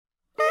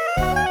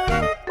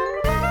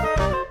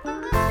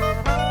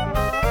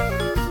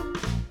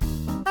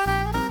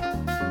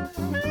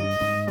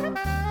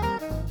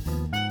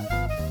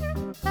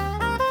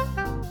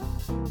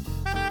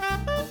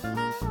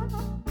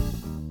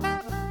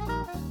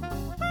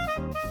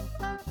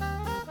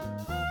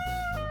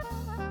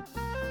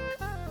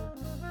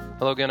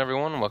Hello again,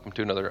 everyone. Welcome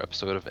to another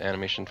episode of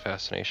Animation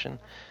Fascination.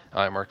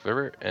 I'm Mark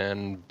Vibert,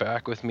 and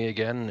back with me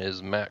again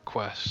is Matt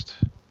Quest.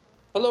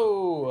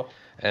 Hello.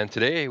 And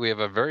today we have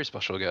a very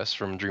special guest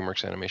from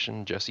DreamWorks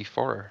Animation, Jessie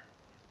Forer.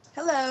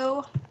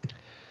 Hello.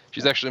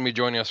 She's actually going to be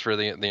joining us for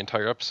the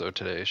entire episode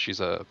today. She's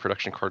a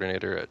production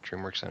coordinator at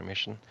DreamWorks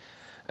Animation.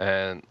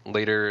 And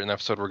later in the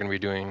episode, we're going to be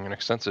doing an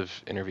extensive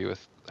interview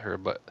with her,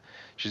 but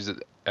she's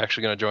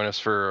actually going to join us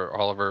for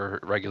all of our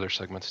regular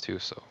segments too,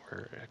 so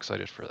we're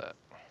excited for that.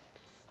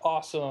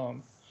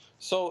 Awesome.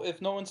 So,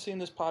 if no one's seen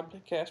this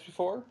podcast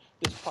before,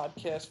 this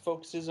podcast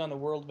focuses on the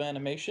world of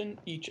animation.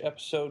 Each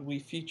episode, we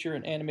feature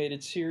an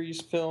animated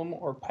series, film,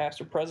 or past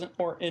or present,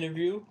 or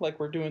interview, like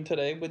we're doing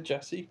today with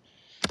Jessie.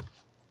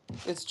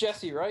 It's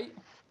Jessie, right?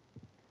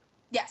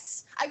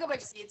 Yes, I go by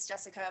Jessie. It's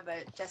Jessica,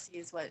 but Jessie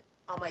is what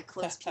all my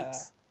close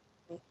peeps.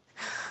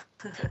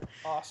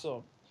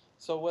 Awesome.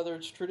 So, whether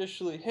it's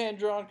traditionally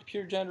hand-drawn,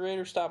 computer-generated,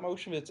 or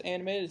stop-motion, if it's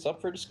animated, it's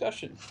up for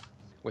discussion.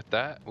 With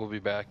that, we'll be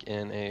back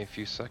in a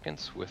few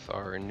seconds with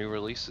our new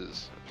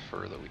releases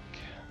for the week.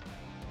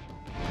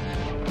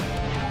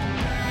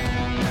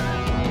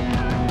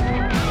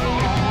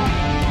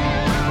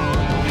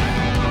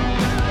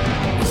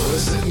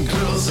 Boys and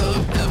girls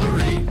of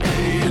every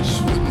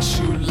age, wouldn't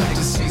you like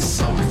to see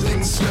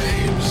something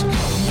strange? Come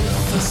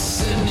with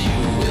us and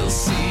you will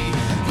see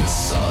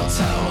this our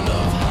town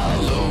of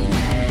Halloween.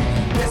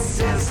 This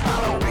is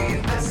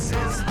Halloween, this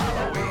is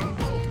Halloween.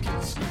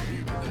 Pumpkin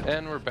scream.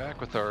 And we're back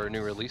with our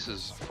new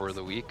releases for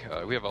the week.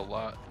 We have a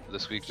lot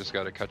this week, just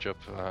got to catch up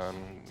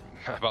on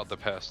about the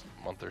past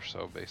month or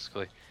so,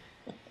 basically.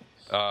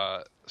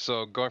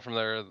 So going from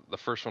there, the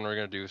first one we're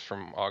going to do is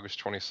from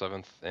August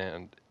 27th,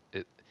 and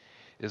it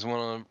is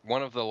one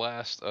of the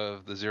last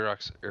of the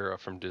Xerox era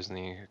from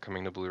Disney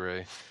coming to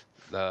Blu-ray.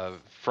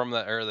 From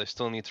that era, they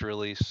still need to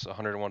release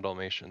 101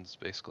 Dalmatians,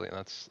 basically, and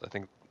that's, I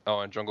think,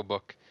 and Jungle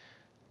Book,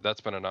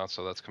 that's been announced,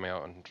 so that's coming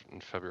out in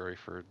February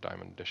for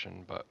Diamond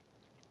Edition, but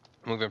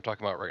the movie I'm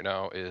talking about right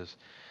now is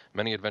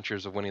Many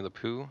Adventures of Winnie the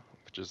Pooh,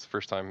 which is the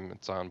first time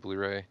it's on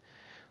Blu-ray.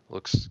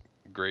 Looks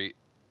great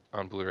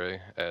on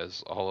Blu-ray,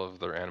 as all of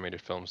their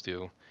animated films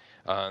do.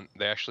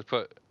 They actually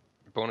put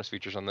bonus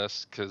features on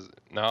this, because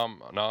now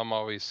I'm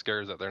always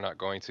scared that they're not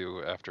going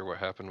to, after what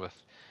happened with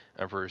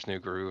Emperor's New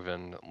Groove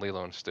and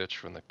Lilo and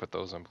Stitch when they put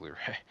those on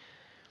Blu-ray.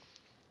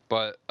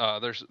 But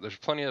there's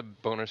plenty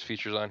of bonus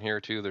features on here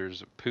too.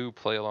 There's Pooh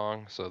Play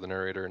Along, so the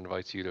narrator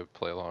invites you to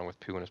play along with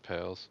Pooh and his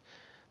pals.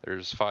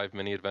 There's 5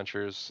 mini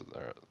adventures,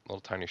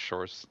 little tiny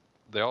shorts.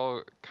 They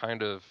all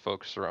kind of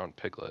focus around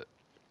Piglet.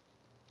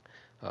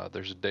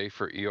 There's A Day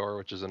for Eeyore,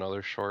 which is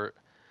another short.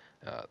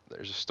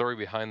 There's a story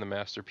behind the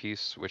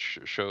masterpiece, which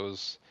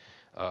shows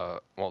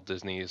Walt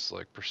Disney's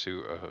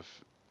pursuit of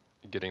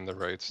getting the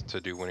rights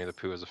to do Winnie the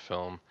Pooh as a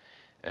film,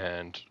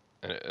 and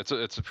it's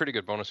a pretty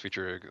good bonus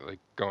feature,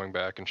 going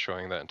back and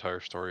showing that entire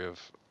story of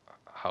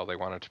how they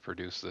wanted to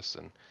produce this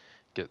and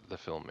get the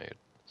film made.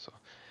 So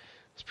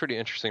it's pretty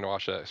interesting to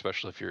watch that,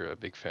 especially if you're a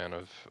big fan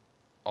of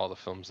all the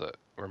films that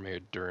were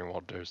made during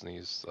Walt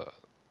Disney's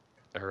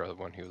era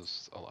when he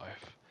was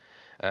alive.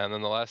 And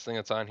then the last thing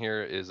that's on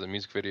here is a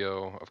music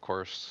video, of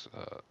course,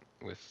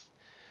 with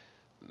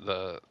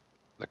the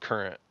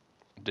current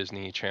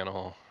Disney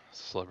Channel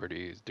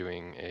celebrities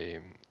doing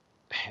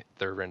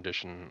their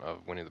rendition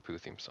of Winnie the Pooh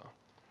theme song.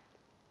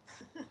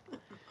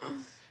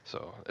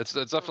 So it's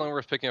definitely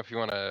worth picking up if you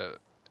want to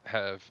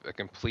have a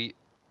complete,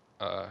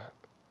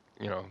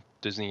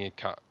 Disney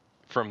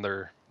from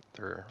their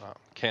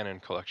canon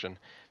collection.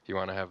 If you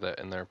want to have that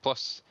in there,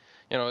 plus,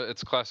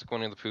 it's classic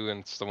Winnie the Pooh,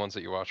 and it's the ones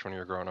that you watch when you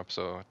were growing up,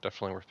 so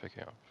definitely worth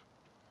picking up.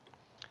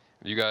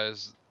 Have you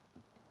guys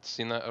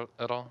seen that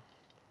at all?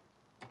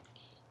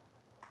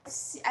 I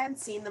haven't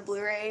seen the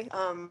Blu-ray.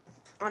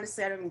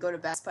 Honestly, I don't even go to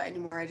Best Buy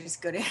anymore. I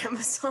just go to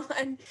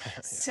Amazon.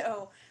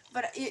 So,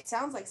 but it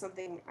sounds like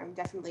something I'm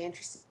definitely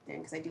interested in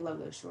because I do love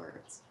those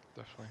shorts.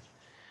 Definitely.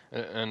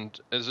 And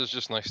it's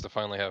just nice to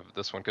finally have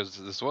this one, because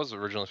this was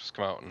originally supposed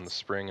to come out in the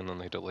spring, and then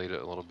they delayed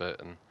it a little bit,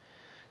 and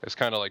it's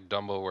kind of like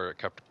Dumbo, where it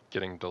kept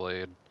getting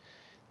delayed.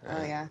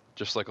 Oh yeah.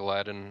 Just like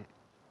Aladdin.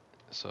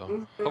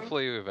 So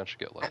hopefully we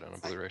eventually get Aladdin on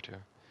Blu-ray too.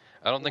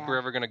 I don't think Yeah. we're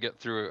ever going to get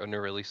through a new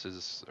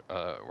releases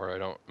where I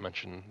don't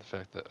mention the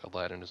fact that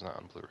Aladdin is not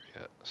on Blu-ray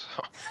yet. So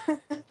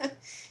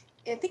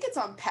I think it's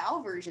on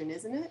PAL version,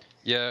 isn't it?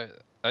 yeah,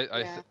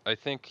 I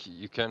think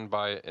you can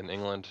buy it in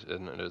England,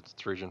 and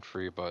it's region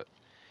free, but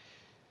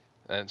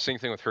and same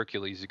thing with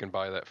Hercules, you can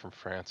buy that from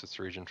France, it's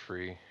region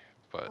free,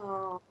 but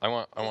I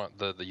want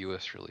the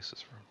US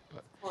releases from,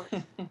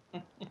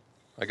 but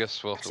I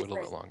guess we'll have to wait a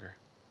little bit longer.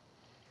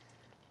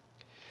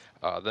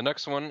 The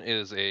next one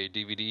is a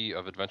DVD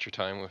of Adventure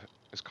Time.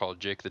 It's called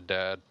Jake the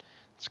Dad.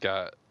 It's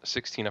got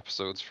 16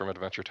 episodes from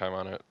Adventure Time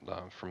on it,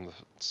 from the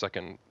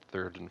second,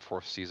 third, and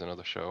fourth season of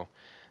the show.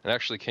 It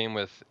actually came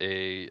with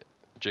a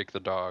Jake the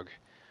Dog,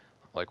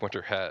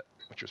 winter hat,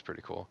 which was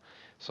pretty cool.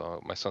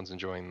 So my son's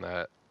enjoying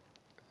that.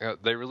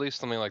 They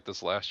released something like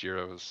this last year.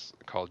 It was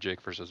called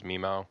Jake versus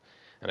Meow,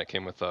 and it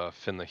came with a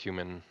Finn the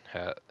Human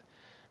hat.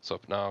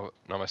 So now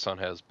my son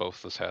has both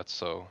those hats.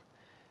 So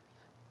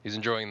he's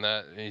enjoying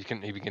that. He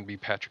can be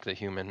Patrick the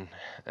Human,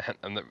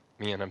 and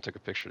me and him took a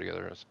picture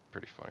together. It was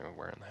pretty funny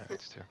wearing the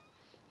hats too.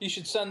 You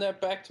should send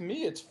that back to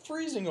me. It's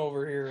freezing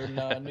over here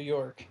in New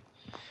York.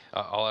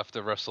 I'll have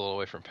to wrestle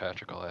away from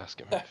Patrick. I'll ask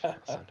him. If he'll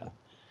send it.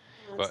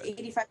 Well, it's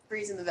 85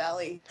 degrees in the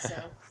valley, so.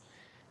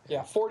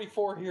 Yeah,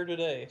 44 here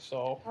today.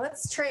 So. Well,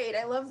 let's trade.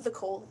 I love the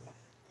cold.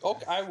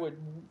 Okay, I would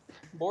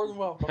more than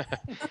welcome.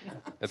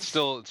 It's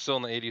still in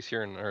the 80s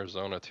here in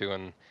Arizona too,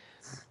 and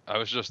I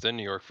was just in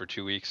New York for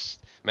 2 weeks.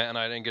 Matt and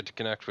I didn't get to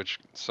connect, which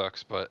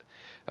sucks, but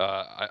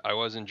I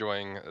was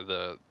enjoying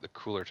the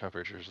cooler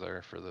temperatures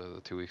there for the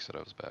 2 weeks that I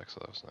was back, so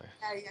that was nice.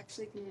 Yeah, you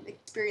actually can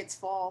experience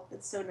fall.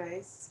 It's so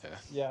nice. Yeah.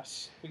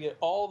 Yes, we get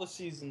all the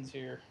seasons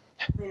here.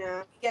 You know,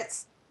 you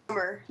get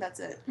summer. That's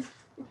it.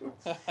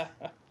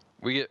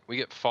 We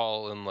get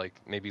fall in like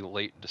maybe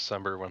late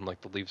December when like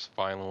the leaves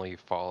finally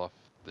fall off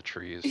the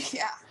trees.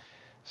 Yeah.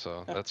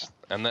 So that's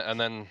and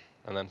then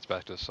it's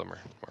back to summer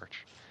in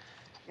March.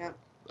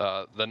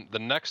 Yep. Then the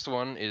next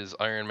one is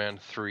Iron Man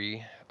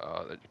 3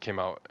 that came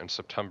out in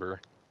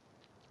September.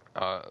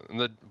 And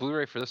the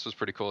Blu-ray for this was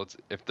pretty cool.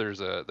 If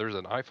there's an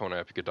iPhone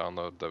app you could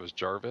download that was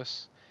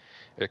Jarvis.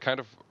 It kind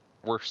of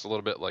works a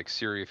little bit like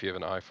Siri if you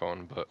have an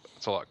iPhone, but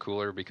it's a lot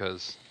cooler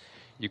because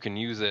you can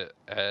use it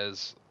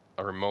as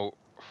a remote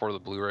for the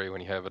Blu-ray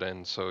when you have it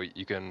in. So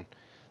you can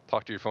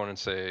talk to your phone and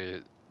say,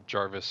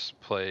 Jarvis,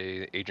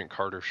 play Agent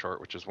Carter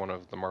short, which is one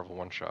of the Marvel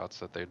one-shots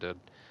that they did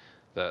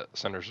that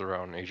centers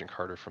around Agent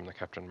Carter from the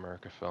Captain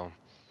America film.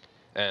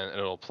 And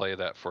it'll play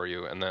that for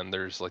you. And then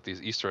there's like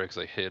these Easter eggs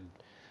they hid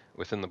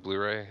within the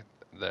Blu-ray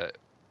that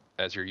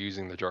as you're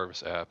using the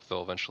Jarvis app,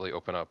 they'll eventually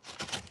open up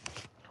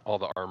all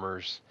the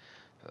armors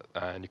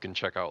and you can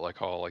check out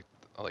like all like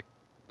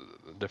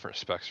the different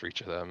specs for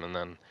each of them. And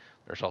then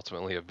there's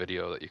ultimately a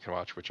video that you can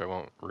watch, which I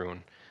won't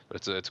ruin.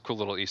 But it's a cool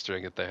little Easter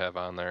egg that they have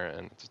on there,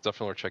 and it's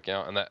definitely worth checking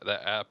out. And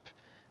that app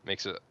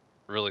makes it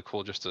really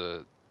cool just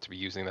to be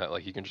using that.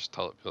 Like you can just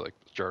tell it like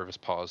Jarvis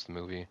paused the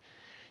movie.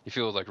 You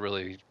feel like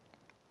really,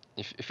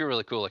 you feel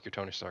really cool, like you're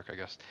Tony Stark, I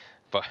guess.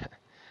 But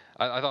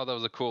I thought that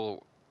was a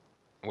cool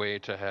way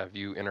to have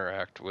you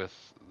interact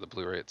with the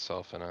Blu-ray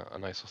itself and a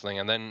nice little thing.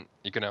 And then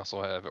you can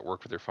also have it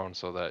work with your phone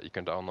so that you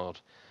can download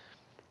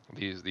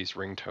these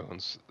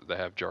ringtones that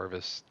have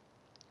Jarvis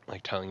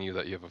like telling you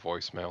that you have a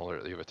voicemail or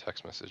that you have a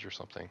text message or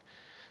something.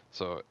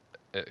 So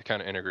it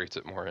kind of integrates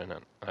it more in,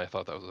 and I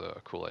thought that was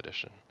a cool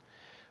addition.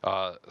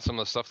 Some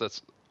of the stuff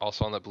that's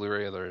also on that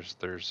Blu-ray,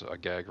 there's a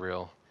gag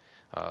reel.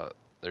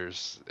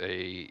 There's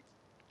a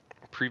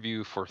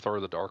preview for Thor: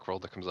 The Dark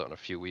World that comes out in a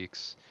few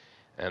weeks,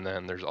 and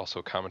then there's also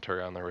a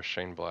commentary on there with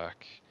Shane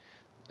Black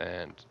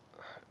and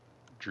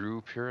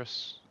Drew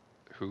Pearce,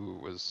 who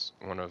was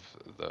one of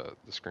the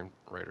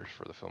screenwriters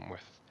for the film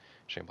with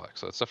Shane Black.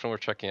 So it's definitely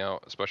worth checking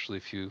out, especially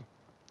if you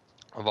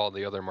of all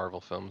the other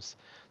Marvel films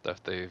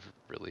that they've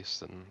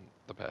released in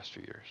the past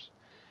few years.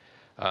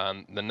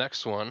 The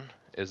next one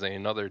is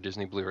another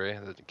Disney Blu-ray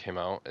that came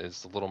out,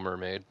 is The Little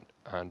Mermaid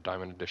on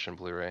Diamond Edition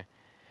Blu-ray.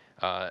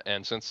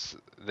 And since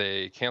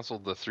they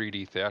canceled the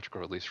 3D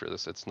theatrical release for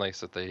this, it's nice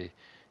that they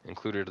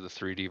included the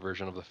 3D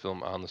version of the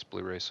film on this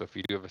Blu-ray. So if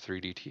you do have a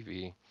 3D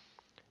TV,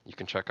 you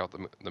can check out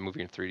the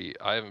movie in 3D.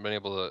 I haven't been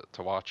able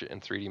to watch it in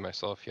 3D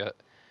myself yet,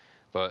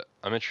 but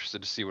I'm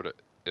interested to see what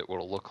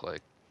it'll look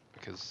like,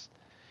 because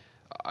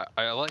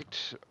I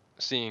liked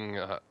seeing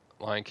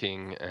Lion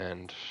King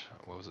and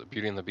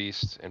Beauty and the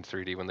Beast in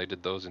 3D when they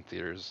did those in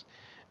theaters,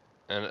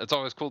 and it's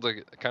always cool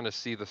to kind of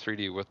see the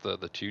 3D with the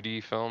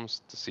 2D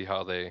films, to see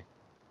how they,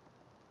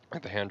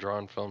 like the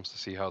hand-drawn films, to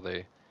see how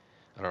they,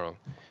 I don't know,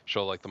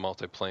 show like the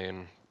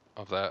multi-plane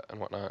of that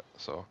and whatnot.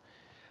 So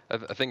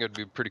I think it'd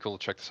be pretty cool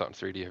to check this out in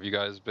 3D. Have you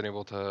guys been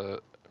able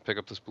to pick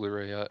up this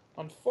Blu-ray yet?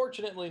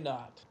 Unfortunately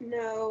not.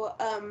 No,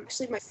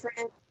 actually my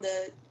friend,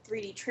 the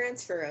 3D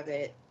transfer of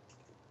it,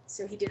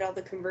 so he did all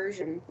the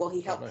conversion. Well,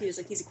 he helped. Oh, nice.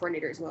 He's a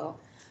coordinator as well.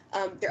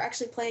 They're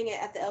actually playing it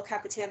at the El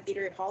Capitan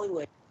Theater in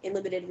Hollywood in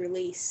limited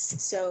release.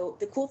 So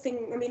the cool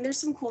thing, I mean, there's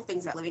some cool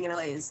things about living in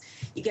LA is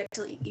you get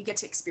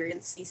to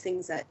experience these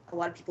things that a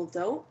lot of people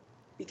don't,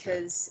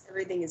 because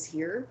everything is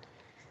here.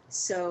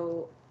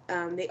 So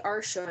they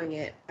are showing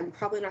it. I'm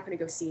probably not going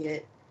to go see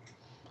it,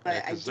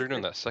 but because they're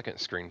doing that second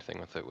screen thing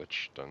with it,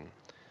 which I'm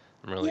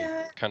really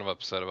kind of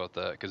upset about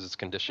that, because it's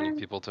conditioning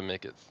people to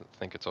make it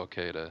think it's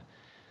okay to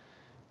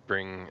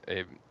bring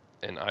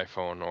an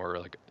iPhone or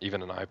like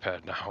even an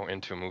iPad now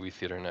into a movie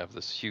theater and have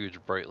this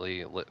huge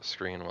brightly lit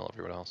screen while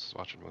everyone else is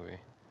watching a movie.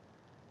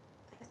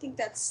 I think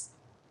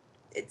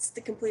it's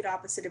the complete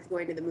opposite of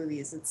going to the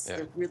movies. It's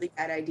a really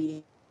bad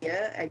idea.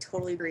 I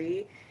totally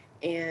agree.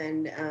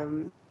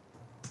 And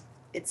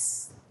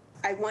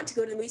I want to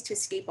go to the movies to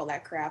escape all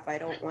that crap. I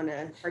don't want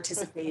to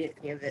participate in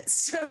any of it.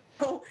 So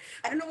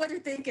I don't know what they're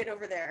thinking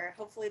over there.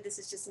 Hopefully this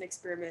is just an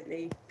experiment and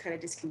they kind of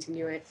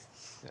discontinue it.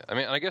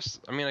 Yeah, I guess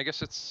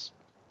it's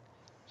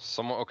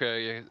somewhat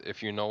okay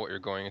if you know what you're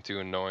going into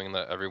and knowing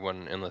that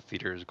everyone in the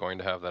theater is going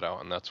to have that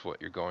out, and that's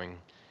what you're going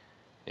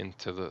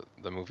into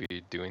the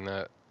movie doing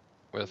that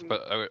with.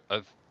 Mm-hmm.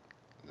 But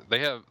they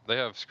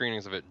have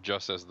screenings of it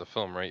just as the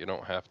film, right? You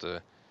don't have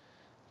to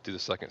do the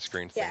second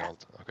screen thing. Yeah.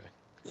 Okay.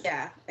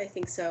 Yeah, I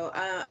think so.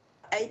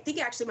 I think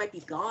it actually might be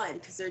gone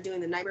because they're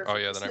doing the Nightmare Oh Before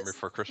yeah, Christmas. the Nightmare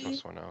Before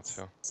Christmas one now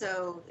too.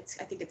 So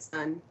I think it's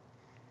done.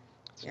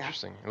 It's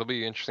interesting. It'll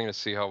be interesting to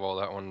see how well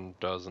that one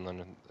does, and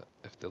then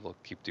if they'll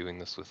keep doing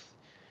this with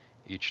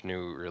each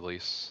new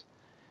release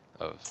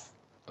of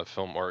a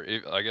film, or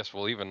I guess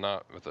even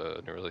not with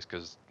a new release,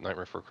 because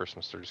Nightmare Before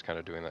Christmas they're just kind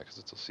of doing that because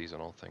it's a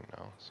seasonal thing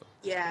now. So.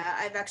 Yeah,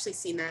 I've actually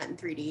seen that in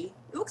 3D.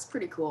 It looks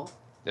pretty cool.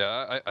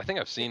 Yeah, I think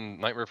I've seen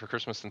Nightmare Before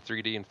Christmas in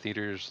 3D in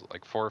theaters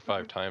like 4 or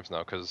 5 times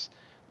now, because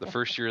the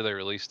first year they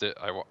released it,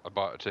 I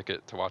bought a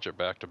ticket to watch it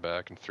back to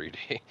back in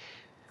 3D.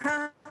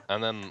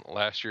 And then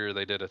last year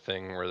they did a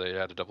thing where they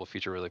had a double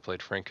feature where they played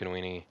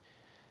Frankenweenie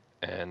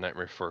and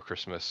Nightmare Before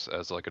Christmas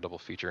as like a double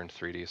feature in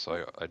 3D,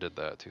 so I did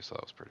that too, so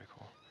that was pretty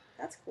cool.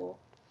 That's cool.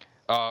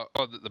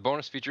 The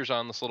bonus features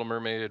on this Little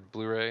Mermaid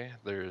Blu-ray,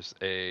 there's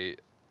a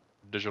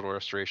digital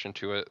restoration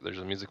to it. There's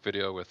a music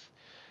video with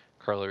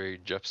Carly Rae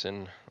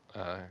Jepsen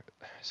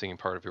singing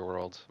Part of Your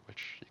World,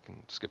 which you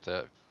can skip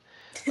that.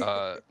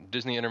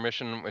 Disney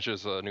Intermission, which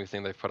is a new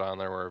thing they've put on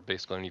there where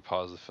basically when you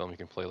pause the film you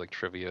can play like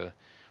trivia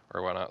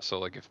or whatnot. So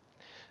like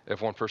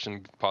if one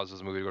person pauses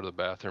the movie to go to the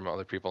bathroom,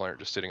 other people aren't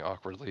just sitting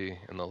awkwardly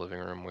in the living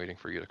room waiting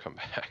for you to come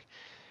back.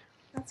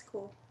 That's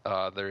cool.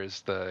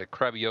 There's the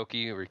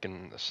karaoke where you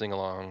can sing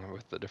along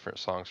with the different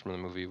songs from the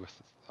movie with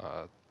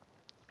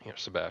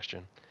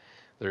Sebastian.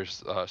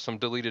 There's some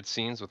deleted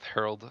scenes with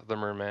Harold the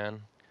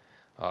Merman,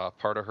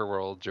 Part of Her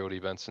World,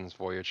 Jodie Benson's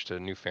voyage to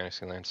New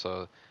Fantasyland.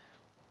 So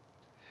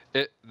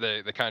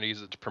they kind of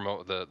use it to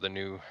promote the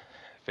new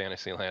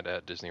Fantasyland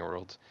at Disney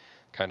World,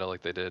 kind of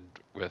like they did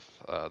with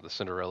the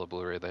Cinderella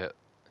Blu-ray. They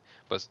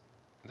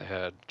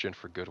had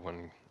Jennifer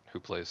Goodwin, who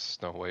plays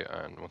Snow White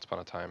on Once Upon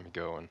a Time.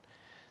 Go and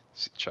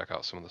check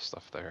out some of the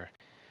stuff there.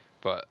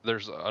 But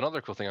there's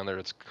another cool thing on there.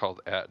 It's called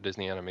At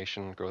Disney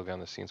Animation. Go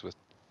behind the scenes with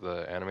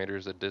the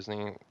animators at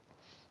Disney,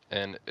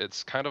 and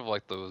it's kind of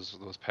like those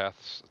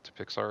Paths to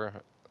Pixar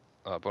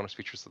bonus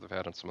features that they've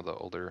had on some of the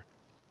older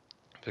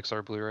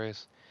Pixar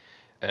Blu-rays.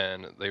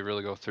 And they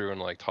really go through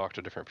and like talk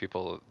to different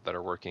people that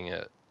are working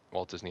at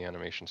Walt Disney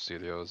Animation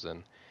Studios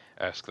and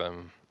ask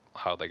them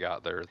how they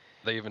got there.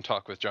 They even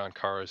talk with John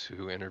Cars,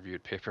 who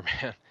interviewed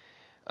Paperman,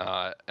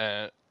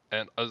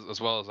 and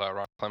as well as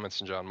Ron Clements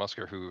and John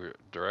Musker, who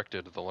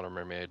directed The Little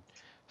Mermaid.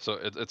 So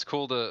it's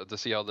cool to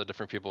see how the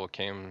different people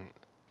came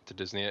to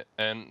Disney,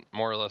 and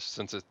more or less,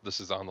 since this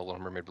is on the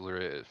Little Mermaid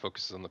Blu-ray, it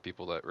focuses on the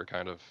people that were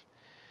kind of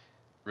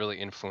really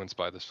influenced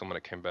by this film when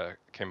it came out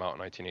in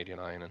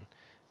 1989 and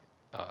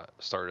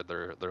started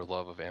their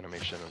love of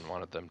animation and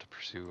wanted them to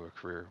pursue a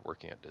career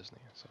working at Disney.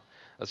 So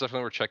that's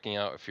definitely worth checking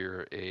out if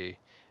you're a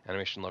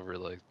animation lover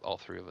like all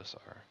three of us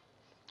are.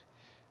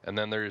 And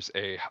then there's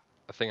a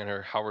thing in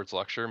here, Howard's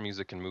Lecture,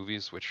 Music and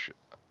Movies, which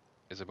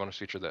is a bonus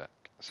feature that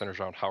centers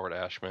around Howard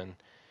Ashman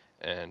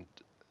and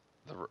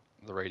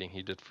the writing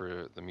he did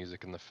for the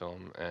music in the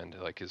film, and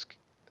like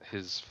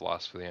his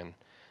philosophy and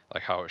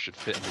like how it should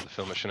fit into the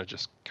film. It shouldn't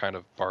just kind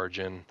of barge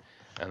in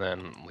and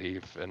then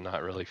leave and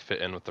not really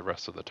fit in with the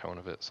rest of the tone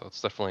of it. So it's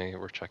definitely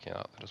worth checking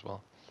out that as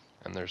well.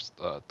 And there's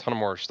a ton of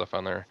more stuff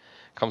on there.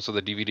 Comes with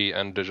a DVD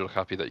and digital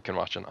copy that you can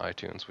watch on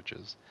iTunes, which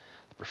is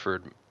the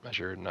preferred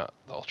measure, not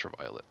the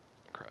ultraviolet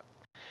crap.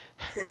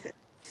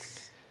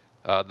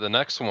 The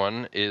next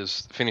one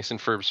is Phineas and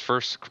Ferb's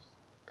first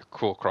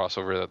cool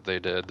crossover that they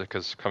did,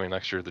 because coming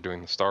next year they're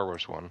doing the Star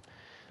Wars one.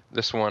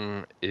 This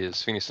one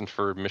is Phineas and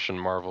Ferb Mission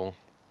Marvel,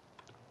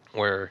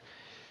 where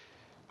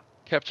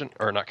Captain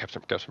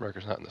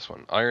America's not in this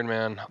one. Iron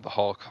Man, the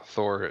Hulk,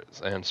 Thor,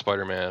 and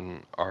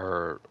Spider-Man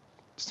are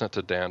sent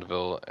to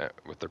Danville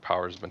with their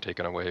powers been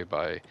taken away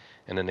by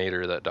an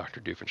innator that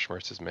Dr.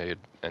 Doofenshmirtz has made,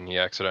 and he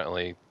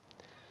accidentally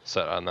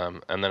set on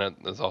them. And then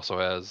it also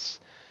has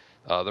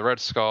the Red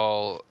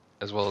Skull,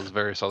 as well as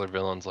various other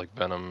villains like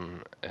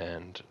Venom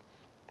and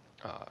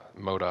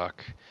MODOK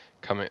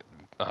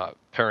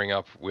pairing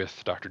up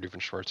with Dr.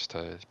 Doofenshmirtz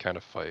to kind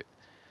of fight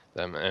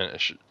them. And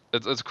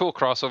it's a cool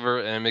crossover,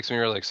 and it makes me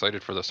really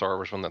excited for the Star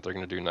Wars one that they're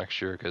going to do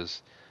next year,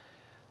 because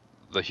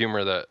the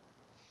humor that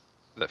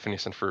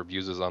Phineas and Ferb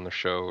uses on the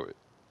show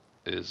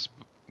is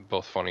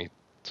both funny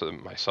to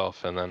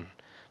myself and then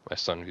my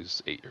son,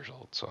 who's 8 years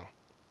old. So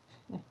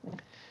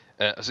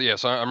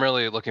I'm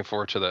really looking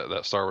forward to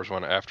that Star Wars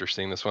one after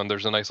seeing this one.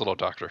 There's a nice little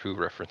Doctor Who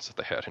reference that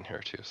they had in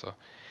here too. So,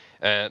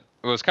 and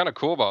what was kind of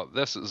cool about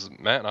this is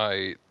Matt and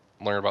I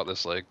learned about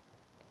this like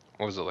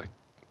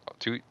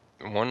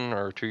 1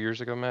 or 2 years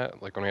ago,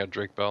 Matt, like when we had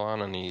Drake Bell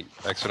on and he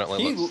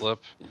accidentally let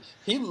slip.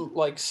 He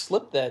like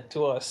slipped that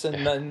to us,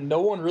 and then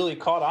no one really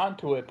caught on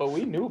to it, but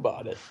we knew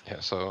about it.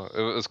 Yeah, so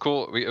it was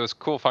cool. It was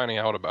cool finding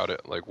out about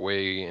it like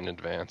way in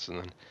advance, and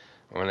then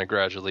when it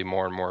gradually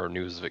more and more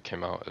news of it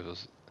came out, it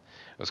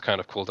was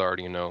kind of cool to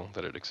already know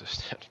that it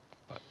existed.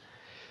 But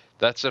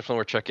that's definitely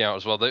worth checking out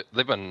as well.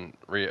 They've been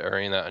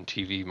re-airing that on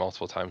TV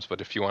multiple times, but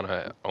if you want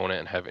to own it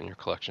and have it in your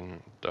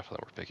collection,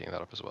 definitely worth picking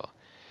that up as well.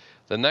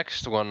 The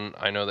next one,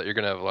 I know that you're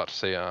going to have a lot to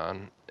say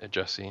on,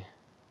 Jesse.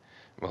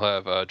 We'll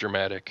have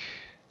Dramatic.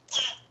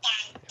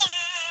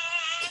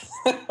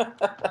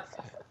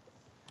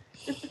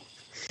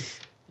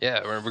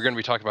 Yeah, we're going to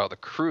be talking about The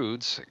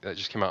Croods that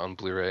just came out on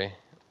Blu-ray.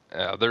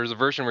 There's a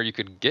version where you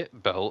could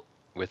get Belt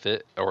with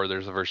it, or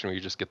there's a version where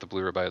you just get the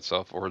Blu-ray by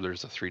itself, or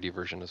there's a 3D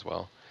version as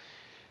well.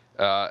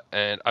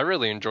 And I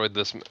really enjoyed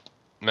this,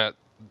 Matt.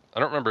 I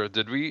don't remember.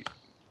 Did we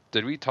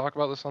talk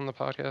about this on the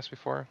podcast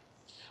before?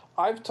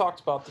 I've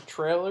talked about the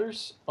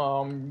trailers.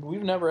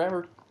 We've never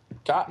ever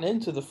gotten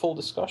into the full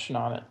discussion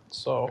on it.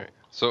 So, Right.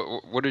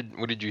 So what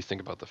did you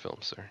think about the film,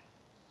 sir?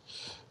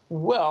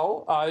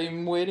 well,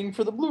 I'm waiting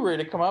for the Blu-ray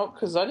to come out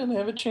because I didn't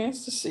have a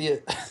chance to see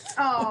it.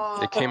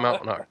 Oh. It came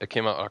out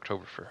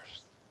October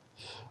 1st.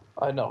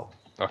 I know.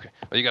 Okay.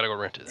 Well, you got to go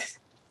rent it.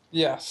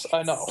 Yes,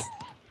 I know.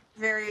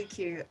 Very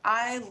cute.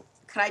 Can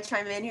I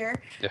chime in here?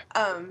 Yeah.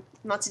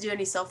 Not to do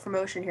any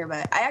self-promotion here,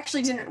 but I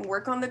actually didn't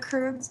work on the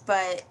Croods,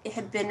 but it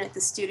had been at the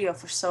studio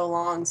for so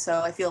long,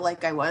 so I feel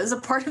like I was a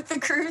part of the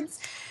Croods.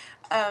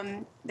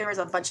 There was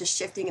a bunch of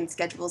shifting and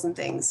schedules and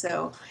things,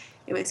 so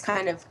it was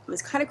kind of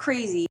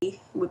crazy.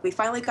 We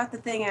finally got the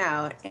thing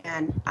out,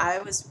 and I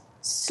was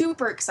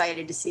super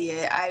excited to see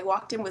it. I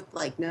walked in with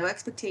like no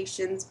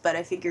expectations, but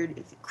I figured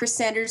if Chris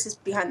Sanders is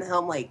behind the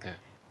helm,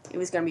 it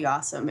was gonna be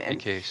awesome. And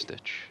AKA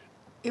Stitch.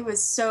 it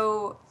was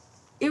so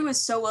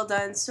well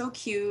done, so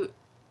cute,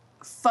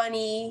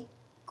 funny,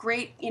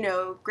 great,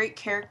 great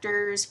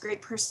characters,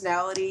 great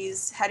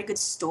personalities, had a good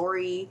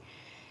story.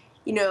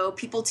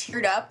 People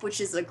teared up,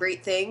 which is a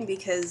great thing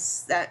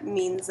because that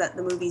means that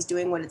the movie's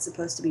doing what it's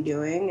supposed to be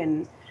doing,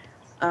 and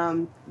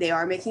they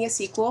are making a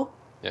sequel.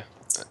 Yeah.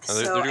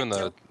 They're doing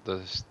the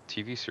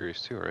TV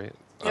series too, right?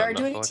 They are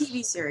doing a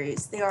TV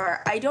series. They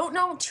are. I don't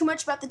know too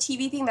much about the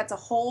TV thing. That's a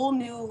whole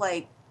new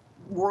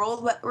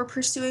world that we're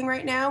pursuing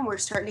right now. We're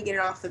starting to get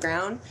it off the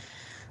ground.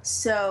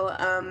 So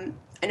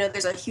I know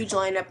there's a huge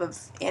lineup of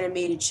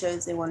animated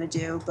shows they want to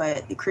do,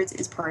 but The Croods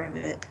is part of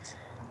it.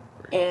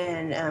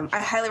 And I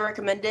highly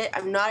recommend it.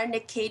 I'm not a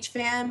Nick Cage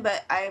fan,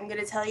 but I am going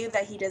to tell you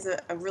that he does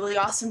a really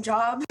awesome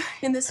job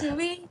in this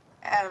movie.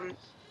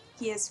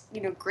 He has,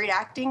 great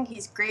acting.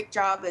 He's a great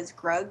job as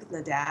Grug,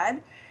 the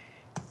dad.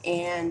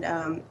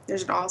 And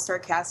there's an all-star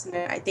cast in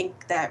it. I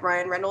think that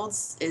Ryan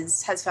Reynolds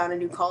has found a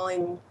new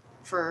calling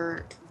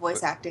for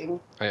voice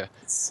acting. Oh, yeah.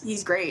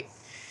 He's great.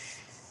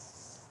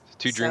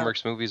 Two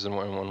DreamWorks movies in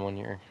one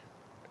year.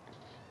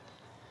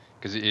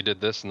 Because he did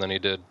this and then he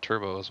did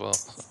Turbo as well.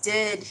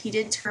 He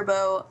did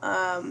Turbo.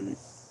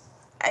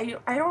 I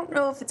don't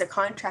know if it's a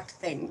contract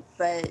thing,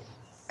 but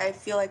I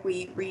feel like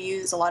we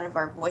reuse a lot of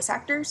our voice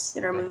actors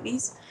in our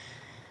movies.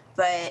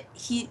 But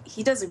he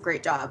does a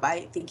great job.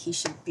 I think he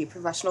should be a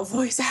professional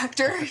voice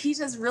actor. He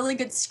does really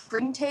good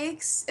screen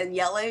takes and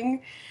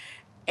yelling,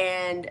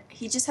 and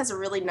he just has a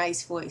really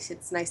nice voice.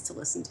 It's nice to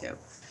listen to.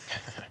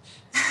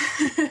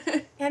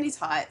 And he's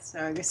hot,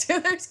 so I guess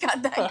there's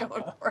got that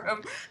going for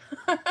him.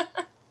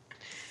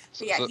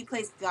 But yeah, he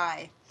plays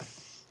Guy.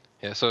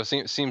 Yeah, so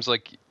it seems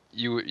like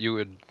you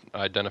would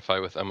identify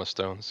with Emma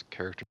Stone's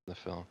character in the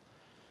film.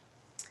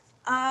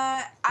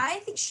 I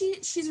think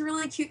she's a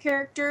really cute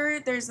character.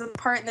 There's a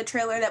part in the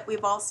trailer that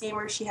we've all seen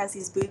where she has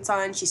these boots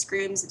on. She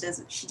screams.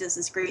 She does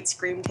this great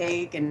scream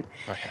take, and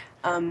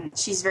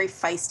she's very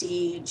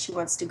feisty. She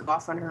wants to go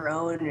off on her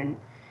own, and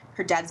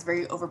her dad's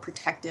very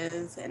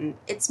overprotective. And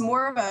it's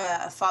more of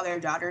a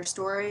father-daughter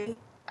story.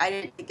 I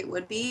didn't think it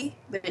would be,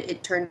 but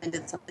it turned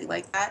into something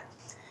like that.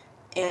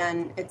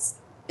 And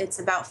it's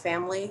about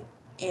family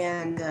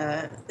and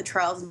the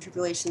trials and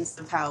tribulations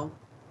of how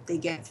they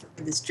get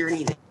through this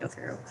journey they go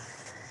through.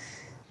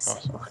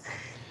 Awesome. So,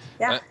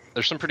 yeah.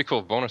 There's some pretty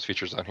cool bonus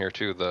features on here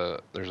too.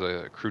 There's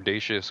a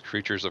Croodaceous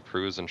Creatures of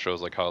Croods, and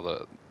shows like how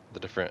the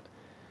different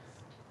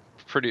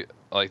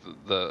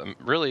the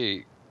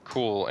really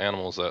cool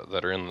animals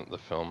that are in the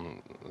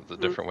film, the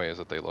different ways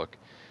that they look.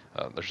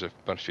 There's a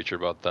bunch featured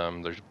about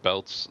them. There's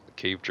Belt's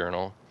Cave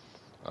Journal,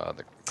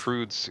 the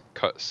Croods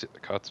Cuts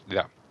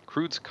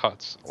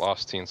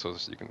Lost Scenes, so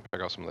you can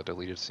check out some of the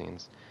deleted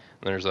scenes.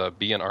 And there's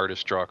Be an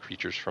Artist, Draw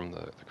Creatures from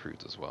the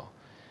Croods as well.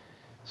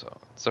 So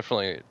it's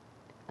definitely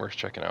worth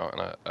checking out,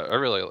 and I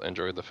really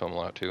enjoyed the film a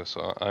lot too.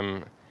 So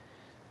I'm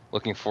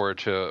looking forward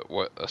to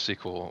what a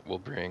sequel will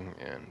bring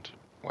and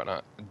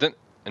whatnot.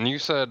 And you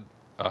said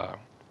we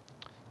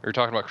were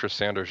talking about Chris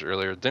Sanders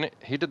earlier.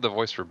 He did the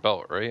voice for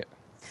Belt, right?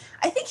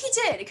 I think he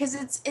did, because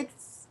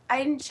it's.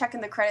 I didn't check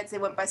in the credits; they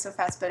went by so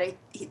fast. But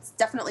it's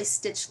definitely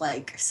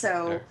Stitch-like,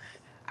 so Okay.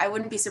 I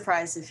wouldn't be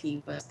surprised if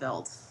he was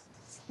Belt.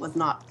 Was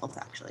not Belt,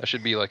 actually. That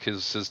should be like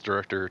his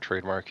director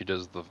trademark. He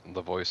does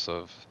the voice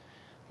of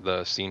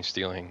the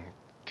scene-stealing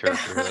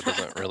character that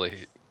doesn't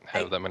really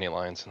have that many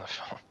lines in the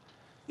film.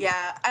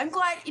 Yeah, I'm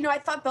glad. I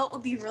thought Belt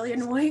would be really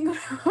annoying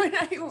when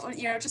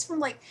just from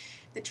like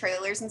the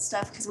trailers and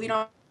stuff, because we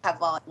don't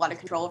have a lot of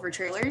control over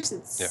trailers.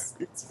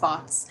 It's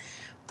Fox,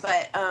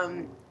 but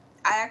I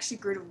actually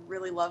grew to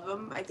really love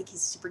him. I think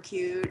he's super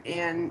cute,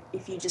 and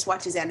if you just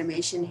watch his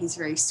animation, he's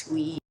very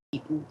sweet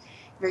and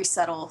very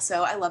subtle.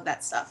 So I love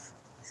that stuff.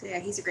 So yeah,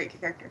 he's a great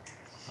character.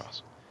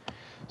 Awesome.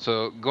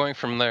 So going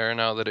from there,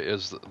 now that it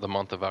is the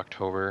month of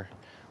October,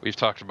 we've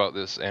talked about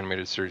this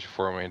animated series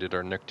before when we did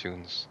our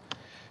Nicktoons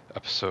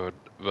episode,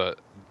 but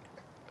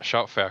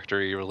Shout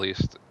Factory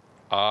released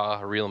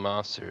Real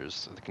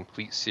Monsters, the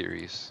complete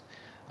series,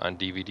 on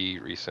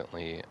DVD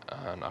recently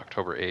on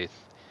October 8th.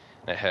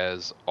 And it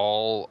has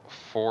all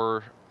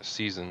 4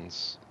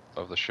 seasons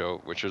of the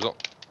show, which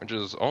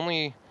is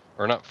only,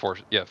 or not 4,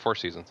 yeah, 4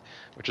 seasons,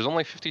 which is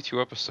only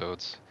 52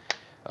 episodes.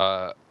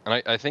 And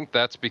I think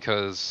that's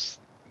because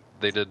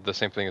they did the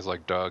same thing as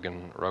like Doug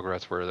and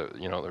Rugrats, where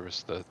there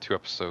was the 2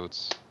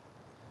 episodes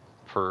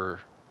per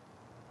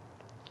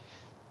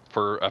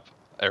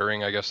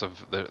airing, I guess,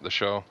 of the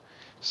show.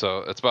 So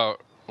it's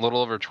about a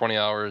little over 20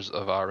 hours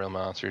of Real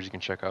Monsters. You can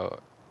check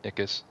out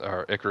Icarus.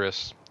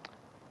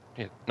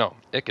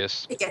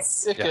 Ickis.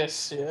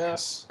 Ickis,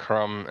 yes.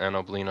 Crumb and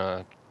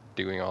Oblina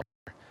doing all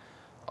their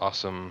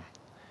awesome,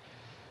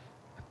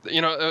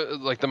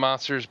 like the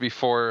monsters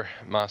before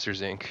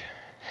Monsters Inc.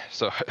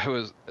 So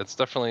it's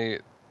definitely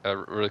a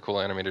really cool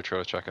animated show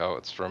to check out.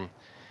 It's from,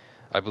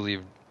 I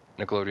believe,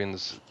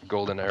 Nickelodeon's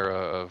golden era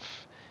of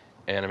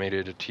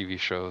animated TV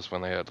shows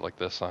when they had like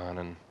this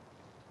on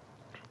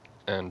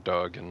and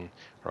Doug and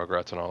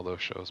Rugrats and all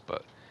those shows.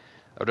 But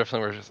I would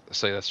definitely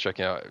say that's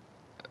checking out.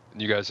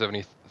 You guys have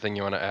anything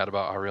you want to add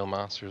about Our Real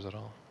Monsters at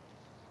all?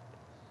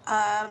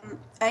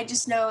 I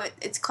just know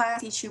it's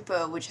Classy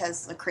Chupa, which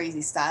has a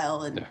crazy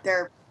style, and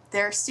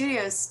their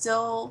studio is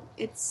still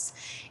it's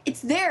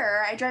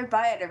there. I drive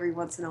by it every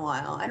once in a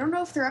while. I don't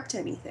know if they're up to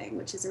anything,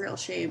 which is a real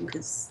shame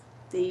because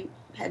they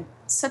had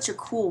such a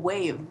cool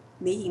way of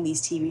making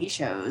these TV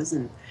shows,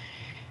 and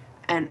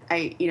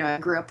I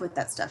grew up with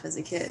that stuff as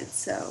a kid.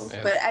 So,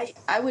 yeah. But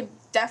I would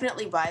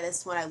definitely buy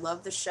this one. I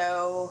love the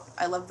show.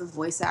 I love the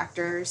voice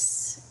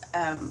actors.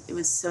 It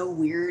was so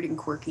weird and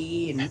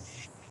quirky and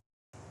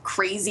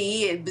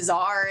crazy and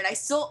bizarre, and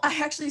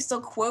I actually still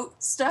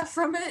quote stuff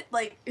from it,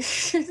 like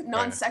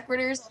non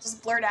sequiturs. I'll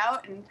just blurt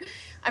out, and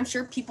I'm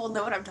sure people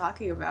know what I'm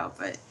talking about.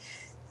 But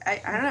I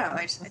don't know.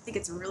 I think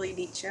it's a really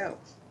neat show.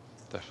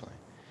 Definitely.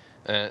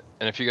 And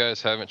if you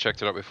guys haven't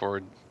checked it out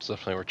before, it's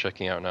definitely worth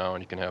checking out now,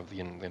 and you can have the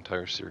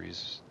entire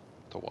series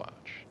to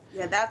watch.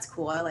 Yeah, that's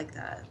cool. I like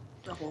that.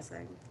 The whole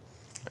thing.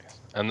 Nice.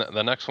 And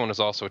the next one is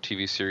also a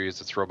TV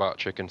series. It's Robot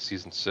Chicken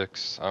Season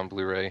 6 on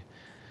Blu-ray.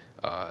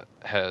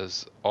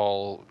 Has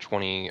all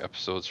 20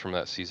 episodes from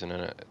that season in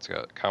it. It's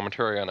got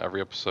commentary on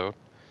every episode.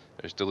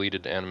 There's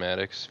deleted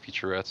animatics,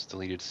 featurettes,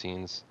 deleted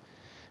scenes,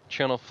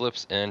 channel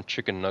flips, and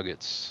chicken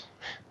nuggets.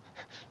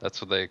 That's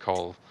what they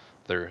call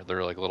their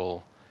like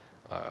little,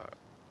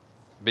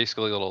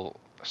 basically little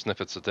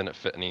snippets that didn't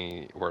fit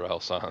anywhere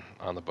else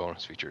on the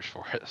bonus features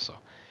for it. So,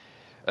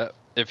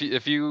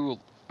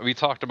 we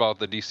talked about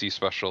the DC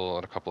special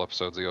a couple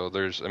episodes ago.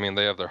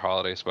 They have their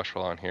holiday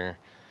special on here.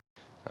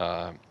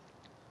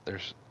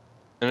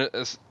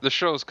 The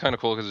show is kind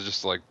of cool because it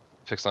just like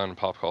picks on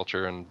pop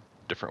culture in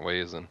different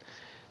ways, and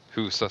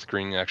who Seth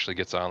Green actually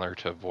gets on there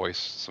to voice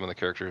some of the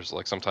characters.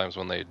 Like sometimes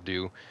when they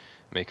do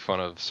make fun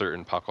of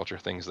certain pop culture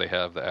things, they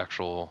have the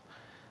actual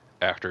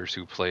actors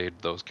who played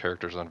those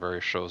characters on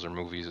various shows or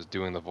movies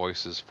doing the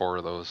voices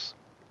for those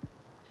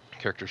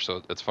characters.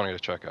 So it's funny to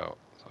check out.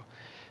 So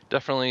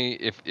definitely,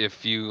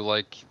 if you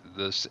like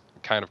this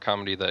kind of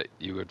comedy that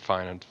you would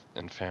find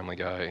in Family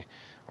Guy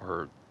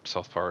or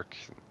South Park,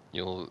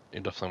 you'll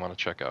definitely want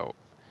to check out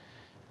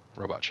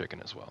Robot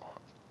Chicken as well.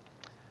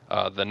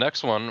 The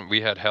next one,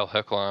 we had Hal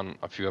Heckle on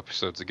a few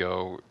episodes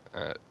ago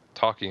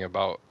talking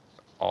about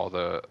all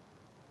the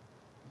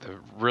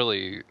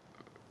really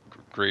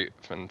great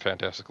and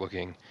fantastic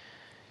looking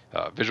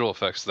visual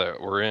effects that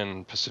were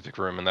in Pacific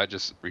Rim, and that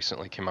just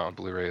recently came out on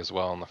Blu-ray as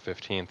well on the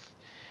 15th.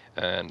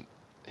 And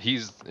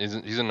he's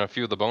in a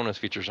few of the bonus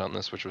features on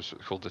this, which was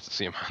cool to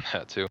see him on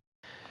that too.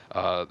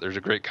 There's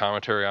a great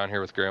commentary on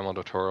here with Guillermo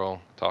del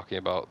Toro talking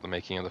about the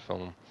making of the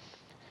film.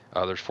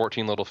 There's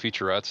 14 little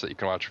featurettes that you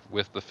can watch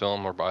with the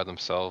film or by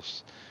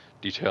themselves,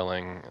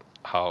 detailing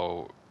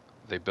how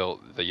they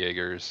built the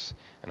Jaegers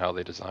and how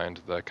they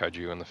designed the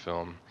kaiju in the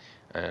film,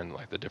 and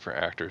like the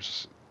different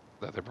actors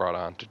that they brought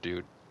on to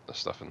do the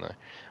stuff in there.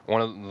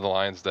 One of the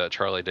lines that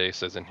Charlie Day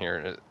says in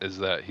here is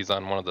that he's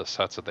on one of the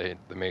sets that they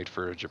made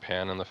for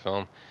Japan in the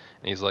film,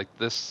 and he's like,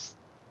 this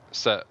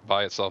set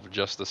by itself,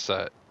 just the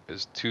set,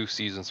 is 2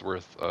 seasons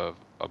worth of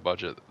a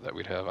budget that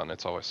we'd have on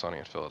It's Always Sunny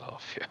in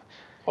Philadelphia.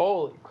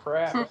 Holy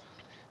crap.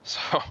 So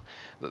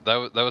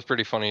that was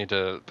pretty funny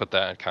to put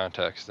that in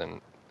context.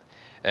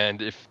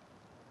 And if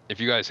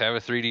you guys have a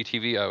 3D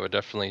TV, I would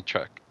definitely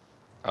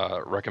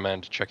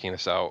recommend checking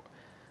this out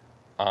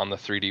on the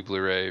 3D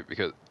Blu-ray,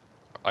 because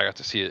I got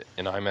to see it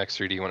in IMAX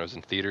 3D when it was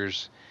in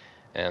theaters,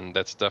 and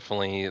that's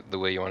definitely the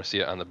way you want to see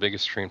it, on the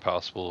biggest screen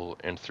possible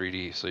in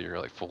 3D, so you're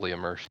like fully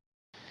immersed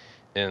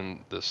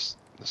in this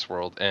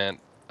world. And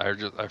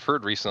I've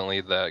heard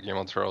recently that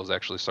Guillermo del Toro has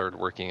actually started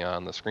working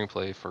on the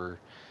screenplay for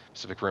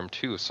Pacific Rim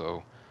 2,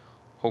 so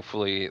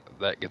hopefully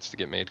that gets to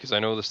get made, because I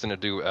know this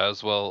didn't do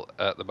as well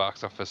at the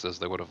box office as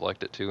they would have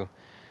liked it to.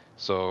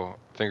 So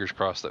fingers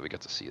crossed that we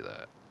get to see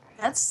that.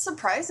 That's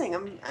surprising.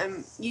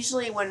 I'm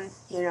usually when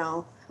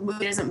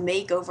movie doesn't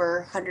make over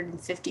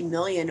 150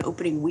 million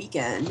opening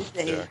weekend,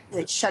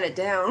 they shut it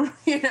down.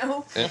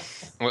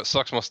 What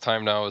sucks most of the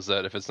time now is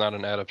that if it's not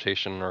an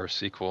adaptation or a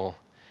sequel,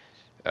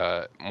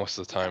 most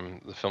of the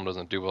time the film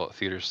doesn't do well at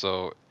theaters.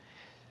 So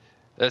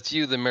that's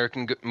you, the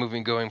American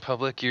movie-going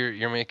public.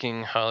 You're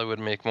making Hollywood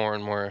make more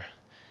and more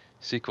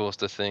sequels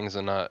to things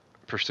and not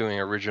pursuing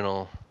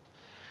original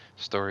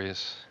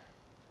stories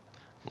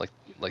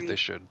like they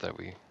should, that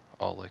we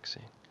all like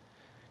seeing.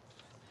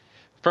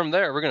 From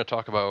there, we're going to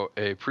talk about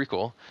a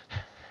prequel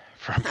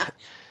from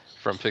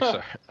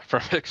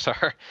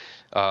Pixar,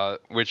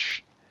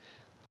 which,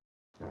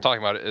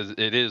 talking about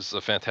it is a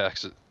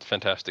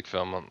fantastic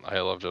film. I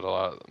loved it a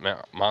lot.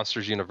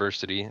 Monsters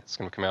University. It's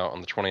going to come out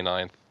on the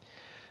 29th.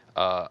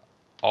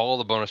 All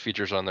the bonus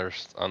features on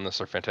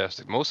this are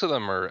fantastic. Most of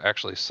them are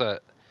actually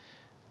set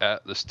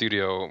at the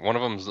studio. One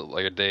of them is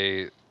like a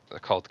day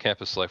called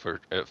Campus Life,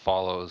 where it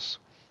follows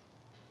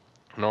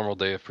a normal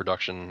day of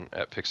production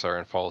at Pixar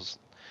and follows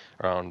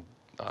around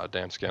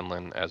Dan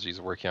Scanlon as he's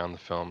working on the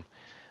film.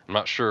 I'm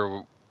not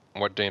sure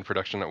what day in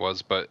production it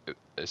was, but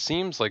it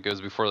seems like it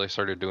was before they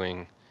started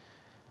doing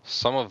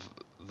some of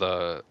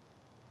the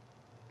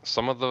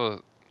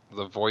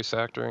voice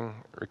acting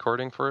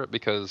recording for it,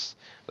 because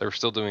they were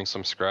still doing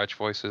some scratch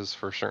voices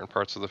for certain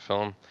parts of the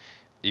film,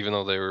 even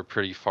though they were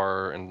pretty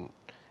far in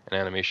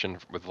animation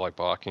with like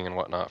blocking and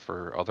whatnot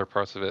for other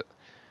parts of it.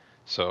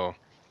 So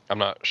I'm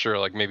not sure,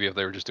 like maybe if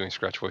they were just doing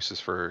scratch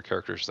voices for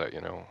characters that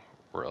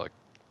were like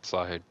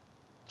side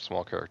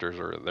small characters,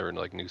 or there were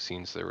like new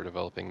scenes they were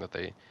developing that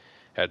they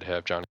had to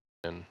have Johnny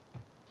and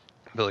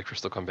Billy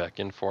Crystal come back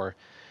in for.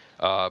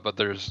 But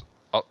there's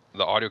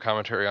the audio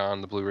commentary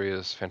on the Blu-ray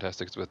is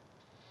fantastic. It's with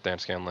Dan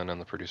Scanlon and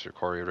the producer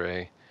Corey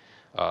Ray.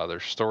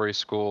 There's Story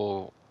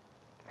School,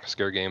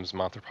 Scare Games,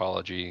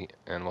 Monthropology,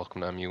 and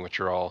Welcome to MU, which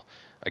are all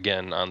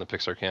again on the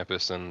Pixar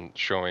campus and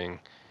showing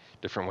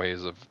different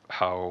ways of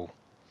how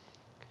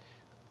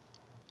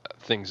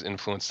things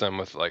influence them,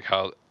 with like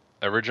how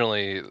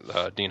originally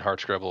Dean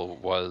Hardscrabble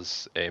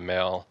was a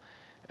male,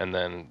 and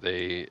then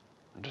they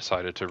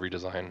decided to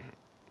redesign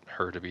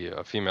her to be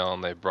a female,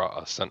 and they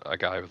brought a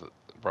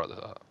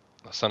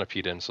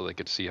centipede in so they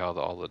could see how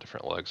all the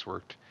different legs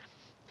worked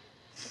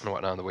and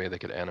whatnot, the way they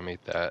could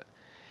animate that.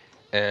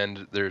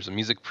 And there's a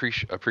music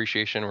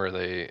appreciation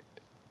where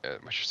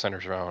which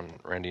centers around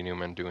Randy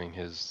Newman doing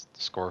his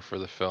score for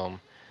the film.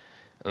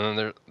 And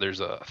then there's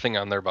a thing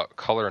on there about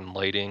color and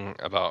lighting,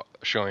 about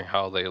showing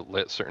how they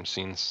lit certain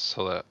scenes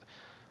so that,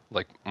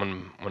 like,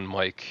 when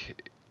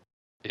Mike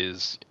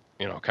is,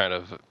 kind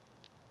of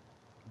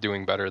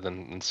doing better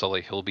than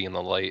Sully, he'll be in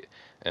the light,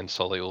 and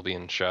Sully will be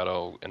in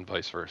shadow, and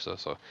vice versa.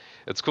 So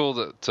it's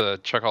cool to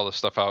check all this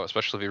stuff out,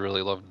 especially if you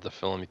really loved the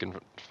film. You can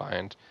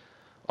find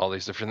all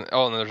these different...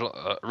 Oh, and there's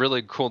a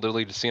really cool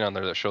deleted scene on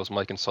there that shows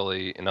Mike and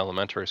Sully in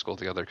elementary school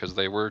together, because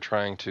they were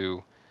trying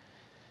to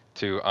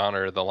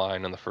honor the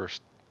line in the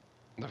first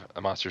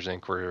Monsters,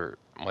 Inc., where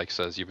Mike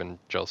says, "You've been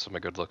jealous of my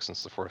good looks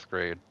since the 4th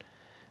grade."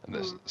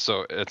 And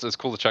so it's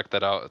cool to check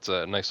that out. It's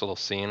a nice little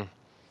scene,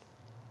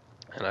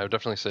 and I would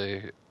definitely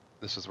say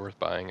this is worth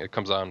buying. It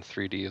comes out in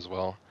 3D as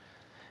well,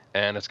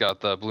 and it's got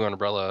the Blue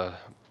Umbrella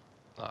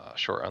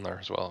short on there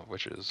as well,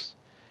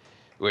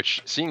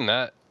 which seeing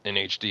that in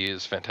HD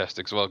is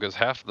fantastic as well, because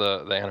half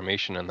the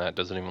animation in that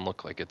doesn't even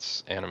look like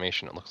it's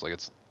animation. It looks like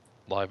it's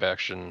live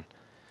action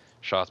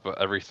shots, but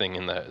everything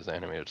in that is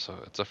animated, so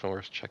it's definitely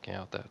worth checking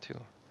out that too.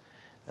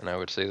 And I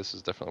would say this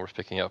is definitely worth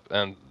picking up.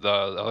 And the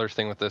other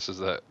thing with this is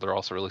that they're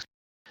also releasing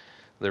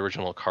the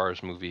original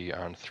Cars movie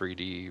on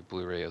 3D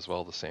Blu-ray as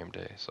well the same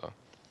day. So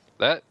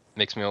that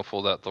makes me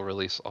hopeful that they'll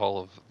release all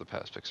of the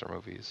past Pixar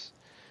movies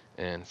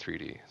in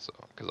 3D. So,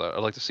 because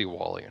I'd like to see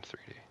WALL-E in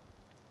 3D.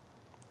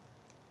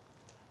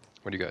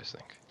 What do you guys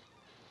think?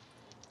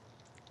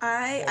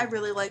 I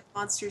really liked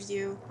Monsters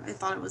U. I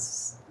thought it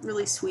was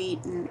really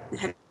sweet and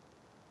had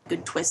a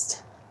good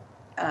twist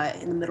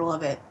in the middle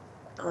of it.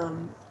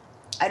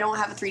 I don't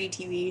have a 3D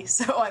TV,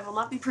 so I will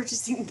not be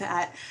purchasing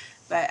that,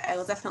 but I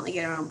will definitely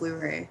get it on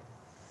Blu-ray.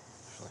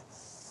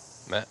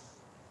 Matt?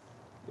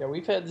 Yeah,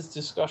 we've had this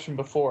discussion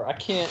before. I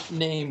can't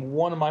name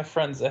one of my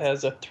friends that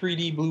has a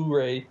 3D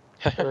Blu-ray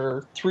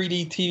or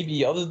 3D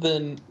TV other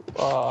than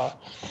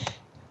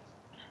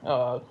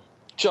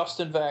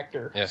Justin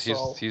Vactor. Yeah,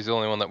 he's the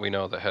only one that we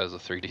know that has a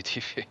 3D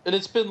TV. And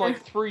it's been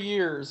like 3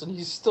 years, and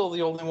he's still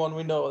the only one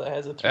we know that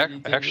has a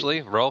 3D TV.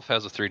 Actually, Ralph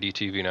has a 3D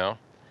TV now.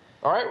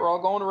 All right, we're all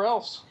going to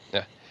Ralph's.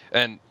 Yeah,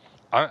 and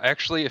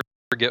if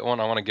I get one,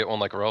 I want to get one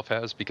like Ralph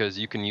has, because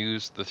you can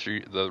use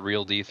the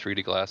Real D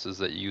 3D glasses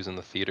that you use in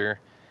the theater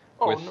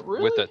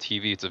with that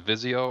TV. It's a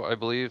Vizio, I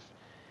believe.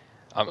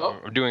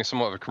 I'm doing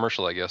somewhat of a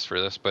commercial, I guess,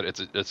 for this, but it's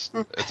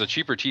a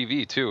cheaper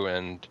TV too,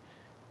 and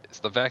it's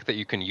the fact that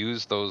you can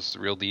use those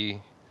Real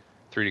D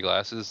 3D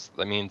glasses.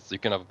 That means you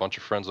can have a bunch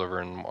of friends over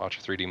and watch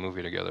a 3D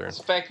movie together. It's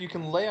the fact you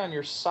can lay on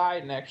your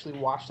side and actually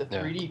watch the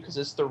 3D, because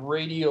it's the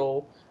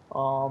radial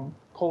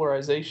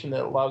polarization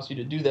that allows you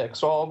to do that.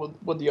 Because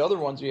with the other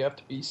ones, you have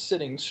to be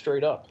sitting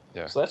straight up.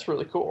 Yeah. So that's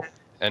really cool.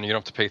 And you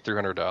don't have to pay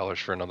 $300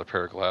 for another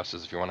pair of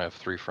glasses if you want to have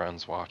 3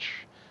 friends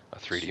watch a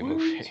 3D Sweet.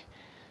 movie.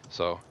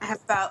 So I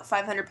have about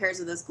 500 pairs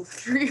of those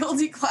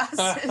 3D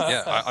glasses.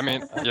 yeah, I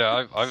mean,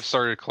 yeah, I've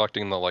started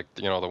collecting the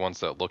the ones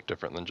that look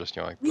different than just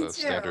like Me the too.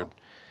 standard.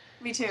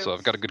 Me too. So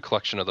I've got a good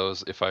collection of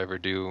those if I ever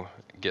do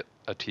get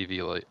a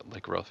TV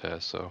like Ralph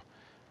has. So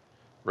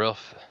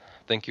Ralph,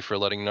 thank you for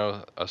letting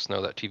us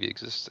know that TV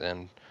exists,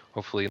 and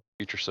hopefully in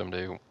the future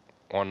someday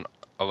one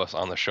of us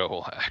on the show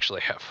will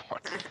actually have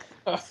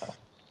one.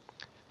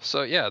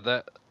 So yeah,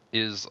 that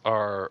is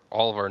all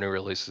of our new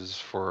releases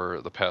for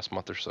the past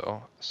month or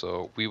so.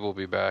 So we will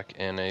be back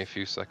in a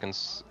few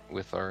seconds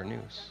with our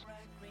news.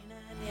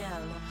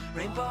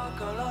 Rainbow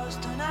colors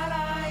tonight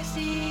I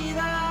see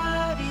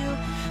that you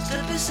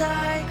stood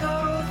beside,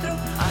 go through.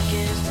 I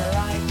kiss the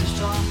light, the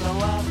storm blow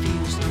up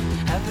fuse.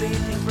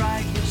 Everything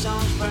bright, your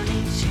songs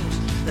burning shoes.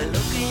 The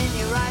look in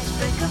your eyes,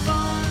 break a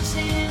bones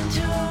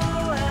into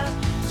hell.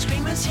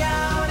 Scream and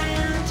shout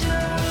into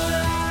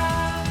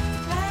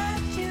life.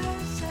 Let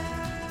yourself.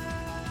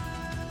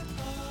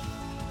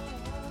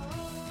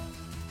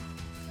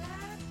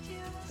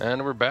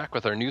 And we're back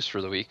with our news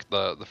for the week.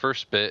 The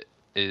first bit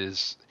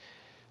is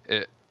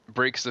it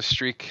breaks the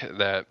streak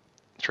that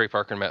Trey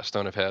Parker and Matt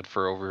Stone have had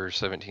for over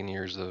 17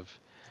 years of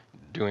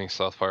doing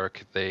South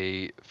Park.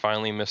 They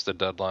finally missed a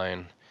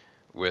deadline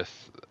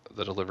with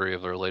the delivery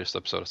of their latest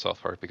episode of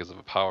South Park because of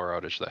a power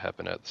outage that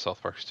happened at the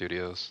South Park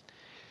studios.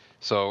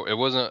 So it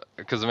wasn't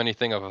because of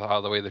anything of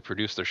how the way they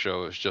produced their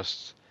show. It was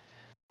just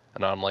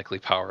an unlikely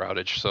power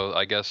outage. So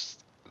I guess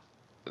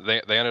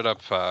they ended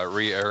up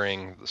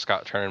re-airing the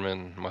Scott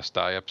Tenorman Must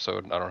Die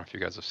episode. I don't know if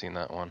you guys have seen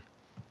that one.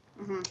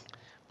 Mm-hmm.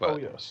 But, oh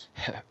yes.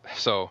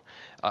 So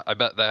I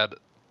bet that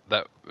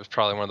was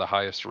probably one of the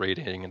highest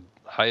rated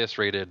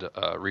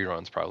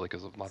reruns, probably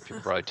because a lot of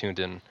people probably tuned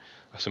in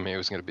assuming it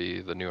was going to be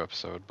the new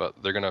episode. But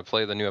they're going to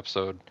play the new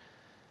episode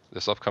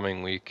this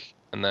upcoming week,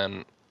 and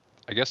then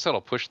I guess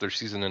that'll push their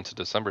season into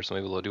December, so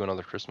maybe they'll do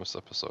another Christmas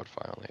episode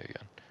finally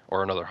again,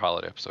 or another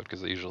holiday episode,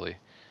 because they usually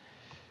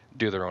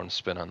do their own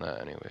spin on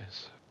that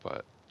anyways.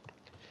 But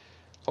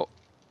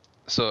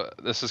so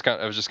this is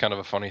it was just kind of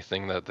a funny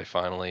thing that they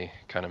finally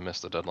kind of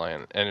missed the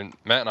deadline. And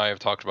Matt and I have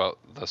talked about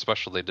the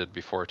special they did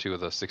before too,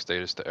 the 6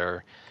 days to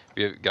air.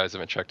 If you guys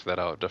haven't checked that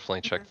out,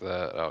 definitely check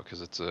that out,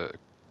 because it's a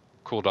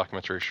cool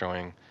documentary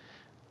showing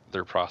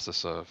their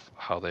process of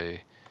how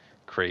they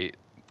create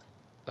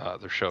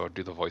their show,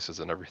 do the voices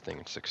and everything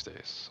in 6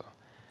 days. So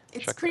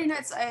it's pretty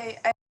nuts. I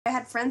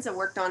had friends that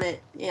worked on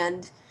it,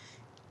 and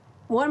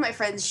one of my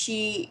friends,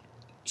 she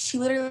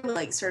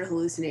literally started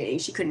hallucinating.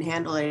 She couldn't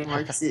handle it anymore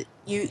because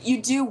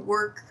you do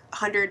work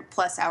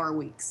 100+ hour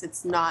weeks.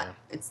 It's not,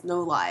 it's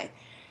no lie.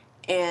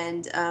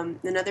 And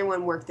another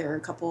one worked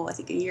there I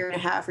think a year and a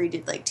half, where he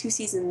did 2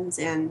 seasons,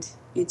 and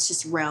it's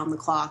just round the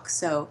clock.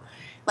 So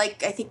I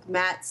think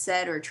Matt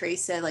said, or Trey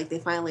said, they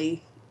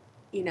finally,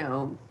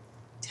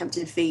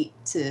 tempted fate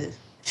to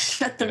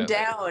shut them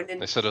down.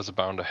 And they said it was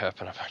bound to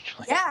happen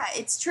eventually. Yeah,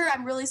 it's true.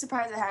 I'm really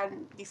surprised it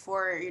hadn't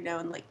before,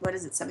 and what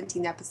is it,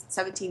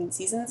 17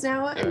 seasons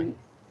now? Yeah.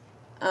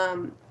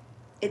 And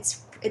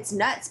it's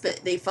nuts, but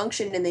they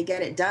function and they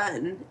get it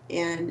done,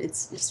 and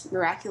it's just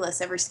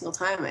miraculous every single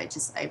time.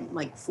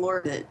 I'm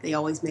floored that they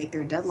always make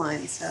their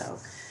deadline. So,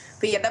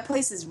 but yeah, that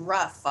place is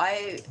rough.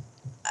 I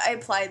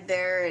applied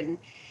there and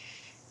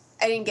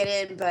I didn't get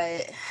in,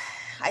 but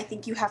I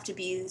think you have to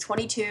be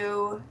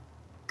 22,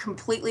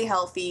 completely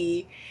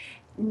healthy,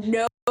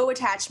 no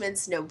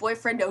attachments, no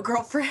boyfriend, no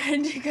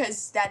girlfriend,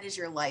 because that is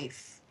your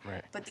life.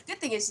 Right. But the good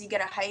thing is you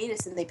get a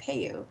hiatus and they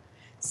pay you.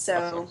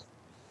 So,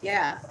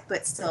 yeah,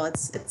 but still,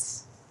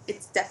 it's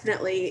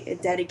definitely a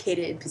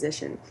dedicated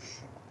position.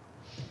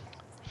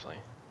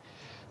 Definitely.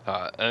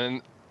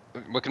 And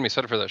what can be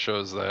said for that show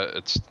is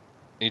that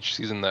each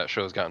season that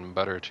show has gotten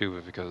better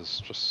too,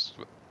 because just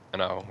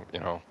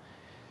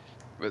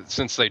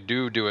since they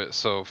do it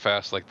so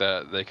fast like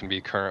that, they can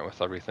be current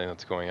with everything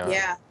that's going on.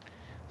 Yeah.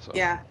 So,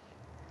 yeah.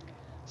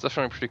 It's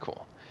definitely pretty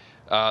cool.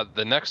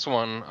 The next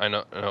one I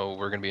know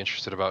we're going to be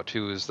interested about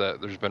too is that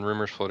there's been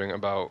rumors floating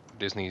about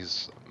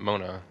Disney's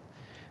Mona,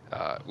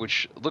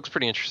 which looks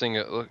pretty interesting.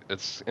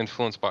 It's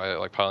influenced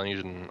by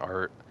Polynesian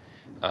art.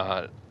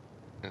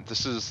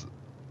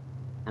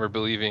 We're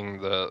believing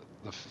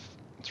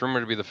it's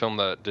rumored to be the film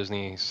that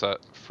Disney set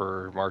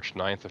for March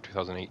 9th of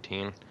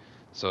 2018.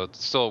 So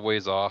it's still a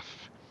ways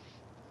off,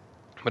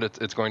 but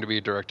it's going to be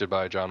directed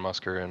by John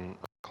Musker and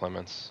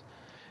Clements,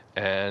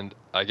 and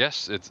I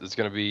guess it's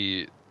going to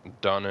be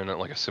done in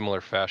a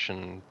similar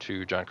fashion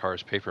to John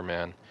Carr's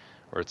Paperman,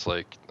 where it's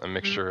a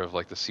mixture of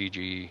the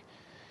CG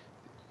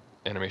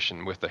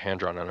animation with the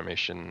hand-drawn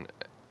animation,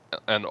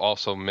 and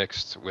also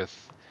mixed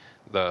with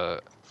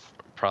the,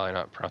 probably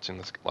not pronouncing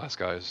this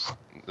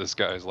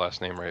guy's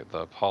last name right,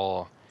 the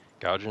Paul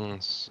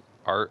Gauguin's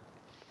art.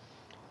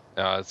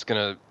 It's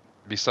gonna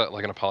be set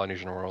in a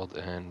Polynesian world,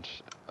 and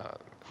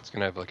it's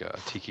gonna have a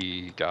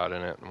tiki god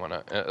in it and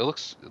whatnot. And it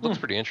looks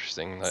pretty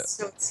interesting.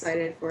 So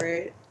excited for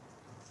it.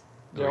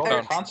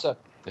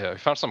 Concept. Yeah, we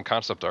found some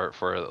concept art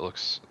for it that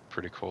looks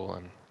pretty cool,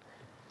 and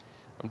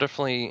I'm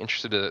definitely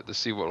interested to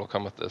see what will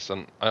come with this.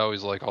 And I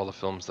always like all the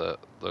films that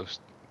those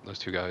those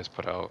two guys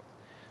put out.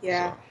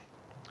 Yeah.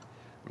 So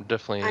I'm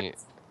definitely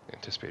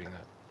anticipating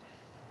that.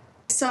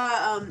 I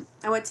saw.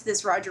 I went to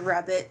this Roger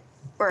Rabbit,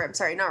 or I'm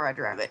sorry, not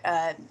Roger Rabbit.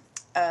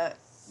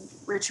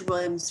 Richard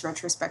Williams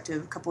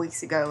retrospective a couple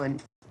weeks ago,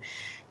 and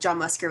John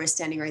Musker was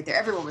standing right there.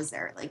 Everyone was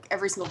there, like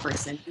every single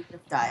person who could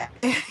have died.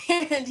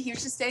 And he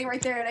was just standing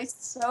right there, and I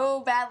so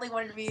badly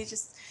wanted to be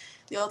just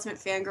the ultimate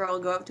fangirl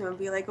and go up to him and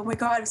be like, oh my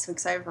god, I'm so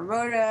excited for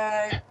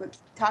Moda.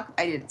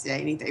 I didn't say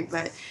anything,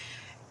 but,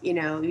 you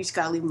just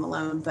gotta leave him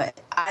alone.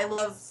 But I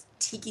love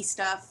tiki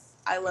stuff.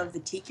 I love the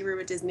Tiki Room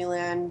at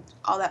Disneyland,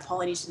 all that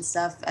Polynesian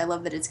stuff. I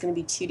love that it's going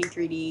to be 2D,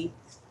 3D.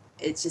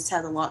 It just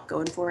has a lot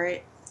going for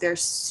it. They're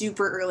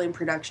super early in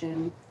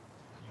production,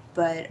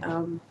 but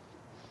well,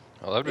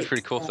 that'd be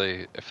pretty cool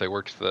if they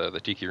worked the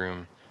Tiki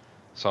Room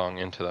song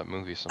into that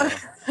movie somehow.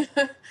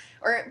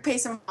 Or pay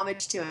some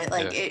homage to it.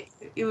 Like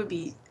it would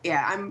be.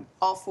 Yeah, I'm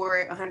all for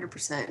it,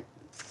 100%.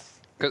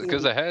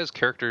 Because it has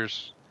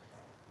characters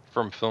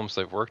from films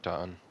they've worked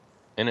on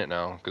in it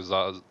now. Because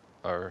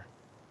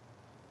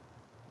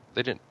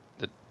they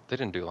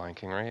didn't do Lion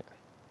King, right?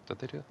 Did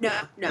they do?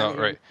 No.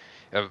 Right.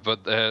 Yeah, but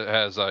it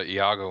has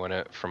Iago in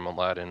it from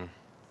Aladdin.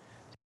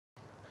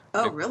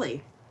 Oh,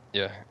 really?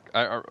 Yeah.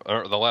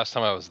 The last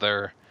time I was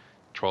there,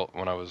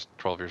 when I was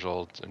 12 years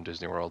old in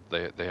Disney World,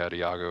 they had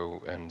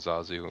Iago and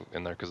Zazu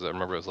in there because I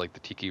remember it was like the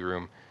Tiki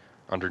Room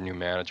under new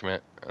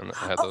management, and it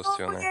had those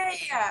two in there.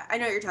 Yeah. I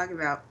know what you're talking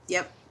about.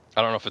 Yep.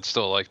 I don't know if it's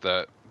still like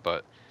that,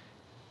 but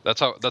that's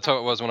how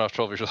it was when I was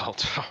 12 years old.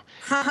 So.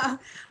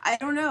 I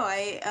don't know.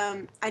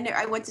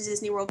 I went to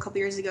Disney World a couple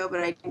years ago,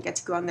 but I didn't get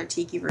to go on their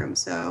Tiki Room.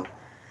 So,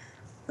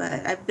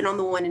 but I've been on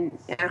the one in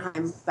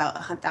Anaheim about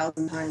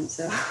 1,000 times.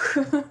 So.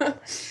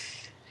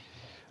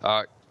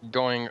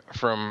 Going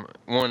from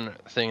one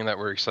thing that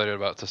we're excited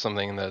about to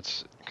something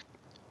that's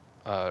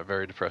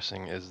very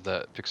depressing is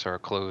that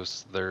Pixar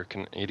closed their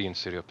Canadian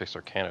studio,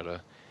 Pixar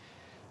Canada.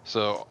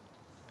 So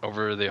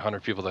over the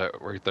 100 people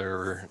that worked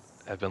there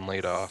have been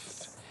laid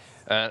off.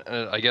 And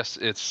I guess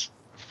it's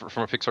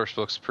from a Pixar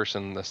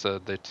spokesperson that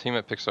said the team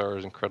at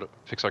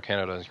Pixar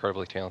Canada is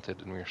incredibly talented,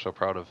 and we are so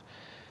proud of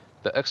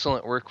the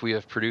excellent work we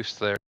have produced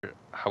there.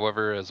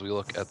 However, as we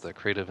look at the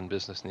creative and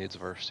business needs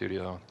of our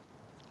studio,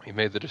 we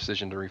made the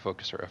decision to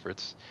refocus our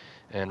efforts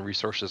and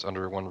resources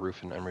under one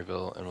roof in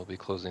Emeryville, and we'll be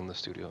closing the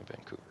studio in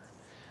Vancouver.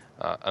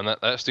 And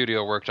that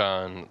studio worked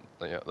on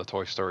the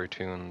Toy Story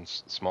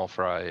tunes, Small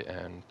Fry,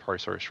 and Party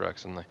Story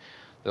Shreks, and they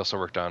also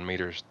worked on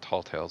Mater's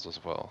Tall Tales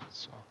as well.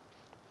 So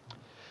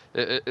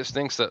it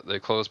stinks that they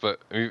closed,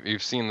 but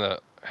you've seen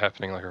that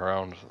happening like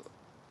around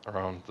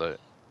the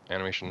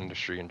animation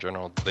industry in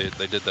general. They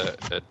did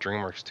that at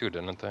DreamWorks too,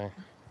 didn't they?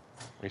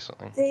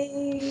 Recently.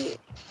 They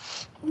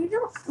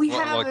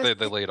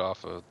laid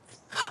off a.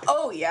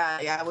 Oh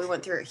yeah, we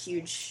went through a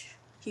huge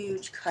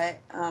cut.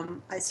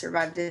 I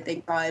survived it,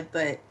 thank God,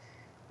 but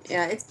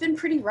yeah, it's been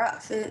pretty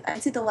rough.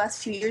 I'd say the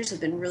last few years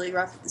have been really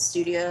rough at the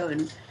studio,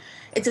 and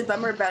it's a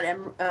bummer about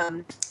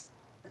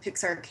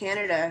Pixar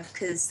Canada,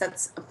 because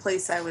that's a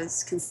place I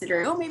was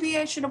considering. Oh, maybe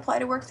I should apply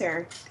to work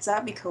there, because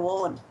that'd be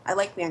cool. And I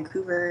like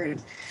Vancouver.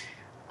 And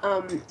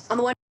on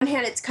the one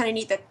hand, it's kind of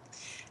neat that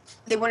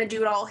they want to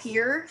do it all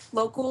here,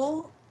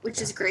 local,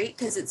 which is great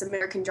because it's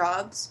American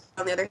jobs.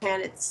 On the other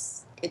hand,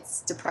 it's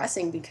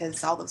depressing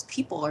because all those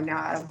people are now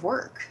out of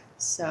work.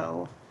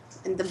 So,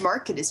 and the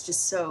market is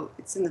just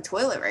it's in the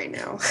toilet right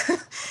now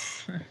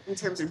in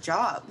terms of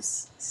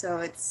jobs. So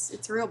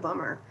it's a real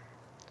bummer.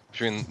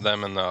 Between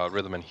them and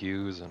Rhythm and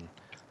Hues and.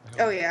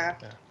 Oh yeah.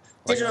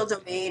 Digital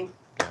Domain.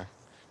 Yeah.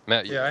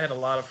 Matt. Yeah, I had a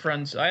lot of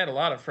friends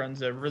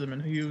at Rhythm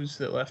and Hues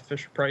that left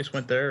Fisher Price,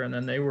 went there, and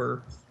then they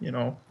were,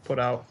 put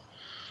out.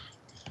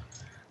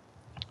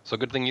 So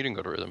good thing you didn't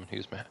go to Rhythm and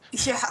Hues, Matt.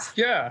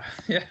 Yeah.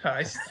 Yeah.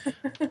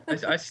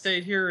 I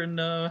stayed here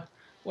in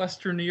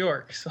Western New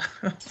York. So.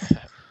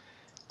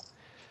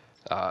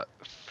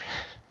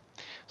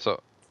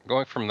 So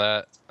going from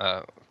that,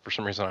 for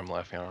some reason I'm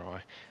laughing. I don't know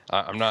why.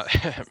 I'm not.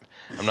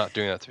 I'm not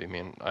doing that to be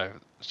mean.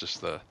 It's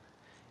just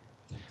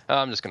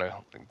I'm just gonna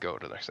go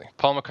to the next thing.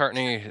 Paul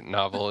McCartney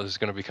novel is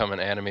gonna become an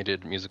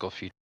animated musical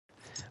feature,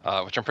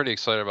 which I'm pretty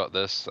excited about.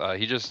 This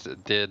he just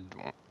did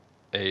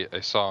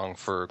a song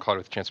for Cloudy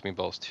with a Chance of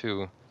Meatballs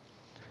 2.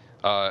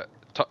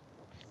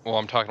 Well,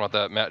 I'm talking about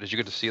that. Matt, did you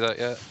get to see that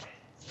yet?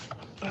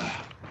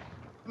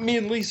 Me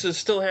and Lisa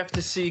still have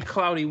to see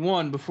Cloudy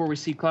 1 before we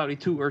see Cloudy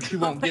 2, or she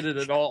won't get it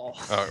at all.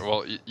 All right,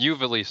 well,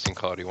 you've at least seen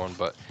Cloudy 1,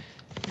 but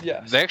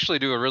yes. They actually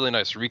do a really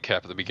nice recap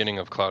at the beginning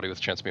of Cloudy with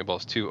a Chance of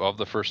Meatballs 2 of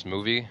the first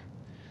movie.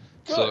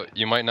 Good. So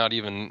you might not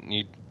even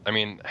need,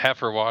 have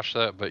her watch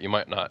that, but you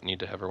might not need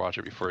to have her watch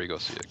it before you go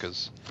see it,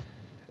 because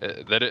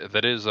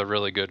that is a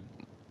really good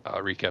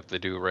recap they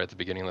do right at the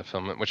beginning of the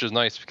film, which is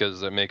nice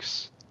because it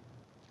makes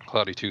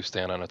Cloudy 2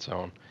 stand on its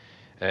own.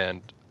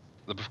 And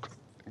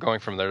going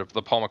from there,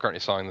 the Paul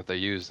McCartney song that they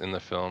used in the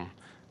film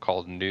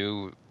called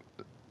New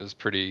is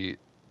pretty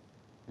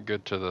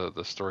good to the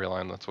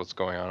storyline. That's what's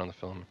going on in the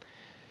film.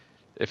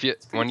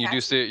 When you do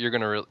see it,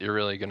 you're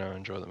really gonna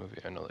enjoy the movie.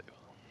 I know that you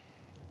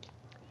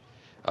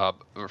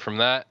will. From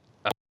that,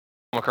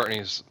 Paul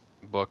McCartney's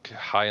book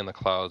High in the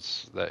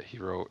Clouds that he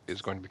wrote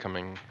is going to be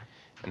becoming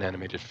an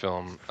animated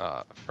film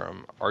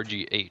from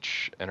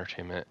RGH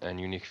Entertainment and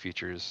Unique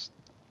Features.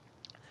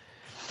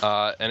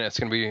 And it's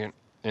going to be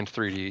in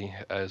 3D,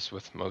 as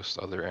with most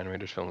other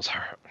animated films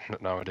are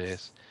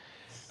nowadays.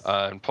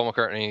 And Paul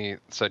McCartney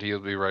said he'll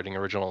be writing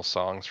original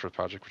songs for the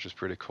project, which is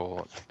pretty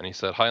cool. And he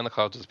said, High in the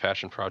Clouds is a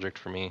passion project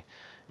for me.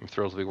 I'm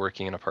thrilled to be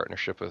working in a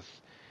partnership with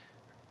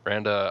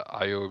Randa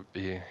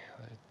Iobi.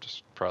 I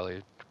just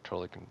probably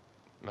totally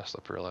messed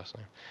up her last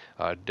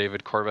name.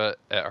 David Corbett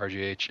at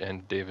RGH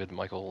and David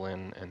Michael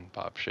Lynn and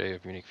Bob Shea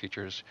of Unique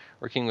Features,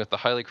 working with the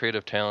highly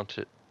creative talent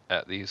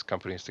at these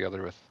companies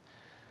together with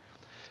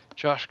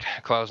Josh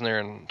Klausner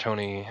and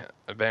Tony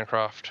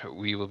Bancroft.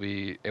 We will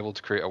be able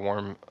to create a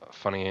warm,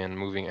 funny, and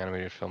moving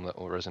animated film that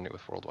will resonate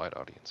with worldwide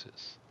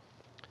audiences.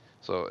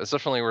 So it's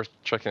definitely worth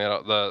checking it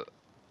out.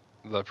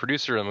 The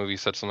producer of the movie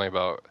said something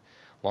about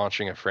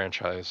launching a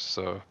franchise,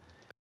 so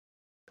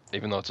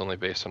even though it's only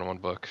based on one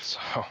book, so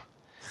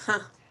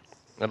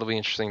it'll be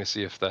interesting to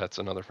see if that's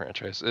another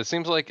franchise. It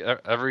seems like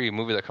every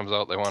movie that comes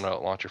out, they want to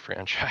launch a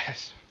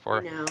franchise for.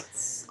 I know,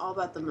 it's all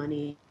about the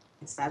money,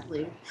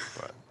 sadly.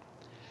 But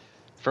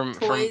from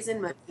Toys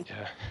and money.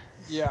 Yeah.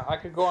 Yeah, I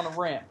could go on a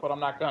rant, but I'm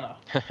not gonna.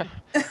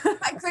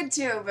 I could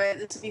too, but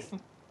this would be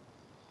fun.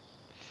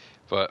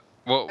 But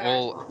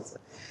well,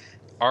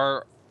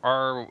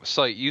 our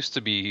site used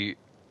to be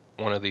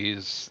one of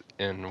these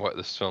in what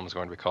this film is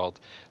going to be called.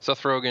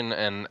 Seth Rogen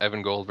and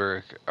Evan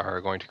Goldberg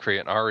are going to create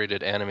an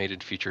R-rated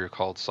animated feature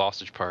called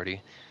Sausage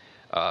Party.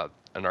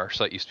 And our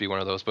site used to be one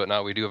of those, but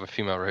now we do have a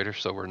female writer,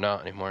 so we're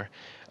not anymore.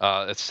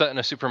 It's set in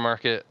a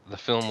supermarket. The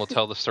film will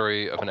tell the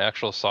story of an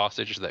actual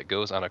sausage that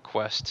goes on a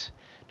quest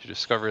to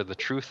discover the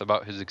truth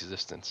about his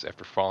existence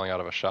after falling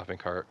out of a shopping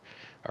cart.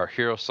 Our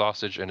hero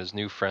Sausage and his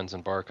new friends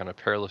embark on a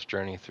perilous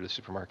journey through the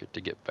supermarket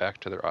to get back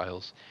to their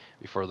aisles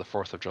before the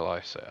 4th of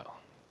July sale.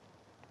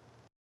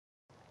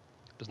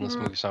 Doesn't this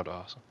movie sound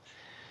awesome?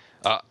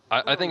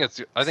 I think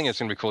it's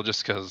gonna be cool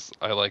just because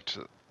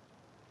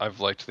I've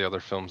liked the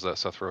other films that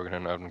Seth Rogen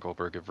and Evan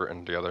Goldberg have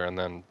written together, and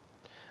then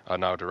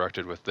now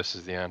directed with This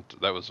Is the End.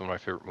 That was one of my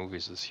favorite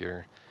movies this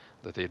year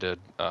that they did.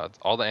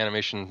 All the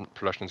animation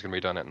production is going to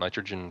be done at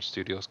Nitrogen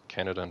Studios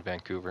Canada in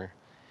Vancouver.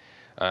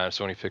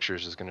 Sony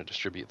Pictures is going to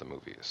distribute the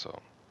movie, so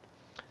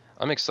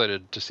I'm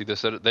excited to see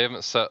this. They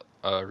haven't set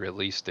a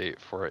release date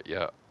for it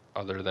yet,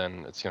 other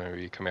than it's going to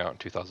be coming out in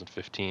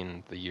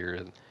 2015, the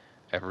year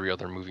every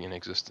other movie in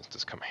existence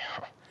is coming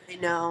out. I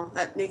know,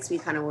 that makes me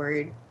kind of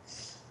worried.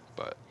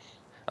 But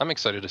I'm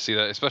excited to see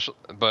that, especially.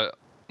 But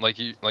like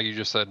you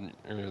just said,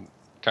 you're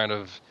kind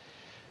of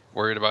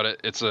worried about it.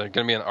 It's going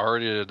to be an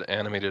R-rated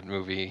animated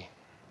movie,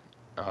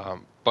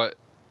 but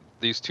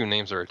these two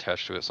names are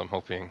attached to it, so I'm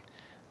hoping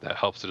that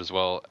helps it as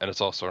well. And it's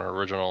also an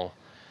original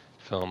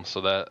film,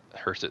 so that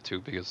hurts it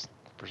too, because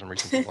for some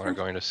reason people aren't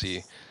going to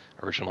see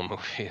original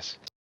movies.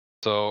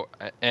 So,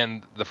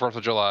 and the 4th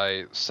of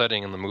July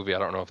setting in the movie, I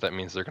don't know if that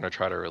means they're going to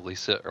try to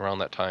release it around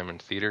that time in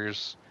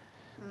theaters,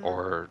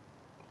 or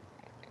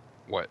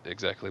what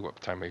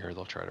time of year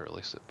they'll try to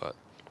release it. But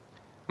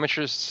I'm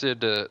interested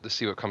to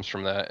see what comes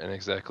from that and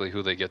exactly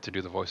who they get to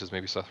do the voices.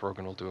 Maybe Seth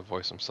Rogen will do a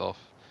voice himself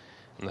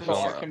in the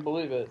film. I can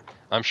believe it.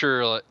 I'm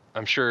sure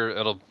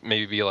it'll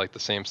maybe be like the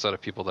same set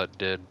of people that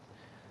did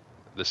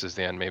This Is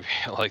the End. Maybe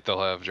like they'll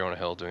have Jonah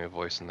Hill doing a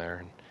voice in there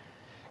and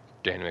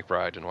Danny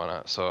McBride and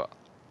whatnot. So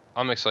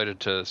I'm excited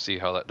to see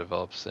how that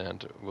develops,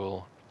 and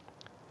we'll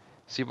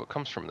see what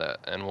comes from that,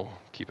 and we'll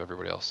keep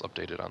everybody else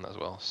updated on that as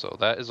well. So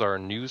that is our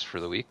news for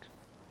the week.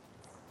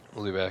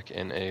 We'll be back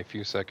in a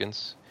few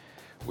seconds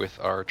with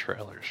our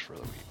trailers for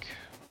the week.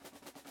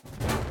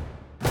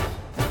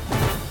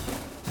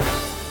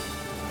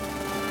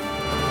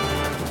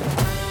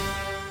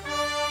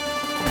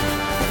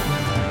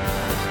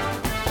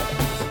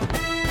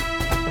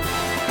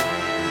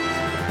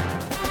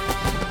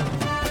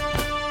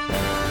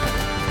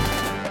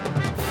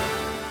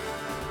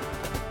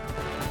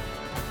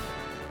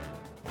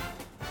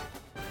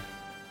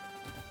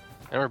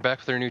 And we're back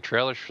with our new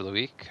trailers for the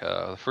week.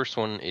 The first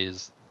one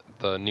is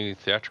the new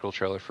theatrical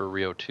trailer for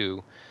Rio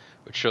 2,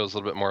 which shows a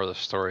little bit more of the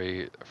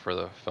story for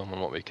the film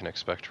and what we can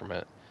expect from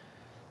it.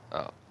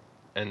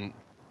 And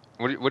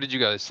what did you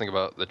guys think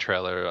about the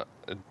trailer?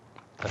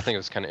 I think it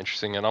was kind of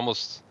interesting, and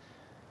almost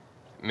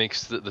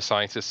makes the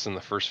scientists in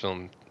the first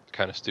film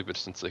kind of stupid,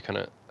 since they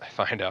couldn't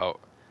find out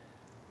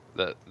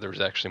that there was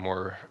actually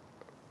more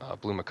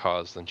Blue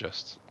Macaws than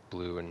just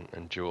Blue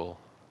and Jewel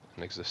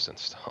in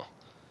existence still.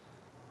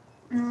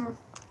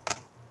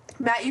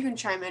 Matt, you can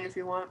chime in if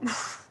you want.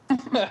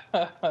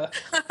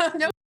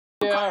 No.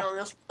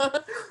 Yeah.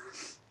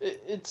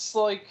 It's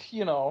like,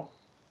 I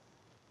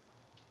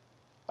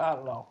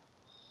don't know.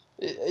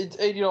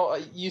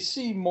 You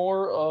see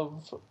more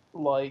of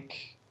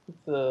like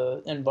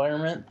the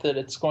environment that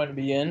it's going to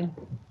be in,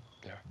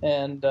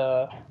 and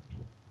yeah.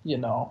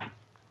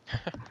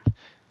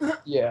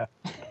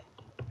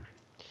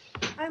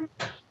 I'm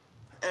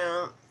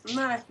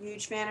not a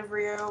huge fan of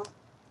Rio.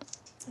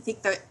 I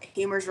think the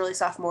humor's really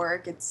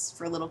sophomoric. It's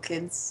for little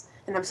kids,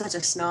 and I'm such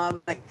a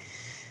snob. Like,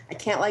 I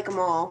can't like them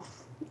all.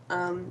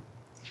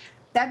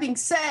 That being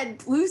said,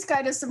 Blue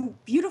Sky does some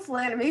beautiful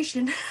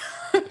animation.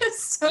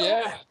 So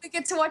Yeah. we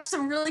get to watch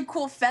some really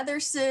cool feather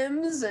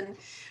sims and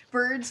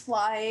birds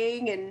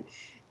flying, and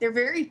they're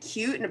very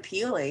cute and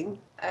appealing.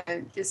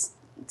 Just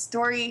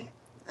story,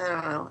 I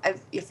don't know. I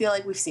feel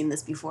like we've seen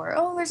this before.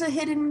 Oh, there's a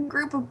hidden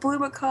group of blue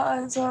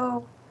macaws.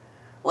 Oh,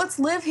 let's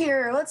live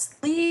here. Let's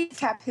leave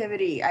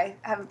captivity. I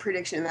have a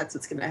prediction that's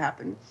what's going to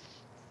happen.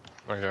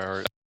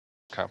 Or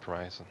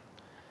compromise and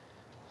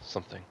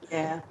something.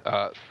 Yeah.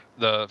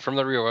 From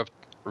the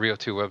Rio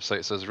 2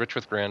 website says, rich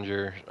with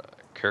grandeur,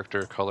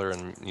 character, color,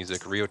 and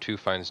music, Rio 2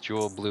 finds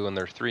Jewel, Blue, and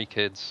their 3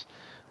 kids,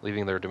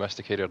 leaving their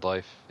domesticated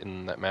life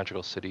in that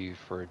magical city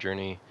for a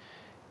journey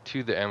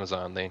to the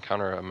Amazon. They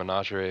encounter a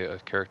menagerie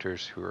of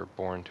characters who are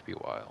born to be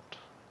wild.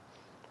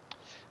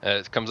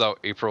 It comes out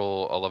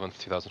April 11th,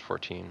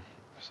 2014.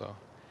 So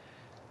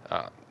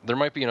there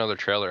might be another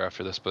trailer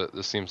after this, but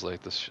this seems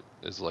like this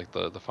is like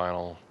the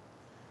final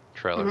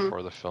trailer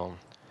for the film,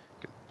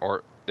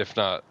 or if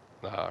not,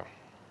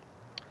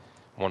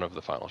 one of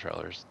the final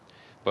trailers.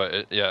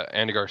 But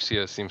Andy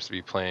Garcia seems to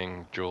be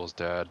playing Joel's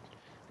dad.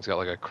 He's got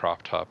like a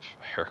crop top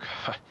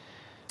haircut.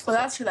 Well,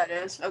 that's who that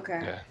is. Okay.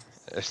 Yeah,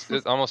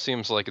 it almost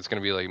seems like it's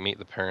gonna be like Meet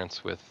the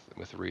Parents with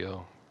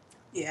Rio.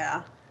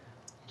 Yeah.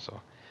 So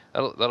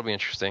that'll be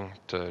interesting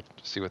to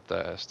see what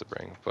that has to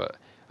bring. But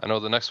I know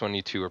the next one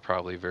you two are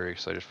probably very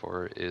excited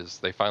for is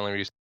they finally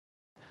released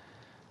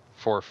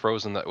for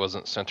Frozen that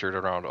wasn't centered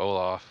around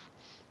Olaf.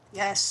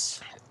 Yes.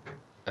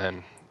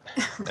 And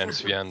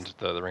Sven,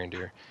 the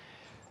reindeer.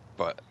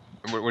 But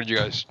what did you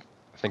guys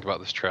think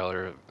about this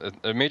trailer?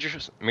 It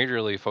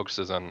majorly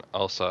focuses on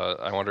Elsa.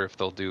 I wonder if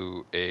they'll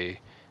do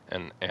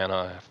an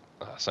Anna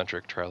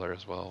centric trailer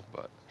as well.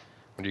 But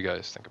what do you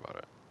guys think about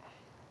it?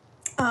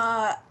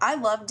 I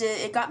loved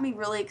it. It got me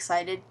really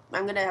excited.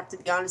 I'm gonna have to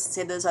be honest and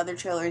say those other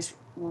trailers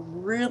were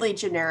really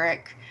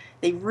generic.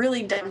 They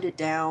really dumbed it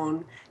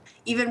down.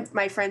 Even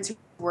my friends who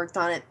worked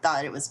on it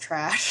thought it was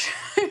trash.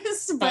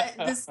 But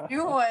this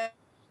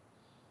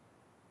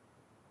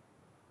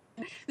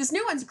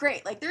new one's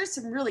great. Like, there's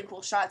some really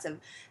cool shots of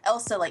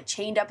Elsa like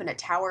chained up in a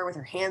tower with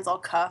her hands all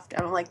cuffed,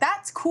 and I'm like,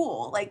 that's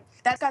cool. Like,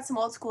 that's got some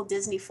old school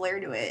Disney flair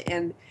to it.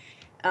 And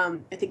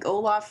I think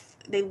Olaf,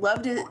 they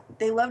loved it.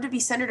 They love to be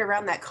centered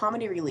around that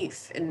comedy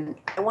relief, and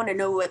I want to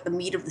know what the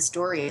meat of the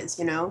story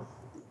is.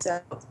 So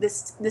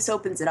this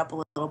opens it up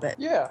a little bit.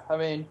 Yeah, I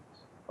mean,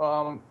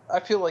 I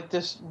feel like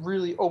this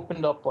really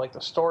opened up like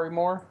the story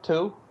more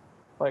too,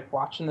 like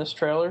watching this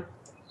trailer.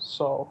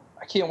 So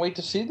I can't wait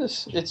to see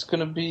this. It's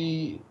gonna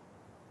be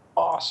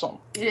awesome.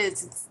 It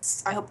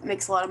is. I hope it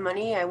makes a lot of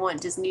money. I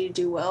want Disney to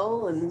do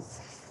well, and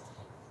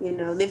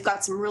they've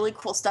got some really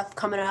cool stuff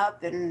coming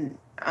up, and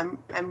I'm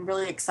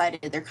really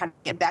excited. They're kind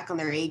of getting back on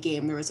their A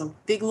game. There was a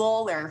big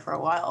lull there for a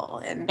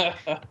while, and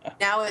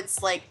now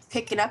it's like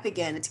picking up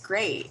again. It's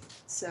great.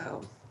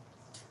 So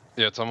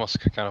yeah, it's almost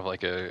kind of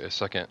like a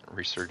second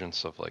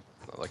resurgence of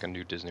like a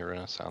new Disney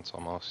Renaissance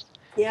almost.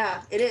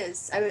 Yeah, it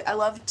is. I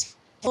love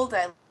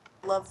Tilda.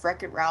 I love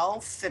Wreck-It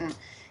Ralph, and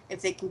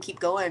if they can keep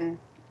going,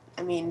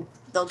 I mean,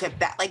 they'll get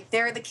back. Like,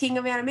 they're the king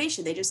of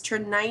animation. They just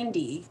turned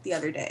 90 the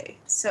other day.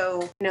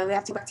 So, they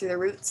have to go back to their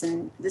roots,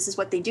 and this is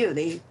what they do.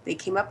 They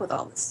came up with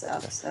all this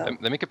stuff. So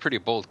They make a pretty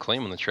bold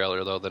claim in the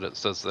trailer, though, that it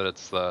says that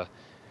it's like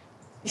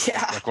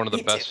one of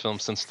the best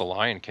films since The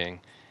Lion King.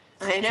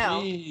 I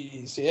know.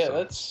 Jeez, yeah,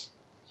 that's...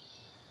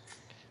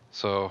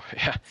 So,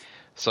 yeah.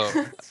 So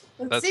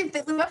Let's see if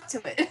they live up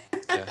to it.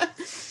 Yeah.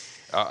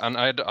 And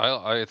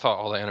I thought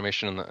all the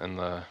animation in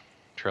the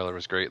trailer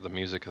was great. The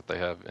music that they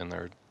have in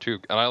there too,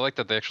 and I like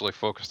that they actually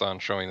focused on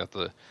showing that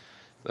the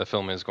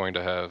film is going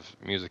to have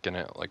music in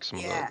it, like some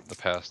of the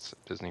past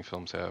Disney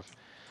films have.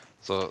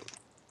 So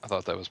I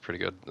thought that was pretty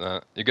good.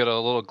 You get a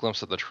little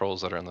glimpse of the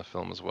trolls that are in the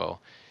film as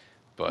well.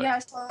 But yeah, I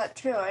saw that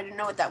too. I didn't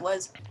know what that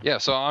was. Yeah,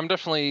 so I'm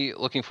definitely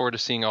looking forward to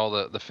seeing all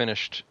the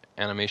finished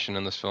animation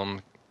in this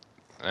film,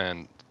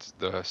 and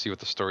see what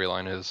the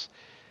storyline is,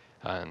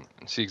 and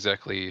see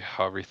exactly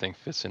how everything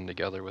fits in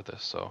together with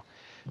this. So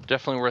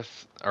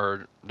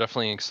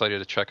definitely excited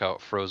to check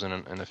out Frozen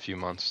in a few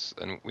months.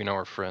 And we know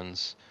our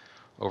friends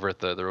over at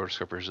the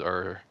Rotoscopers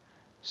are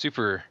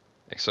super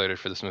excited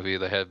for this movie.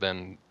 They have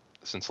been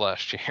since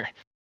last year.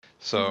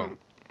 So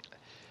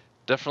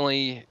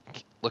definitely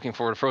looking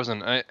forward to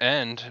Frozen.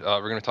 And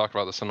we're going to talk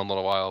about this in a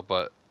little while,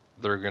 but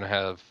they're going to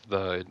have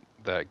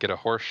that Get a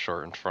Horse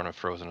short in front of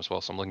Frozen as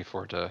well. So I'm looking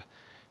forward to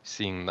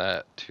seeing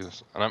that too.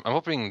 And I'm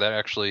hoping that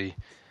actually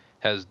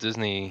has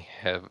Disney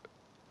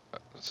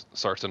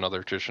starts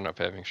another tradition of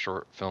having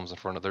short films in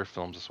front of their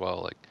films as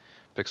well, like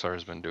Pixar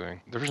has been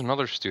doing. There was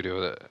another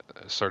studio that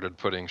started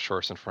putting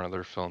shorts in front of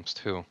their films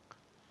too.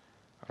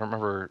 I don't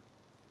remember.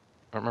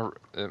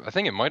 I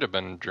think it might have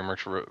been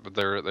DreamWorks, but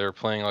they're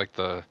playing like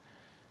the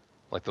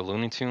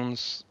Looney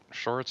Tunes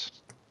shorts.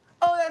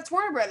 Oh, that's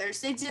Warner Brothers.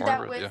 They did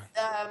Warner that with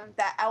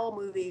that owl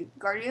movie,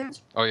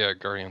 Guardians. Oh yeah,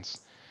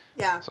 Guardians.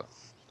 Yeah. So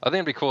I think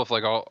it'd be cool if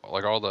like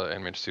all the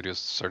animated studios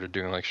started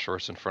doing like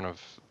shorts in front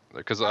of,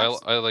 because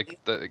I like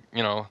that,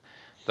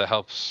 that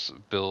helps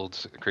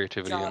build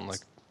creativity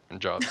and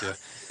jobs,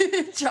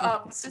 yeah.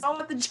 Jobs. It's all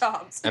about the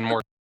jobs. And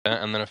more.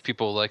 And then if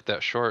people like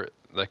that short,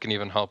 that can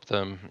even help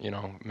them,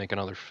 make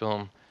another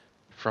film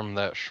from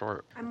that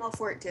short. I'm all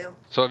for it too.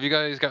 So have you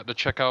guys got to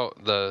check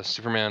out the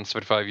Superman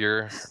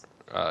 75-year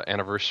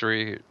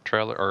anniversary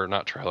trailer, or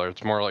not trailer?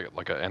 It's more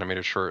like an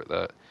animated short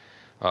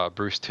that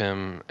Bruce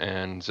Timm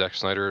and Zack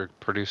Snyder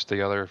produced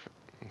together.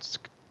 It's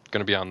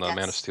going to be on the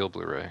Man of Steel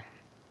Blu-ray.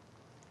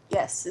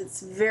 Yes,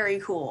 it's very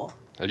cool.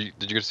 Did you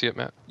get to see it,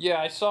 Matt?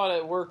 Yeah, I saw it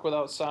at work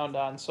without sound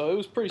on, so it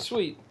was pretty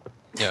sweet.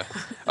 Yeah,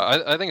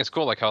 I think it's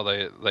cool like how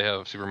they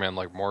have Superman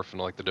like morph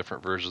into like the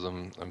different versions of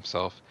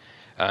himself,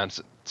 and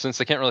since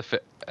they can't really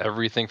fit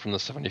everything from the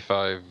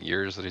 75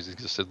 years that he's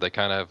existed, they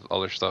kind of have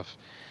other stuff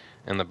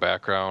in the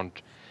background.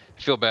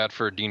 I feel bad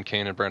for Dean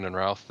Cain and Brandon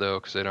Routh though,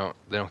 because they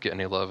don't get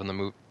any love in the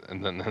movie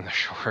and then in the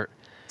short.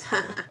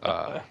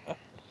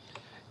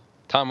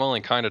 Tom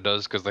Welling kind of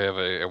does, because they have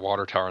a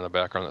water tower in the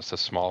background that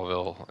says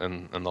Smallville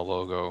in the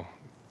logo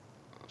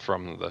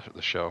from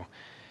the show.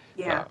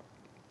 Yeah.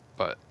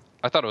 But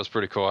I thought it was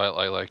pretty cool.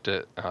 I liked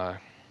it.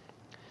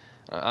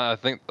 I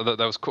think that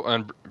was cool.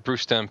 And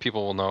Bruce Timm,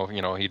 people will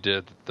know, he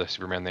did the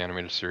Superman the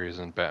Animated Series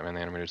and Batman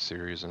the Animated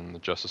Series and the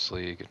Justice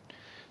League.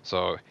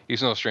 So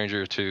he's no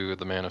stranger to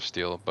the Man of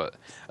Steel. But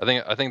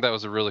I think that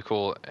was a really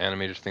cool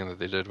animated thing that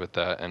they did with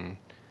that, and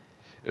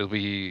it'll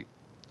be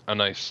a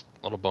nice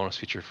little bonus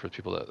feature for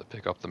people that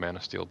pick up the Man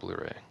of Steel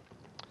Blu-ray.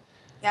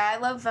 Yeah, I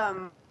love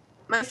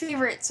my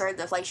favorites are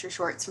the Fleischer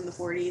shorts from the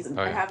 40s, and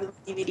I have them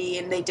on DVD,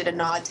 and they did a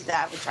nod to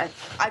that, which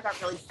I got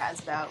really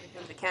jazzed about.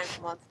 The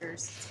Mechanical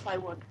Monsters, it's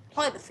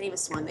probably the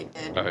famous one they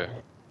did. Oh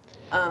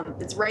yeah.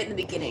 It's right in the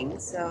beginning,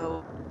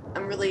 so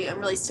I'm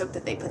really stoked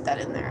that they put that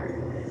in there.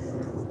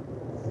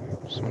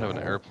 Someone have an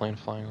airplane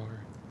flying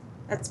over?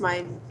 That's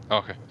mine.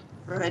 Okay.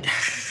 Right.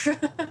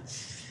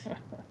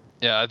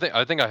 Yeah,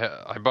 I think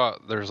I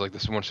bought, there's like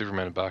this one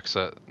Superman box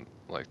set,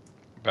 like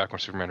back when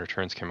Superman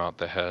Returns came out,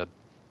 they had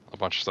a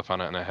bunch of stuff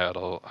on it, and it had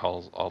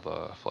all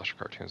the Fleischer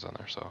cartoons on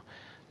there, so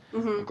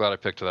I'm glad I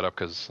picked that up,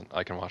 because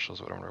I can watch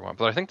those whenever I want.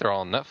 But I think they're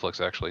all on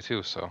Netflix actually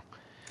too, so.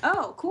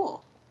 Oh,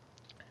 cool.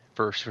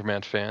 For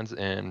Superman fans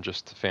and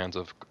just fans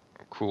of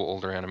cool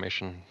older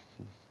animation,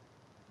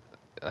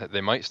 they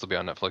might still be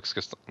on Netflix,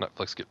 because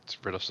Netflix gets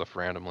rid of stuff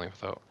randomly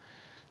without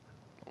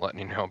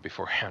letting you know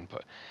beforehand,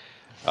 but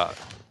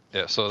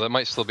yeah, so that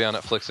might still be on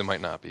Netflix, it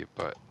might not be.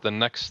 But the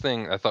next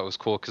thing I thought was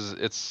cool, because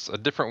it's a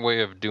different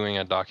way of doing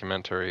a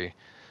documentary,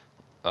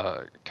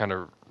 kind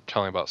of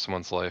telling about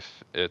someone's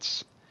life.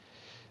 It's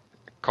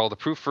called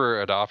Approved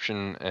for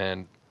Adoption,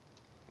 and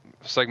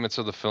segments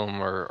of the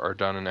film are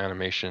done in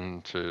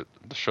animation to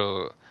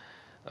show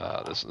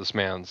this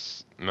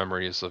man's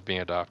memories of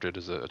being adopted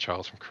as a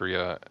child from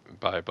Korea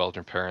by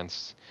Belgian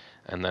parents,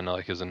 and then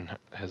like his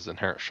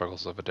inherent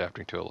struggles of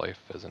adapting to a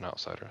life as an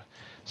outsider.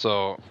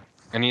 So,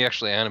 and he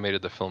actually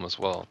animated the film as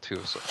well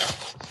too. So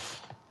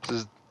this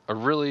is a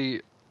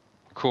really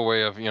cool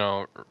way of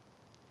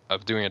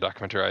doing a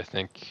documentary, I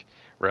think,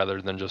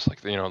 rather than just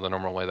like the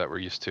normal way that we're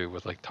used to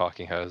with like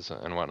talking heads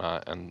and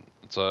whatnot. And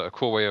it's a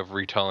cool way of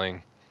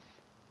retelling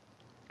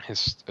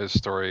his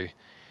story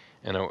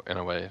in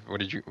a way. What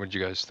did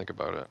you guys think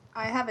about it?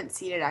 I haven't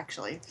seen it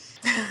actually.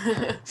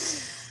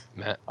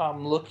 Matt?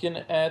 I'm looking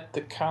at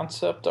the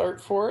concept art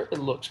for it. It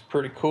looks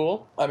pretty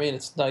cool. I mean,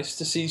 it's nice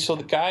to see. So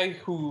the guy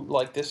who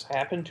this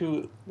happened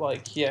to,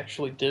 he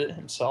actually did it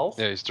himself.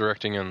 Yeah, he's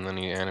directing and then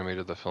he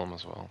animated the film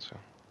as well. So.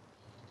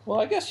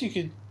 Well, I guess you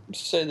could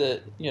say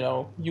that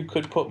you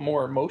could put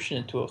more emotion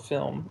into a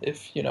film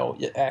if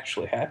it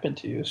actually happened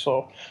to you.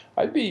 So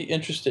I'd be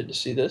interested to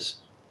see this.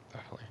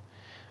 Definitely.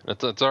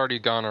 It's already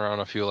gone around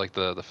a few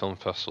the film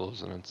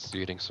festivals, and it's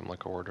getting some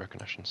award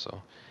recognition.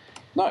 So.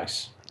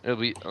 Nice. It'll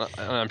be.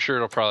 I'm sure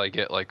it'll probably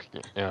get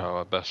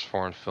a best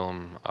foreign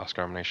film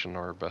Oscar nomination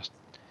or best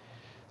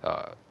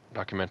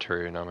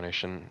documentary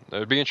nomination. It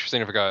would be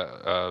interesting if it got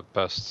a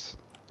best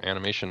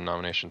animation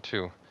nomination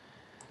too,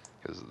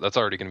 because that's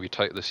already going to be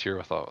tight this year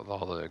with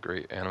all the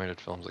great animated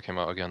films that came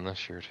out again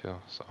this year too.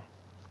 So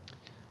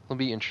it'll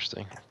be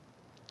interesting.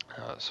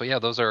 So yeah,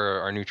 those are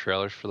our new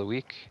trailers for the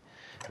week.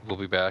 We'll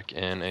be back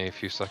in a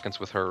few seconds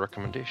with our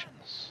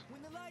recommendations.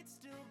 When the light's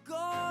still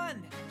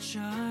gone,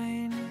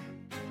 shine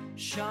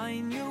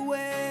your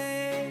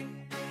way,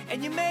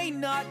 and you may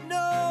not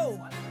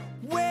know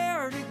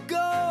where to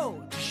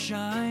go to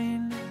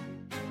shine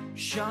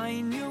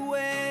your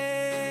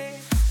way.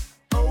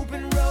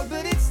 Open road,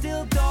 but it's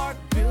still dark.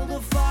 Build a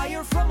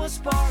fire from a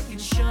spark and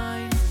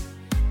shine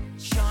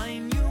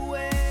your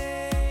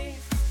way.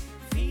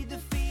 Feed the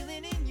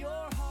feeling in your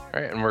heart.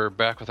 All right, and we're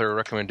back with our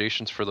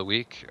recommendations for the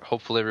week.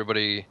 Hopefully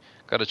everybody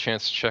got a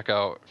chance to check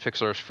out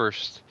Pixar's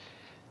first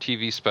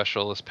TV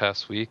special this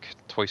past week,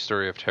 Toy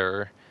Story of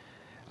Terror.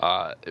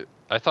 I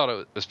thought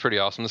it was pretty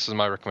awesome. This is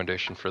my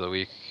recommendation for the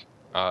week.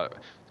 Kind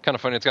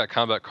of funny, it's got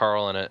Combat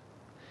Carl in it.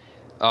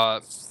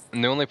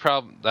 And the only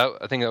problem,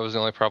 I think that was the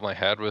only problem I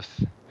had with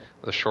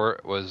the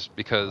short, was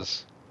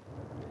because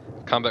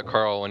Combat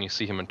Carl, when you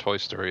see him in Toy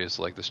Story, is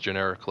like this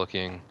generic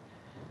looking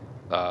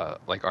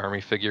like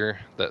army figure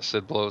that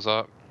Sid blows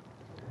up,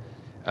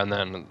 and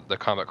then the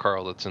Combat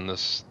Carl that's in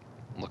this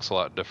looks a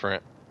lot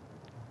different.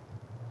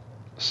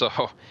 So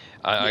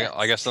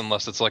I guess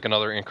unless it's like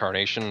another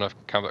incarnation of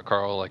Combat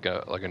Carl, like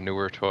a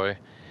newer toy,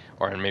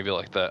 or maybe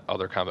like that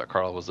other Combat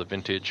Carl was a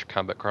vintage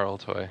Combat Carl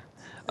toy.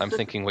 I'm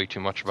thinking way too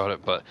much about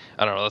it, but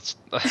I don't know.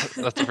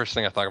 That's the first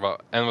thing I thought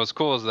about. And what's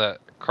cool is that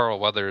Carl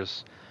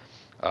Weathers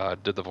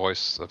did the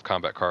voice of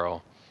Combat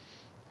Carl,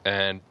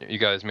 and you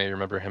guys may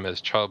remember him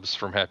as Chubbs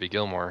from Happy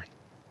Gilmore.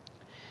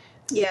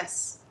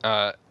 Yes.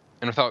 And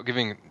without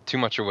giving too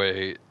much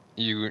away,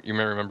 you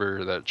may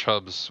remember that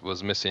Chubbs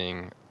was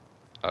missing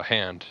a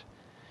hand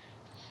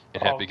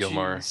in Happy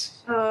Gilmore. Geez.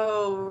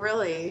 Oh,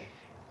 really?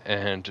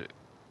 And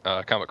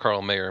Combat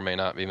Carl may or may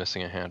not be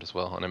missing a hand as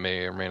well, and it may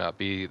or may not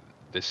be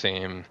the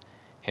same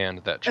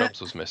hand that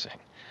Chubbs was missing.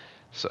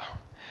 So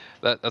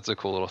that's a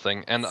cool little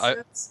thing. And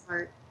So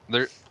smart.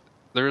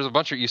 there's a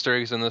bunch of Easter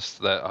eggs in this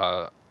that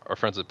our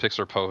friends at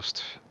Pixar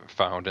Post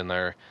found in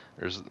there.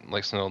 There's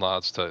like some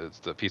nods to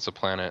the Pizza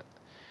Planet.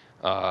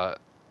 Do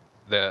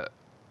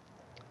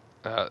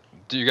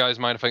you guys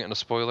mind if I get into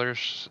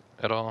spoilers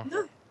at all?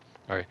 No.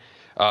 All right.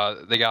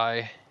 The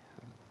guy,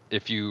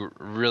 if you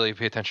really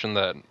pay attention,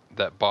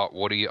 that bought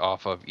Woody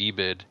off of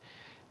eBid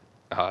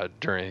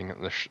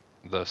during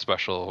the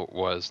special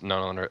was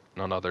none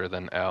other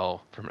than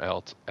Al from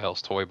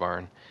Al's Toy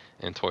Barn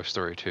in Toy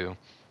Story 2.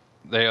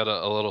 They had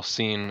a little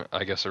scene,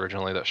 I guess,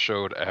 originally that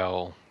showed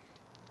Al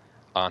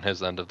on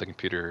his end of the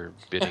computer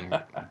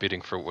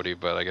bidding for Woody,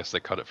 but I guess they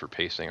cut it for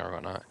pacing or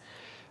whatnot.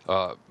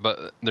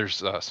 But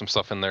there's some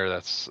stuff in there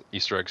that's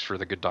Easter eggs for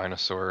The Good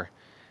Dinosaur,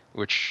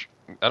 which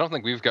I don't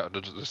think we've got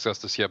to discuss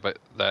this yet, but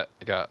that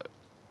got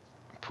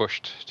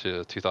pushed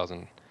to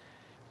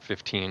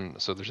 2015,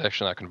 so there's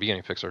actually not going to be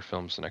any Pixar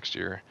films next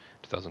year,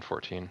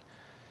 2014.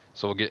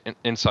 So we'll get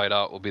Inside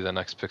Out will be the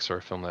next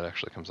Pixar film that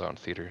actually comes out in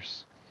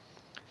theaters.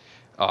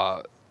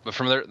 But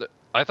from there,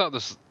 I thought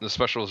the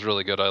special was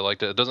really good. I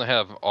liked it. It doesn't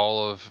have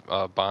all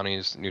of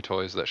Bonnie's new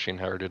toys that she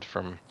inherited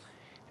from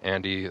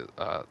Andy.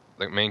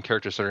 The main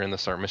characters that are in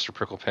this are Mr.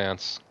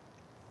 Pricklepants,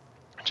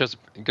 which has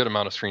a good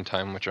amount of screen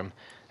time, which I'm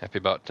happy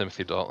about.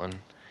 Timothy Dalton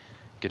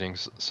getting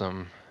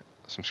some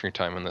screen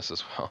time in this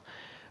as well.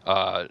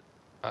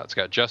 It's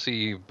got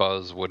Jessie,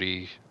 Buzz,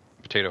 Woody,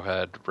 Potato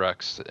Head,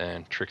 Rex,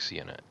 and Trixie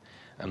in it.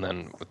 And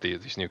then with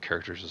these new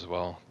characters as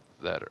well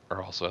that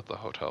are also at the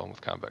hotel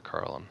with Combat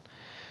Carl. And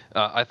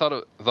I thought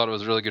it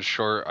was a really good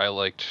short. I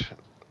liked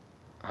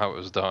how it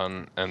was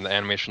done, and the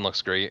animation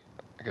looks great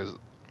because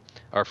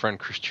our friend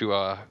Chris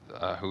Chua,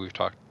 who we've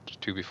talked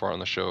to before on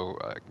the show,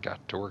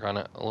 got to work on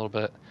it a little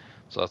bit,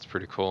 so that's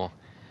pretty cool.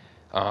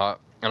 And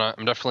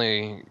I'm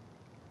definitely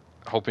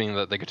hoping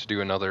that they get to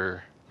do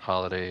another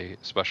holiday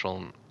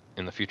special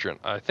in the future. And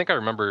I think I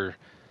remember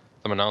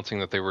them announcing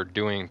that they were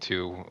doing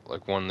two,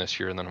 like one this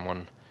year and then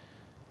one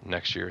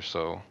next year,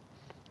 so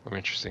it'll be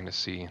interesting to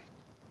see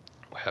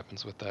what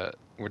happens with that.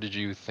 What did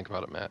you think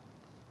about it, Matt?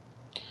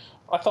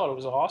 I thought it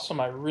was awesome.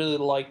 I really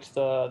liked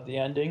the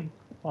ending.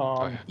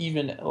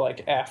 Even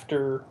like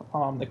after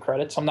the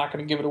credits. I'm not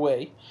going to give it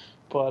away,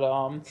 but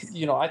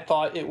I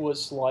thought it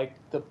was like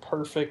the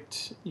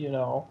perfect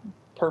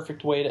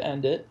way to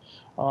end it.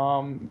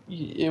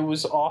 It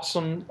was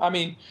awesome. I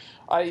mean,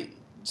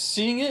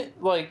 seeing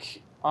it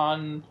like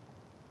on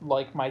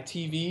like my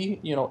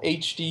TV,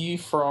 HD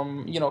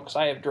from, because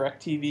I have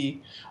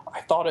DirecTV.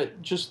 I thought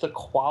the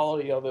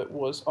quality of it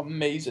was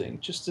amazing.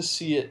 Just to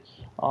see it,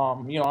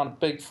 on a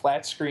big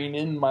flat screen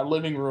in my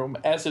living room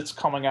as it's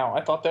coming out.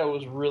 I thought that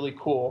was really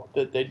cool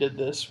that they did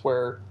this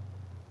where,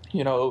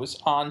 it was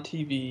on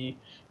TV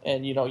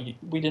and,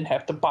 we didn't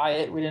have to buy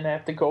it. We didn't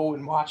have to go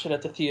and watch it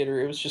at the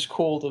theater. It was just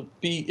cool to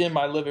be in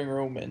my living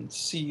room and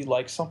see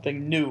like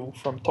something new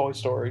from Toy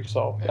Story.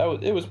 So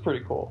it was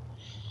pretty cool.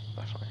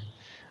 Definitely.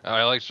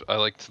 I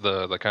liked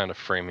the kind of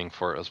framing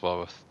for it as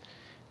well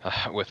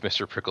with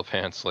Mr.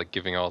 Pricklepants, like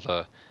giving all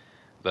the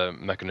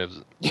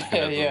mechanisms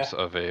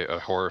of a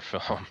horror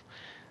film,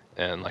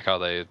 and like how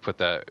they put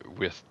that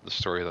with the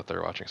story that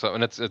they're watching. So,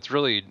 and it's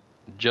really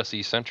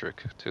Jessie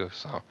centric too.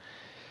 So,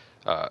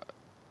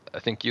 I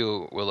think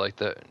you will like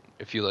that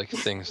if you like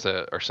things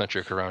that are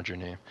centric around your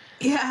name.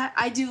 Yeah,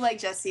 I do like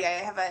Jessie. I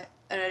have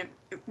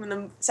when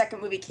the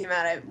second movie came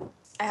out,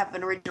 I have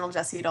an original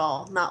Jessie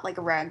doll, not like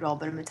a rag doll,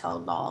 but a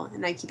Mattel doll,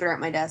 and I keep it at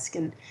my desk,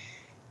 and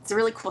it's a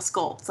really cool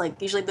sculpt.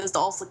 Like, usually those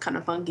dolls look kind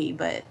of funky,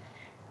 but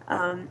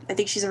I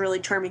think she's a really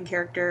charming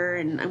character,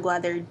 and I'm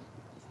glad they're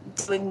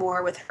doing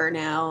more with her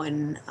now,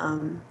 and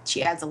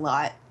she adds a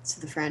lot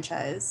to the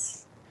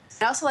franchise.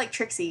 I also like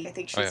Trixie. I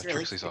think she's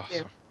really Trixie's cute,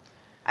 awesome. too.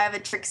 I have a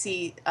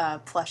Trixie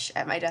plush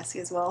at my desk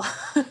as well.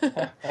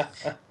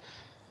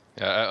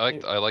 Yeah,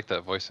 I like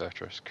that voice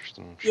actress,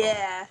 Kirsten Shaw.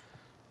 Yeah.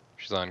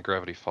 She's on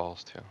Gravity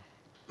Falls too.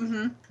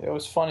 Mm-hmm. It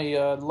was funny.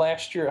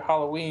 Last year at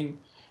Halloween,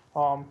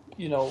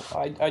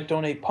 I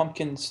donate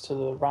pumpkins to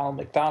the Ronald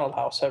McDonald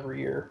House every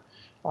year.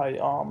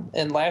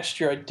 And last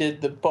year I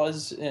did the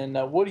Buzz and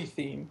Woody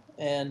theme,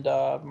 and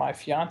my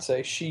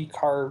fiance, she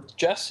carved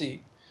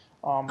Jessie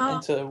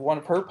into one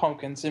of her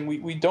pumpkins, and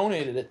we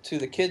donated it to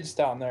the kids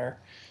down there.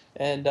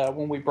 And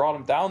when we brought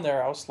them down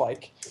there, I was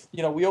like,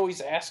 we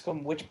always ask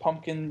them which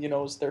pumpkin,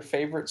 is their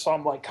favorite. So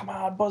I'm like, come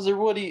on, Buzzer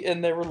Woody.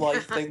 And they were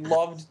like, they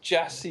loved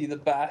Jessie the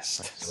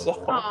best.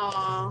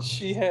 So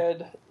she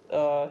had,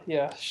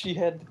 she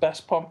had the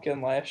best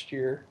pumpkin last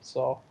year.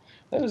 So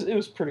it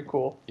was pretty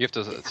cool. You have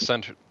to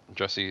send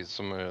Jessie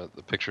some of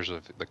the pictures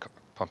of the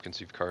pumpkins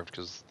you've carved,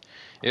 because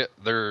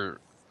they're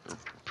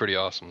pretty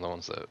awesome, the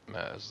ones that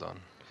Matt has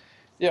done.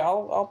 Yeah,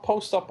 I'll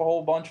post up a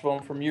whole bunch of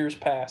them from years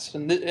past,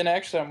 and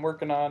actually I'm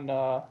working on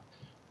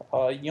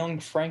Young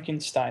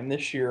Frankenstein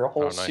this year, a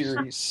whole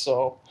series.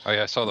 So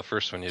I saw the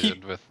first one you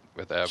did with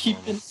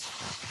Avalon.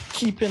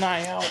 Keep an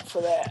eye out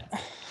for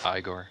that.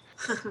 Igor.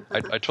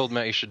 I told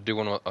Matt you should do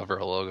one of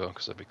our logo,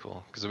 because that'd be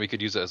cool, because we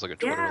could use it as like a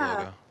Twitter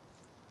logo.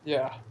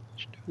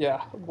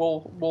 Yeah,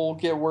 we'll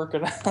get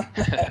working on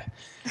that.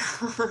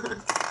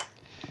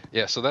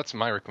 Yeah, so that's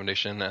my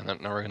recommendation,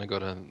 and now we're gonna go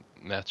to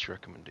Matt's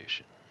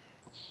recommendation.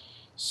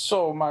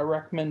 So my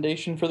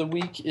recommendation for the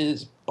week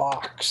is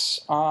Box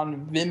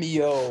on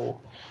Vimeo.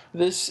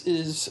 This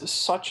is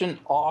such an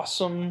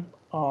awesome,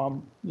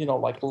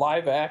 like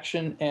live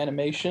action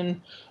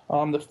animation.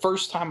 The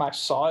first time I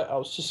saw it, I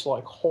was just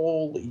like,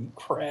 holy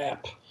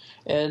crap.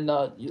 And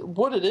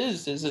what it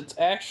is it's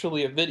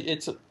actually a video.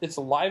 It's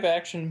a live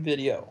action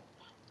video,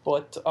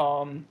 but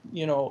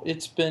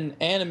it's been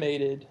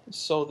animated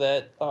so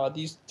that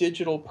these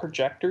digital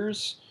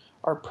projectors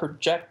are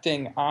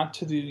projecting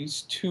onto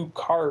these two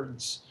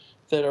cards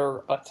that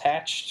are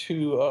attached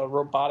to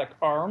robotic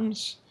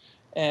arms,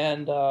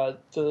 and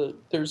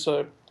there's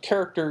a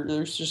character.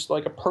 There's just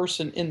like a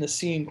person in the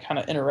scene, kind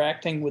of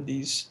interacting with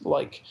these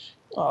like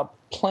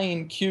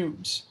plain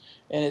cubes,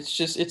 and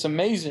it's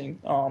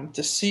amazing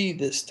to see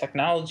this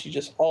technology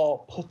just all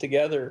put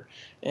together,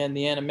 and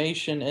the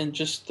animation and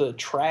just the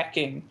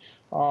tracking.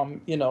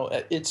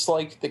 It's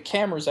like the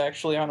camera's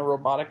actually on a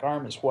robotic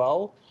arm as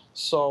well.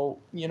 So,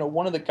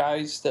 one of the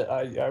guys that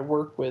I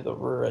work with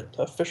over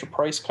at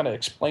Fisher-Price kind of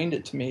explained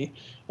it to me,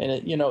 and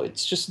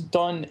it's just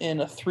done in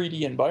a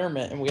 3D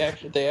environment, and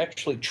they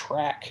actually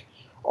track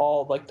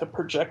all like the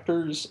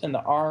projectors and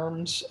the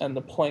arms and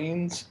the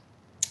planes,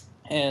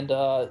 and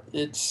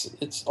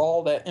it's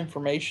all that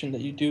information that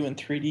you do in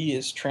 3D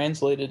is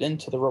translated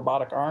into the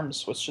robotic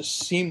arms, so it's just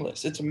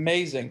seamless. It's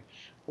amazing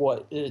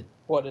what it's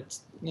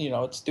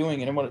it's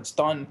doing and what it's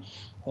done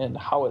and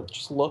how it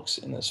just looks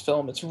in this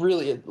film. It's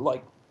really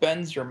like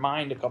bends your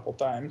mind a couple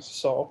times.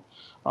 So,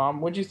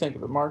 what'd you think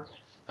of it, Mark?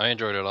 I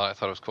enjoyed it a lot. I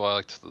thought it was cool. I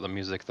liked the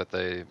music that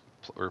they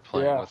were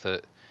playing with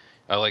it.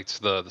 I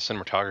liked the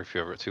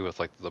cinematography of it too, with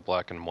like the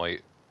black and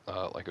white.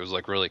 Like it was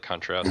like really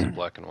contrasted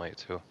black and white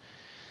too.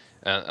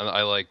 And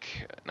I like,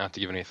 not to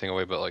give anything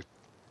away, but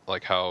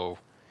like how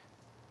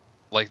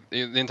like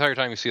the entire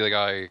time you see the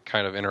guy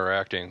kind of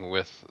interacting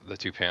with the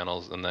two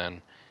panels, and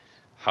then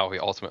how he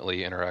ultimately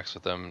interacts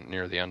with them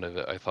near the end of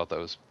it. I thought that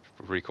was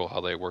pretty cool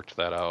how they worked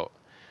that out,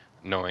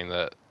 knowing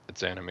that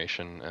it's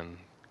animation. And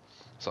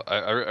so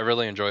I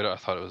really enjoyed it. I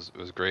thought it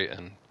was great,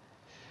 and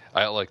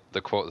I like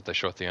the quote that they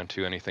show at the end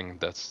too. Anything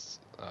that's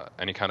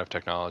any kind of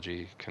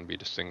technology can be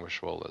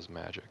distinguishable as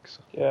magic. So.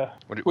 Yeah.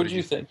 What did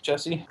you think,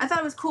 Jesse? I thought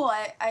it was cool.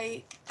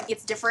 I think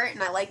it's different,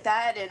 and I like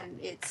that, and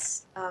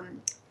it's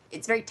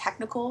very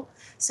technical.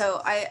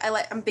 So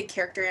I'm a big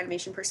character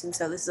animation person,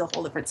 so this is a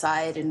whole different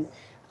side, and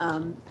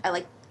I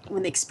like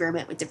when they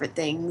experiment with different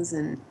things,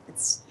 and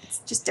it's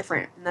just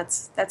different, and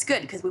that's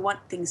good because we want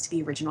things to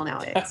be original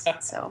nowadays.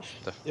 So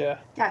yeah,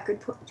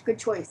 good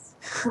choice.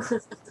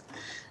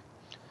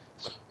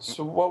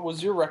 So what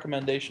was your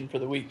recommendation for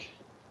the week?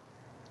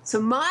 So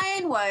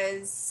mine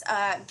was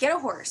Get a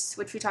Horse,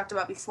 which we talked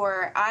about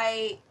before.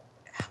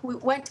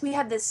 We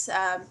had this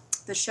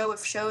the Show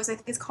of Shows, I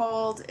think it's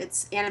called.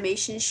 It's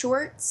animation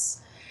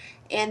shorts,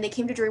 and they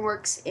came to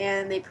DreamWorks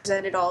and they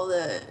presented all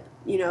the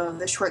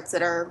the shorts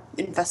that are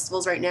in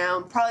festivals right now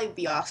and probably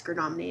be Oscar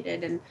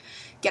nominated. And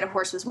Get a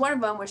Horse was one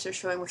of them, which they're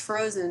showing with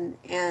Frozen.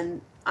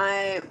 And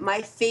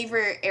my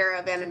favorite era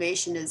of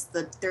animation is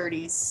the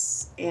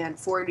 30s and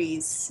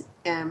 40s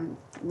and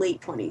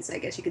late 20s, I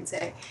guess you could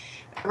say.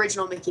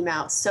 Original Mickey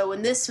Mouse. So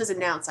when this was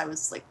announced, I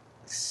was like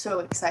so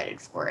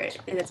excited for it.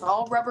 And it's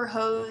all rubber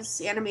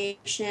hose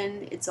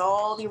animation. It's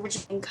all the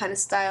original kind of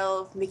style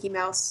of Mickey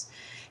Mouse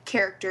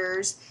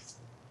characters.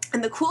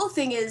 And the cool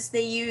thing is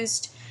they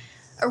used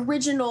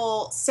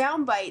original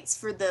sound bites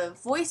for the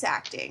voice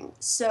acting.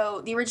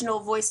 So the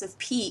original voice of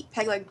Pete,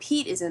 Pegleg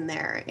Pete, is in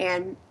there,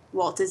 and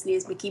Walt Disney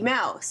is Mickey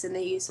Mouse, and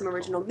they used some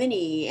original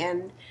Minnie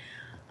and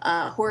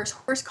Horace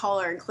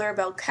Horsecollar and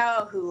Clarabelle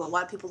Cow, who a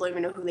lot of people don't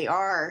even know who they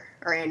are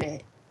in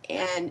it.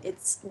 And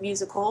it's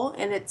musical,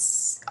 and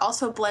it's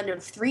also a blend of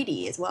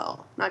 3D as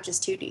well, not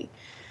just 2D.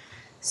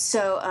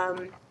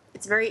 So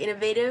it's very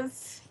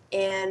innovative,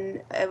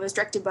 and it was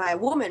directed by a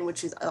woman,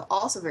 which is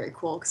also very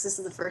cool, because this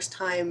is the first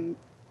time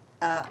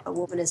a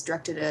woman has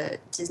directed a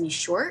Disney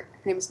short.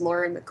 Her name is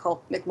Lauren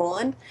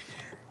McMullen.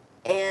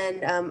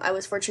 And I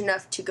was fortunate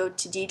enough to go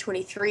to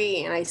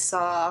D23, and I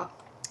saw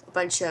a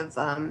bunch of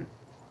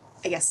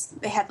I guess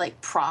they had like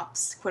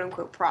props, quote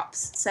unquote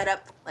props, set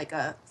up like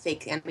a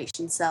fake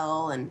animation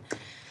cell and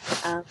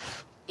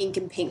ink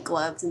and paint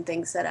gloves and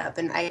things set up.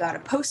 And I got a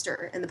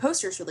poster, and the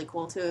poster is really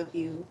cool too if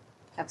you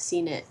have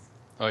seen it.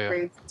 Oh yeah.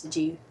 Very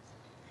vintage-y.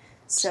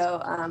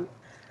 So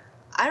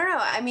I don't know.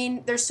 I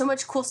mean, there's so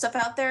much cool stuff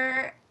out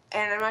there,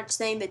 and I'm not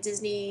saying that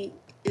Disney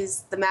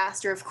is the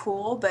master of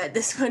cool, but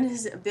this one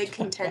is a big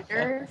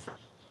contender.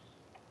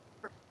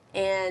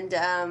 And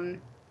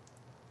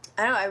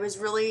I don't know, I was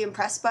really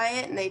impressed by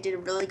it, and they did a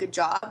really good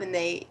job, and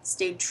they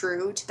stayed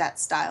true to that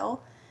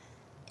style.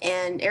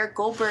 And Eric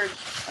Goldberg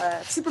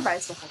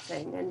supervised the whole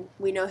thing, and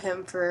we know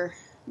him for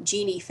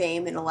Genie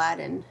fame in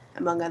Aladdin,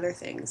 among other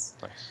things.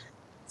 Nice.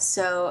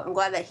 So I'm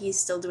glad that he's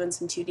still doing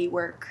some 2D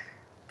work,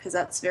 because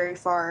that's very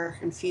far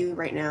and few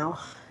right now.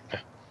 Yeah.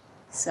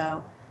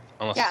 So,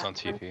 Unless yeah. it's on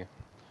TV.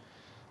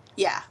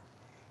 Yeah.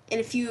 And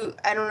if you,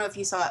 I don't know if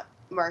you saw it,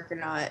 Mark, or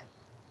not.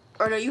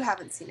 Or no, you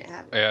haven't seen it,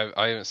 have you? Yeah,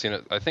 I haven't seen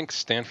it. I think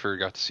Stanford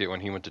got to see it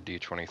when he went to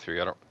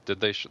D23. Did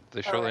they show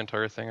the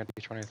entire thing at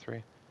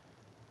D23?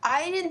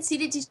 I didn't see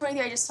it at D23.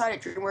 I just saw it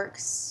at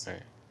DreamWorks.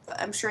 Right.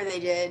 I'm sure they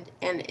did,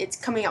 and it's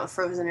coming out with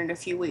Frozen in a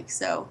few weeks,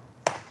 so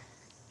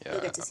Yeah.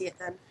 you'll get to see it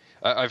then.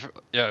 I've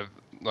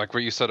like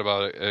what you said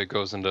about it. It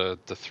goes into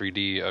the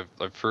 3D.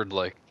 I've heard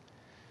like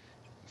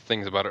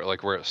things about it,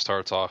 like where it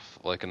starts off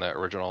like in that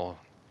original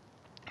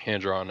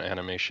hand-drawn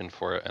animation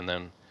for it, and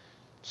then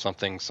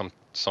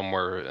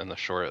somewhere in the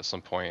short at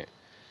some point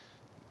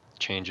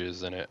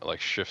changes and it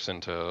like shifts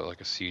into like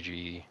a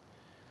CG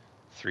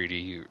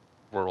 3D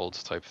world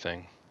type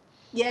thing.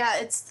 Yeah,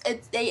 it's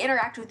they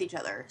interact with each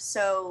other.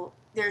 So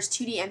there's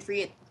 2D and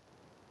 3D.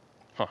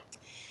 Huh.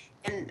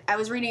 And I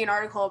was reading an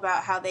article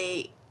about how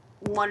they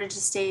wanted to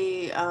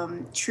stay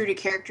true to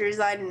character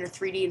design in a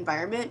 3D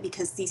environment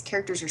because these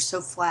characters are so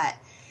flat.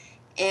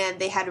 And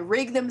they had to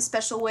rig them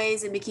special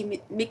ways, and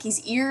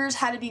Mickey's ears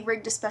had to be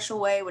rigged a special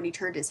way when he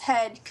turned his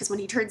head, because when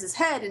he turns his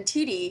head in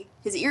 2D,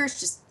 his ears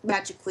just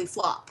magically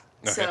flop.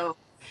 Okay. So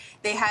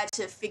they had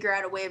to figure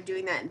out a way of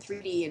doing that in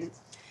 3D, and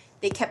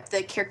they kept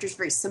the characters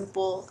very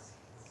simple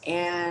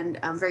and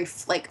very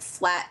like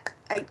flat.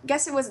 I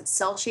guess it wasn't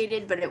cel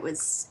shaded, but it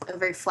was a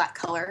very flat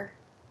color,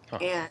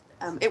 and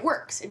it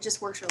works. It just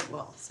works really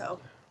well. So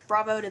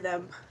bravo to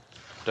them.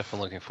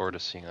 Definitely looking forward to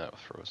seeing that with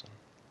Frozen.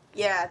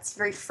 Yeah, it's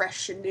very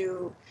fresh and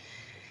new.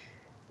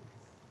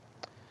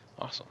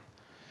 Awesome.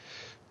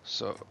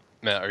 So,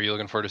 Matt, are you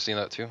looking forward to seeing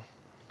that too?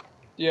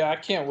 Yeah, I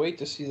can't wait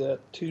to see that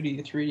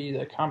 2D, 3D,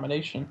 that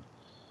combination.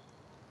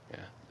 Yeah.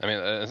 I mean,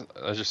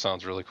 that just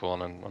sounds really cool,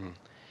 and I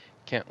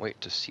can't wait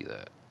to see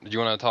that. Did you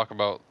want to talk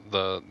about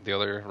the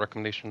other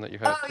recommendation that you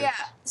had? Oh, yeah.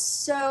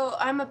 So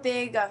I'm a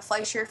big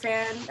Fleischer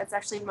fan. That's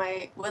actually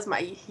was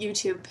my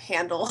YouTube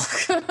handle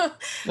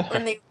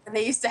when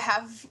they used to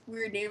have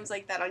weird names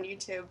like that on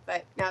YouTube,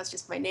 but now it's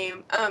just my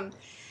name.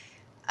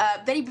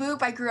 Betty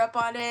Boop, I grew up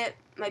on it.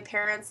 My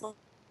parents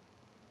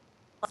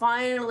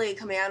finally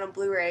coming out on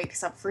Blu-ray,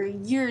 because for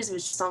years it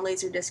was just on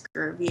Laserdisc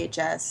or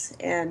VHS,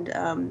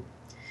 and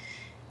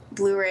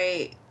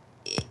Blu-ray.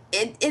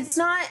 It's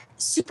not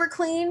super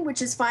clean,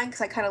 which is fine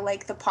because I kind of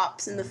like the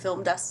pops and the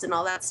film dust and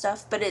all that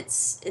stuff, but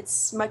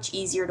it's much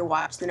easier to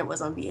watch than it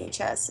was on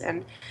VHS.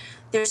 And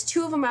there's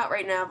 2 of them out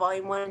right now,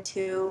 Volume 1 and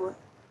 2,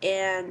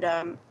 and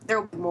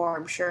there will be more,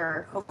 I'm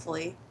sure,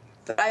 hopefully.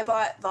 But I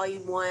bought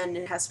Volume 1, and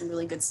it has some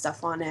really good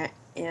stuff on it,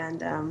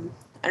 and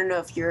I don't know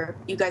if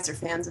you guys are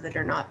fans of it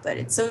or not, but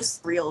it's so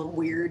surreal and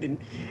weird and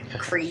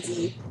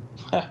crazy.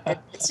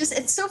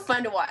 It's so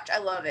fun to watch. I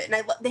love it.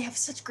 And they have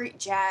such great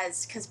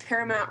jazz, because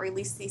Paramount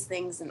released these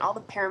things, and all the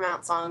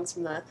Paramount songs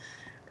from the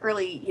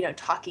early,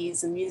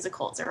 talkies and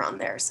musicals are on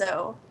there.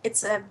 So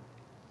it's a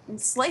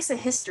slice of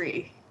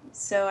history.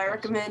 So I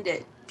recommend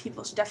it.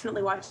 People should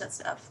definitely watch that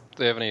stuff. Do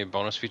they have any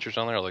bonus features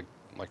on there, like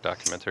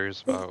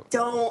documentaries about? They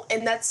don't,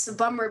 and that's a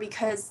bummer,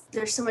 because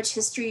there's so much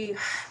history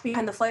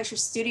behind the Fleischer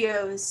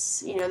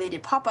Studios. They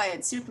did Popeye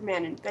and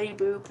Superman and Betty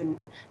Boop and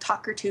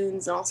Talk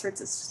Cartoons and all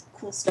sorts of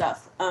cool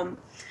stuff. I'm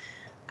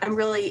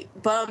really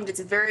bummed. It's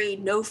a very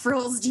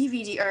no-frills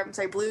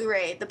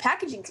Blu-ray. The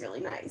packaging's really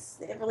nice.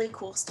 They have really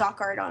cool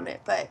stock art on it,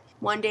 but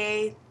one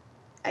day,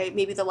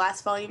 maybe the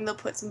last volume they'll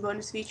put some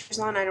bonus features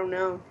on. I don't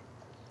know.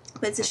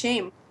 But it's a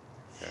shame.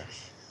 Yeah.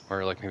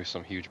 Or like maybe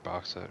some huge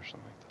box set or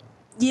something like that.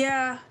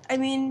 Yeah, I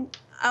mean,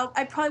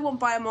 I probably won't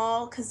buy them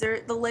all, because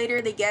the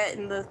later they get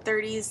in the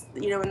 30s,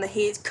 when the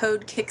Hays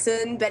Code kicks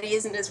in, Betty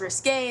isn't as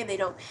risque, and they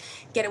don't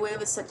get away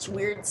with such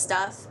weird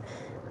stuff.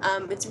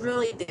 It's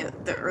really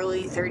the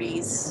early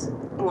 30s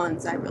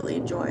ones I really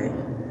enjoy.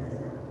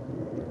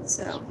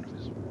 So,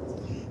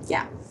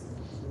 yeah.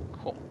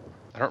 Cool.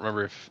 I don't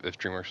remember if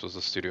DreamWorks was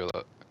the studio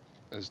that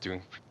is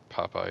doing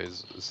Popeye.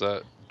 Is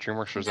that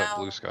DreamWorks or is that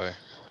Blue Sky?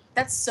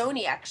 That's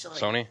Sony, actually.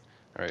 Sony?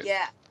 All right.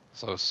 Yeah.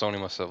 So Sony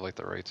must have like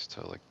the rights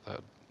to like that,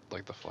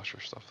 like the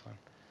Fleischer stuff then.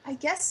 I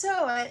guess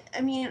so.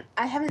 I mean,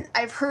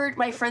 I've heard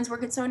my friends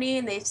work at Sony,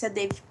 and they've said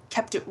they've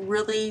kept it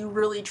really,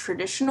 really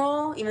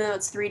traditional, even though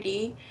it's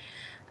 3D.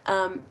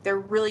 They're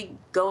really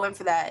going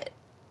for that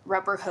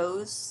rubber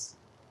hose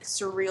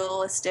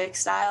surrealistic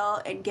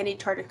style, and Gendy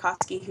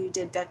Tartakovsky, who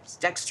did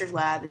Dexter's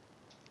Lab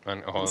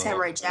And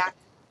Samurai Jack.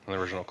 The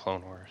original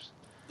Clone Wars.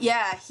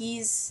 Yeah,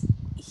 he's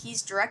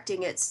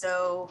directing it,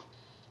 so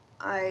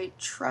I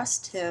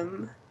trust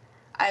him.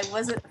 I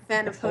wasn't a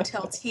fan of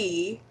Hotel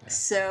T,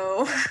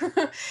 so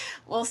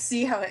we'll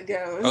see how it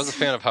goes. I was a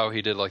fan of how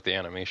he did like the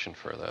animation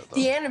for that, though.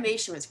 The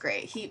animation was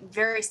great. He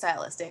very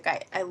stylistic.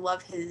 I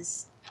love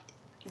his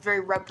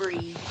very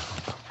rubbery,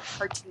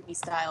 cartoony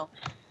style.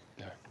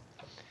 Yeah.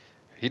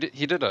 He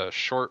did a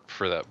short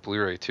for that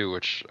Blu-ray too,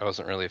 which I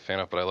wasn't really a fan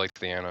of, but I liked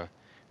the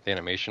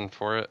animation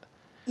for it.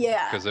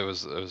 Yeah. Because it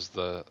was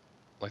the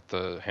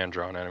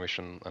hand-drawn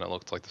animation, and it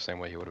looked like the same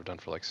way he would have done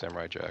for like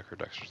Samurai Jack or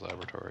Dexter's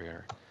Laboratory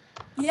or.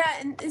 Yeah,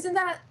 and isn't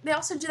that they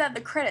also do that in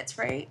the credits,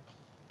 right?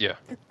 Yeah.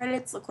 The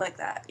credits look like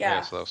that.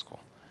 Yeah. So that was cool.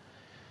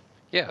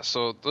 Yeah,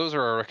 so those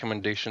are our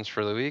recommendations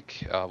for the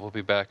week. We'll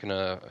be back in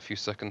a few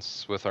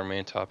seconds with our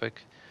main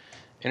topic,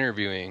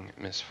 interviewing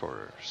Miss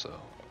Forder. So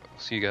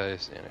see you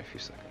guys in a few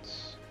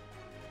seconds.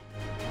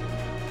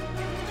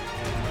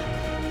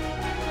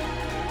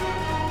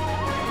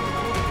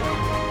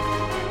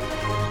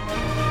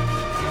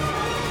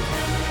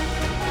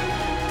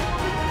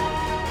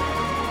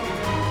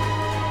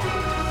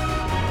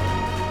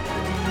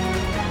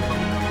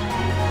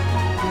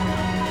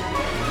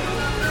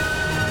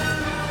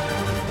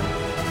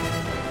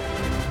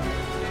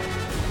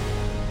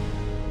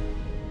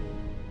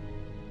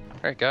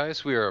 Alright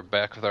guys, we are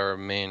back with our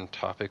main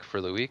topic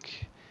for the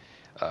week.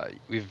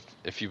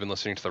 If you've been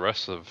listening to the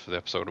rest of the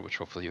episode, which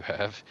hopefully you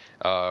have,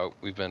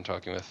 we've been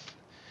talking with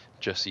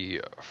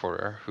Jesse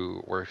Forder,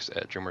 who works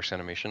at DreamWorks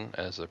Animation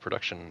as a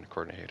production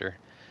coordinator.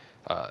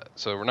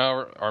 So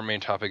now our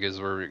main topic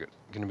is we're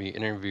going to be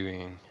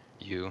interviewing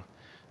you.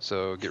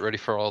 So get ready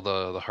for all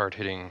the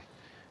hard-hitting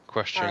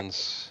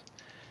questions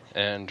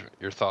and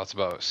your thoughts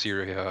about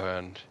Syria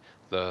and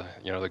the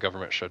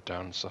government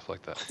shutdown and stuff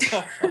like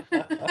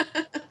that.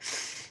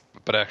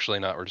 But actually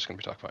not. We're just going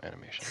to be talking about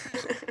animation.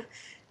 So.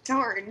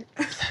 Darn.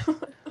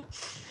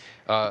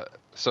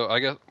 So I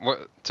guess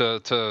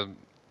to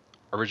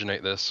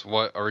originate this,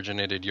 what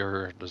originated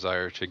your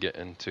desire to get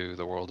into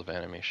the world of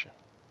animation?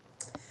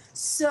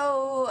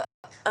 So,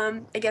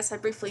 I guess I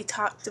briefly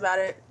talked about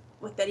it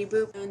with Betty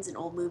Boop and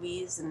old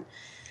movies, and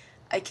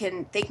I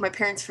can thank my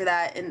parents for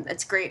that, and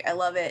it's great. I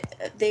love it.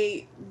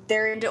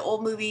 They're into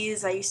old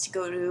movies. I used to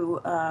go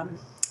to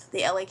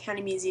the LA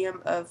County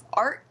Museum of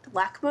Art,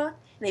 LACMA,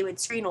 and they would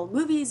screen old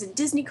movies and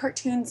Disney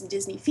cartoons and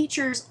Disney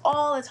features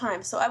all the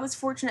time. So I was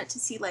fortunate to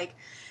see like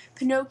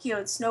Pinocchio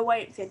and Snow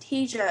White and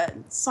Fantasia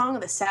and Song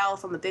of the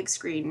South on the big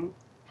screen.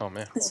 Oh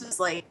man. This was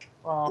like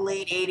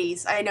late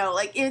 80s. I know,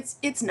 like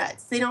it's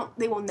nuts. They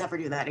will never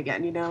do that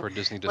again, you know. For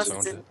Disney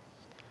disowned it.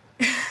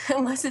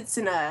 Unless it's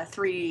in a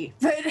 3D.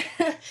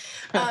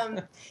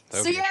 But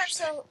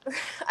so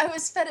I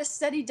was fed a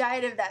steady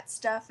diet of that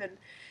stuff, and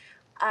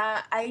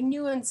I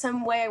knew in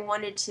some way I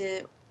wanted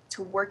to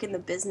work in the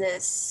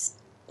business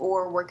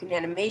or work in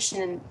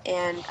animation,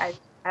 and I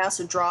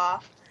also draw.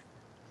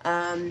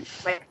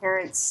 My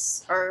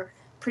parents are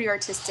pretty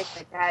artistic.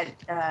 My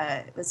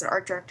dad was an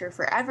art director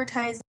for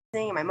advertising,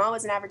 and my mom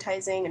was in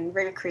advertising and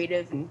very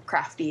creative and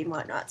crafty and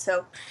whatnot.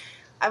 So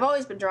I've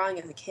always been drawing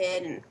as a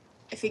kid, and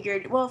I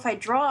figured, well, if I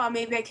draw,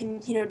 maybe I can,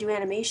 do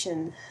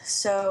animation.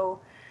 So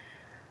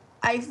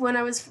when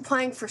I was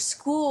applying for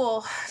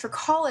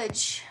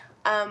college,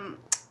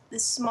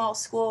 this small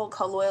school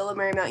called Loyola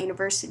Marymount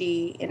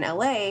University in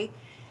LA,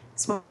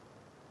 small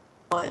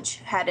college,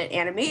 had an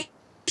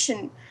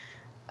animation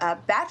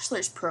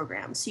bachelor's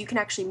program, so you can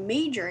actually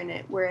major in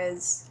it,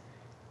 whereas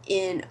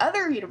in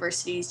other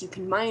universities you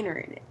can minor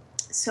in it.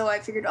 So I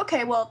figured,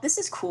 okay, well, this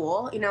is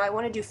cool. I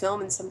want to do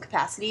film in some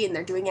capacity, and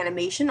they're doing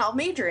animation. I'll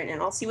major in it,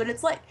 and I'll see what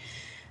it's like.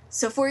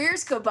 So 4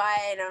 years go by,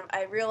 and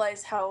I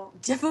realized how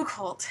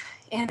difficult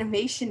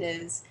animation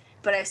is,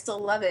 but I still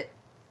love it.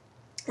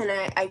 And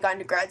I got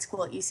into grad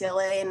school at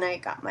UCLA, and I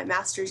got my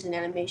master's in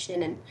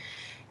animation. And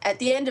at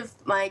the end of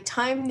my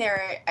time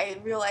there, I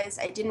realized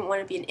I didn't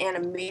want to be an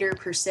animator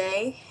per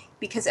se,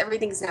 because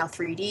everything's now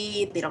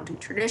 3D. They don't do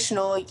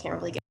traditional. You can't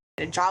really get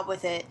a job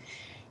with it.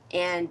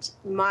 And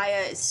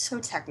Maya is so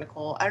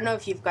technical. I don't know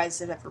if you guys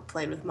have ever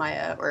played with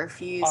Maya or if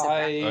you use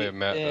it.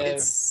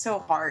 It's so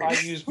hard. I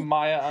use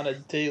Maya on a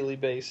daily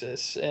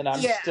basis, and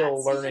I'm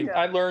still learning.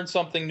 I learn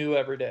something new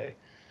every day.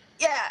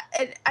 Yeah,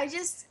 and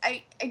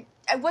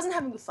I wasn't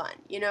having fun,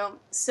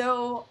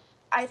 So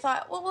I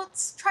thought, well,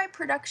 let's try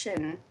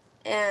production.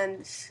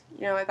 And,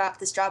 I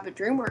got this job at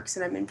DreamWorks,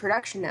 and I'm in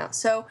production now.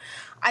 So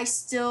I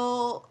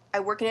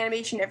work in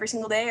animation every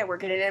single day. I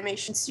work in an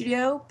animation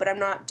studio, but I'm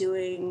not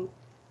doing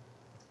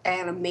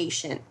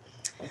animation.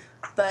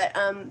 But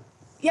I'm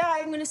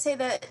going to say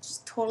that it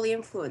just totally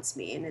influenced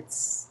me, and it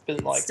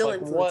still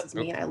influences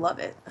me, and I love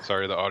it.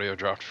 Sorry, the audio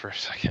dropped for a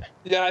second.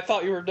 Yeah, I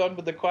thought you were done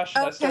with the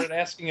question. Okay. I started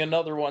asking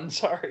another one.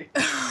 Sorry.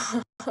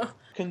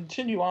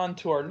 Continue on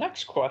to our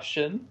next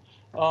question.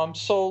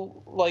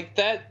 So like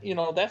that,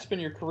 that's been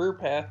your career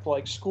path,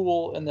 like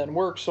school and then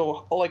work.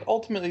 So like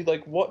ultimately,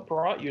 like what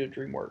brought you to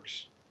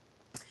DreamWorks?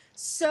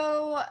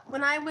 So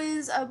when I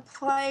was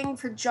applying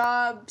for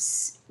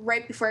jobs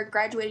right before I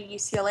graduated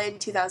UCLA in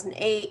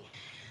 2008,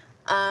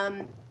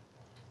 I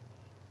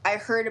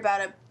heard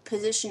about a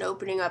position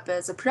opening up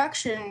as a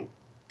production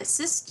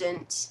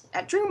assistant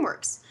at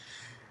DreamWorks.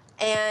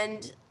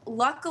 And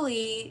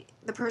luckily,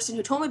 the person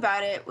who told me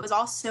about it was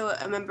also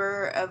a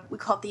member of, we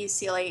call it the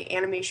UCLA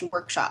Animation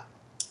Workshop.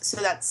 So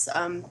that's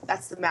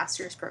the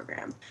master's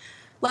program.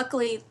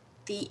 Luckily,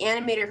 the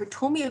animator who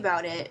told me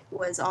about it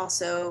was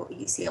also a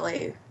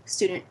UCLA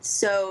student,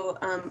 so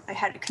I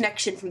had a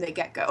connection from the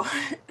get-go.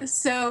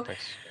 So Nice.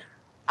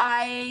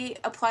 I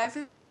applied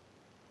for.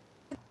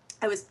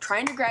 I was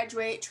trying to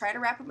graduate, trying to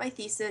wrap up my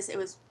thesis. It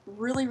was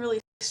really,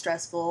 really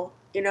stressful.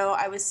 You know,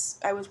 I was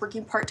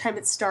working part-time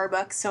at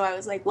Starbucks, so I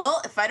was like,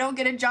 well, if I don't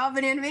get a job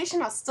in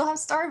animation, I'll still have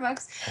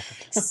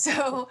Starbucks.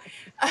 So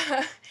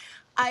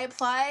I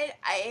applied.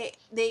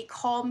 They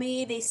called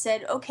me. They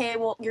said, okay,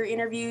 well, your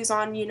interview's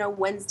on,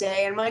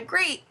 Wednesday. And I'm like,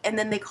 great. And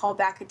then they call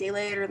back a day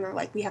later, and they're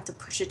like, we have to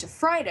push it to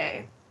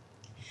Friday.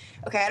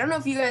 Okay, I don't know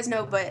if you guys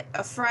know, but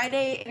a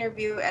Friday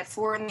interview at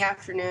 4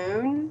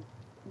 p.m.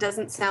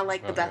 doesn't sound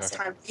like the best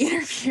time to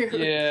interview.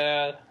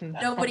 Yeah.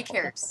 Nobody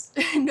cares.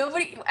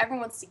 Everyone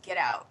wants to get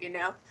out,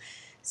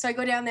 So I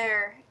go down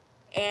there,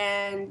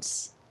 and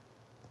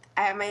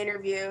I have my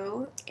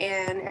interview,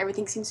 and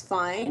everything seems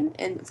fine.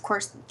 And of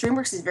course,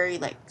 DreamWorks is very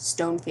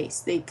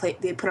stone-faced. They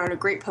put on a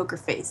great poker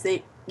face.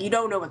 You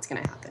don't know what's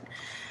gonna happen.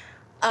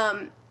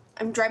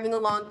 I'm driving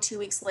along 2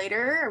 weeks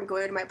later. I'm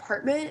going to my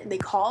apartment, and they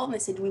call and they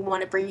said, "Do we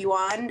want to bring you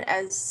on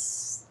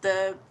as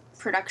the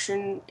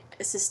production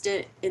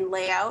assistant in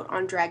layout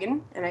on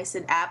Dragon?" And I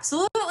said,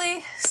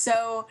 "Absolutely."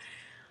 So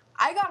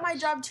I got my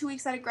job 2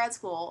 weeks out of grad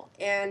school,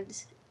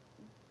 and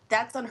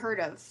that's unheard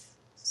of.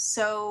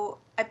 So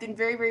I've been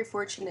very, very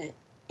fortunate,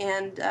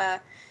 and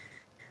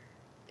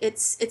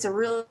it's a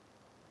real.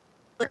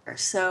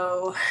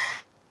 So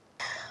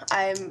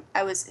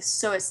I was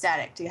so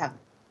ecstatic to have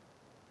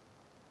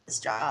this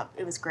job.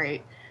 It was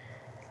great.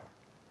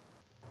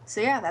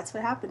 So yeah, that's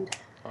what happened.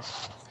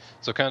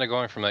 So kind of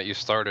going from that, you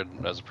started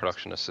as a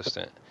production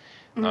assistant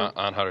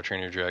on How to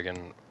Train Your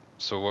Dragon.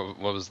 So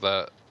what was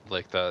that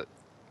like, that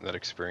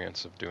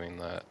experience of doing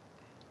that?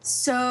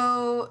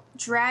 So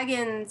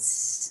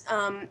Dragons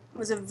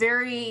was a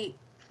very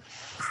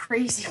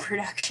crazy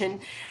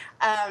production.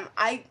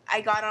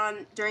 I got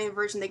on during the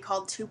version they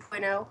called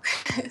 2.0.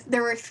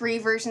 There were 3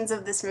 versions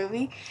of this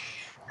movie.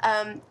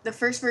 The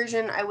first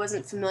version I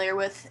wasn't familiar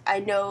with. I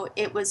know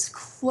it was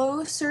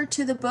closer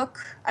to the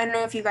book. I don't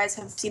know if you guys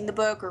have seen the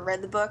book or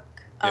read the book.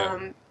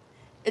 Yeah.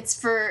 It's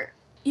for,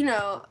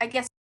 I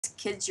guess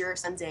kids your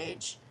son's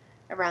age,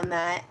 around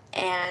that.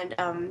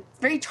 And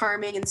very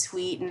charming and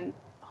sweet, and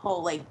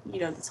whole,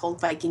 this whole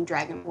Viking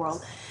dragon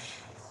world.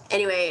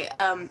 Anyway,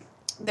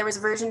 there was a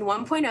version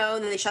 1.0,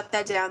 then they shut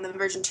that down. Then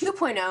version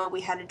 2.0,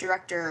 we had a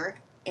director,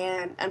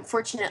 and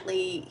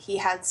unfortunately he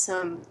had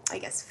some, I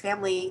guess,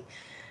 family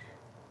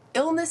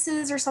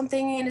illnesses or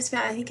something in his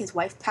family. I think his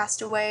wife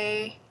passed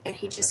away, and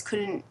he just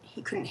couldn't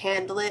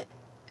handle it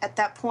at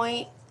that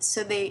point.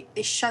 So they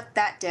shut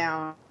that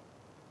down.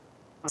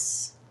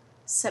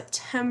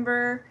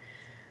 September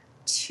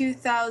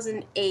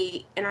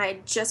 2008, and I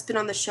had just been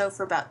on the show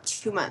for about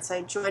 2 months.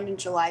 I joined in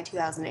July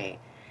 2008.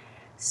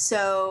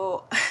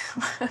 So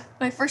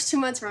my first 2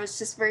 months was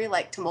just very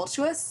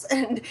tumultuous,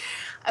 and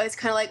I was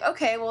kind of like,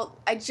 okay, well,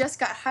 I just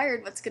got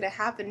hired. What's going to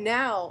happen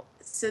now?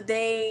 So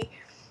this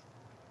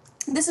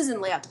is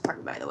in layout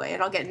department, by the way,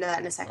 and I'll get into that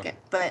in a second,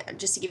 but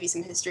just to give you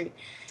some history,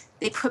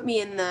 they put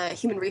me in the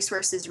human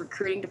resources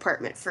recruiting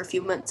department for a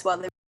few months while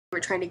they were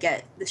trying to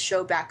get the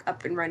show back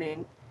up and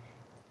running.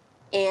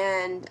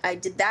 And I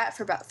did that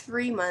for about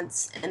 3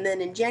 months, and then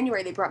in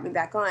January they brought me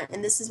back on,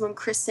 and this is when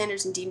Chris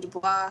Sanders and Dean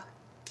Dubois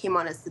came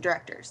on as the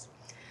directors.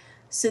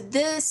 So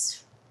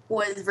this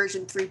was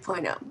version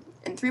 3.0,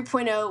 and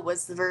 3.0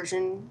 was the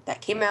version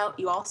that came out.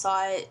 You all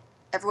saw it.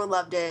 Everyone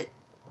loved it.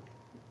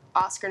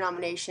 Oscar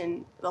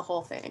nomination, the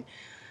whole thing.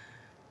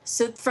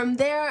 So from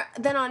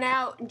then on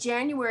out,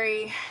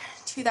 January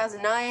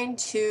 2009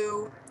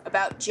 to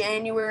about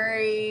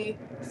February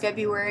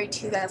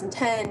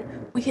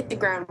 2010, we hit the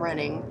ground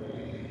running.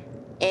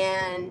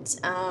 And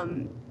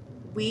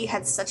we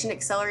had such an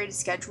accelerated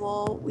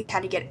schedule. We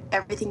had to get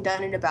everything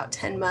done in about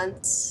 10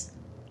 months.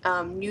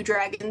 New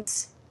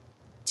Dragons,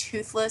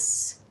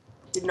 Toothless,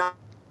 did not.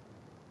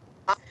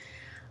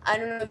 I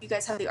don't know if you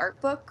guys have the art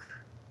book,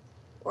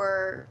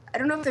 or I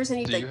don't know if there's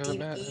any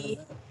DVD.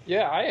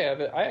 Yeah, I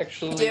have it. I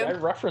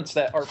reference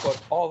that art book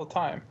all the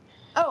time.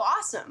 Oh,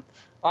 awesome!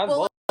 I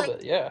love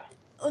it. Yeah.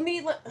 I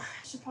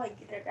should probably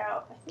get it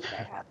out. I think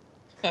I have.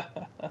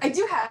 I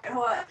do have it.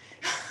 Hold on.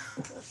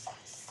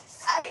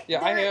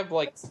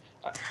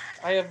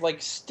 I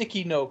have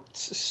sticky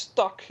notes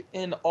stuck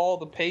in all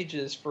the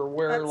pages for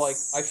where my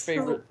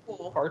favorite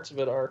parts of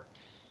it are.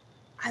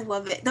 I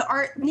love it. The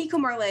art, Nico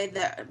Marley,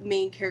 the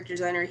main character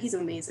designer, he's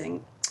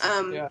amazing.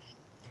 Yeah.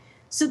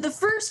 So the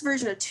first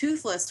version of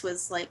Toothless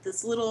was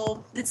this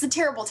little, it's the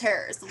Terrible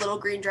Terrors, the little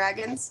green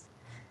dragons.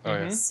 Oh,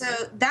 yeah. So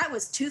that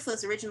was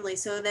Toothless originally.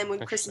 So then when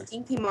Chris and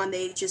Dean came on,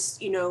 they just,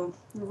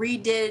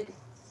 redid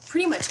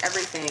pretty much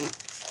everything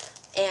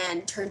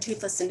and turned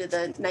Toothless into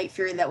the Night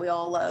Fury that we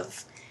all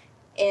love.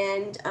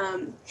 And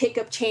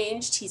Hiccup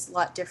changed. He's a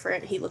lot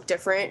different. He looked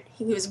different.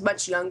 He was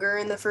much younger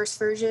in the first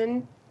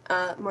version,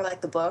 more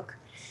like the book.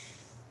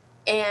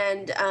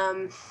 And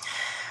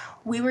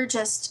we were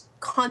just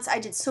I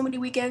did so many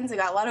weekends. I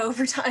got a lot of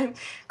overtime,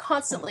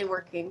 constantly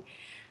working.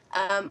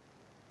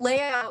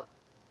 Layout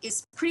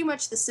is pretty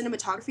much the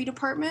cinematography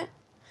department.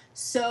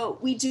 So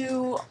we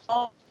do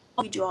all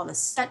the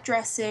set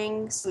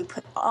dressing. So we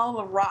put all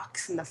the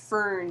rocks and the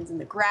ferns and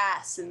the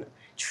grass and the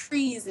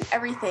trees and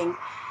everything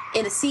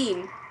in a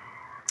scene.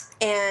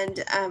 And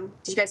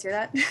did you guys hear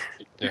that?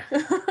 Yeah.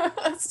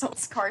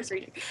 It's cars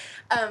reading.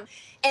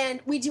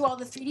 And we do all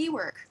the 3D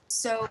work.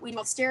 So we do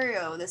all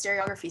the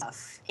stereography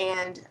stuff,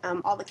 and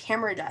all the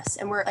camera dust.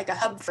 And we're like a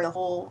hub for the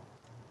whole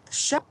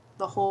show,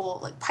 the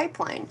whole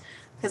pipeline,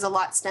 because a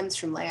lot stems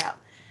from layout.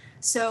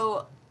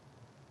 So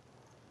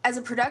as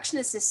a production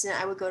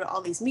assistant, I would go to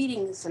all these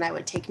meetings and I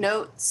would take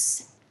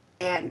notes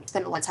and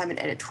spend a lot of time in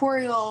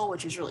editorial,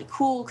 which was really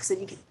cool because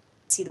then you could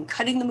see them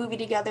cutting the movie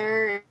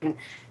together and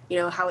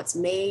how it's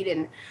made.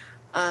 And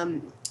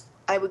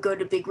I would go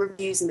to big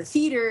reviews in the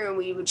theater and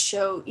we would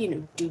show,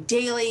 do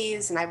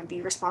dailies, and I would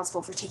be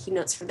responsible for taking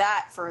notes for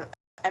that for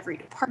every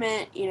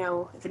department.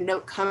 If a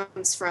note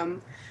comes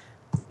from,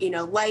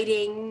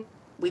 lighting,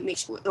 we make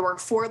sure there were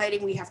 4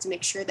 lighting, we have to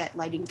make sure that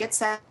lighting gets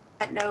that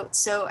note.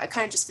 So I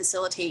kind of just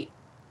facilitate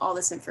all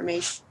this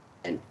information.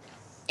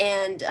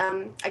 And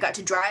I got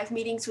to drive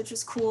meetings, which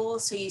was cool.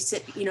 So you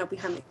sit,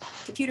 behind the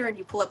computer and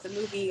you pull up the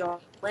movie on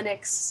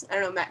Linux. I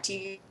don't know, Matt,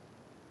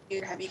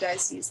 have you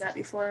guys used that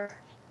before?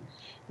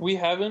 We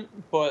haven't,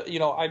 but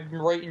I'm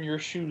right in your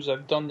shoes.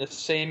 I've done the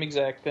same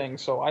exact thing,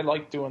 so I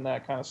like doing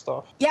that kind of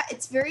stuff. Yeah,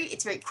 it's very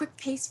quick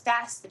paced,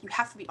 fast. You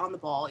have to be on the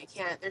ball. You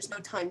can't. There's no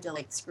time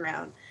to screw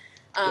around.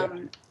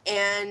 And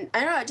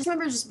I don't know. I just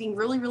remember just being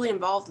really, really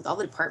involved with all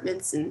the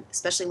departments, and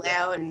especially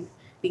layout, and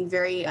being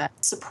very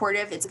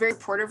supportive. It's a very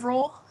supportive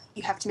role.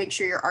 You have to make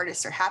sure your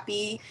artists are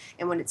happy,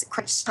 and when it's a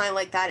crunch time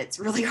like that, it's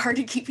really hard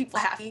to keep people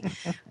happy.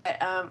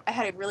 But I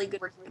had a really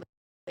good working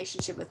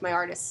relationship with my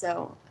artists,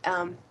 so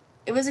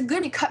it was a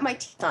good to cut my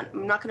teeth on.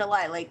 I'm not gonna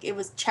lie, it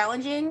was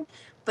challenging,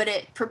 but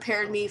it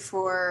prepared me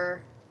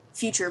for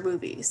future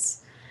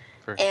movies.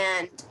 Sure.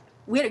 And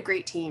we had a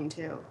great team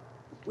too.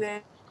 We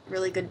had a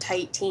really good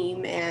tight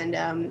team,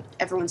 and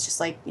everyone's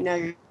just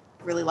you're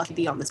really lucky to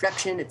be on this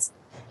production. It's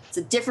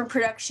a different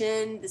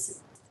production. This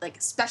is a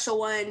special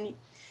one,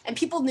 and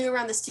people knew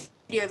around the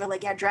studio. They're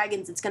like, yeah,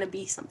 Dragons, it's gonna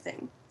be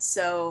something.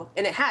 So,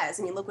 and it has.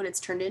 I mean, look what it's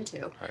turned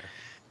into. Right.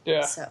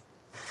 Yeah. So.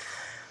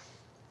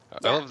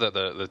 I love that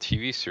the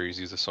TV series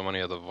uses so many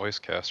of the voice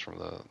cast from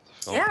the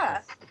film. Yeah.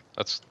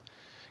 That's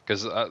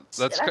because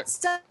that's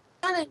done.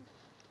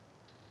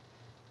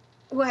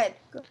 Go ahead.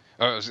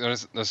 I was going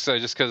to say,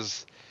 just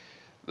because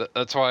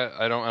that's why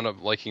I don't end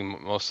up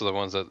liking most of the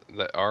ones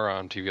that are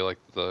on TV, like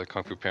the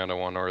Kung Fu Panda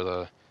one or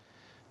the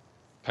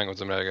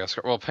Penguins of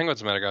Madagascar. Well, Penguins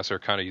of Madagascar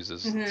kind of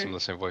uses some of the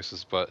same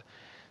voices, but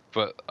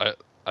I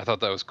thought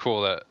that was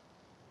cool that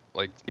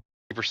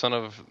 80%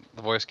 of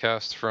the voice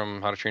cast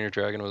from How to Train Your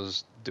Dragon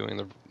was doing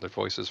the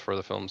voices for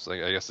the films.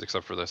 I guess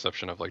except for the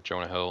exception of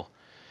Jonah Hill,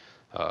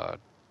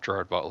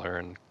 Gerard Butler,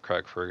 and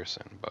Craig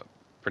Ferguson, but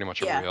pretty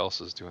much everybody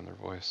else is doing their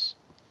voice.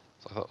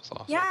 So I thought it was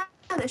awesome. Yeah,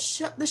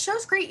 the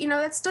show's great.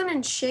 That's done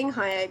in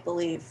Shanghai, I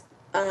believe.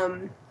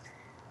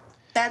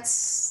 They're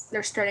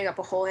starting up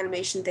a whole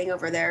animation thing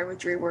over there with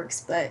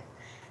DreamWorks, but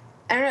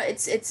I don't know.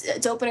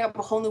 It's opening up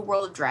a whole new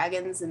world of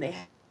dragons, and they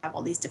have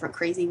all these different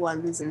crazy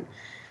ones, and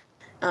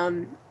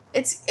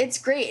it's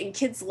great, and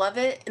kids love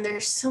it, and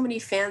there's so many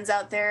fans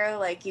out there.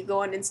 You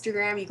go on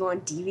Instagram, you go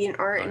on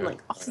DeviantArt, and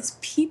all these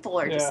people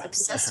are just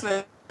obsessed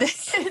with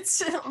it.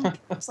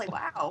 It's like,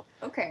 wow,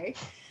 okay.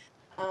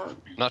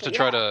 Not to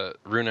try to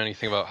ruin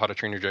anything about How to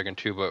Train Your Dragon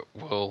 2, but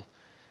will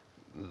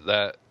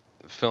that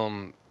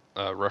film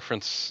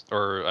reference,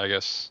 or I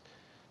guess,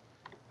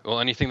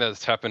 anything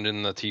that's happened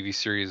in the TV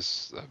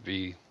series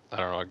be, I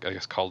don't know, I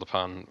guess called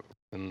upon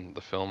in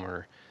the film,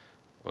 or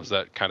was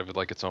that kind of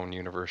its own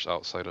universe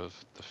outside of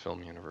the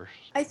film universe?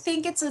 I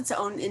think it's its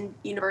own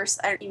universe.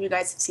 I don't know if you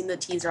guys have seen the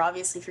teaser,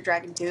 obviously, for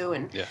Dragon 2,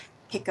 and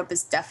Hiccup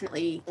is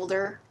definitely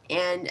older,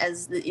 and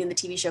in the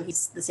TV show,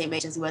 he's the same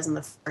age as he was in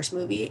the first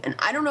movie. And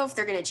I don't know if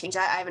they're going to change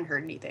that. I haven't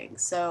heard anything.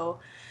 So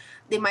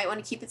they might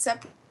want to keep it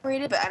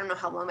separated, but I don't know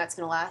how long that's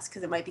going to last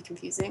because it might be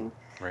confusing.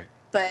 Right.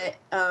 But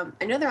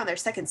I know they're on their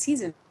second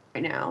season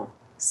right now.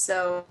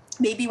 So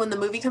maybe when the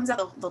movie comes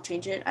out, they'll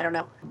change it. I don't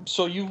know.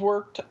 So you've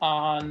worked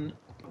on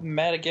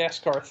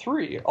Madagascar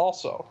 3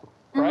 also,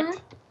 correct?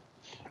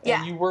 Mm-hmm. Yeah.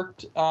 And you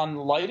worked on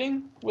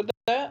lighting with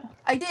that?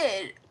 I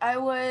did. I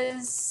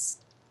was,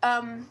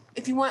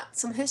 if you want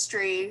some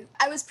history,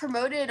 I was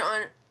promoted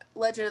on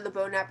Legend of the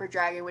Boneknapper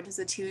Dragon, which is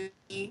a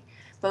 2D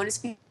bonus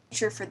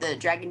feature for the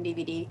Dragon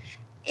DVD.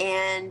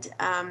 And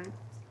I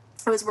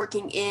was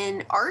working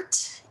in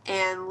art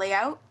and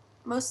layout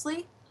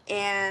mostly.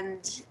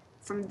 And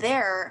from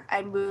there,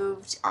 I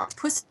moved on to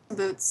Puss in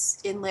Boots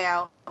in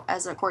layout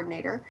as a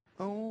coordinator.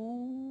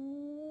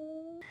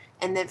 And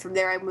then from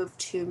there, I moved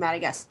to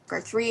Madagascar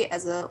 3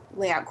 as a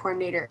layout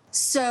coordinator.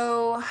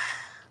 So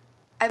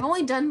I've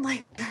only done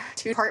like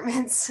 2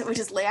 departments, which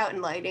is layout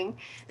and lighting.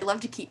 They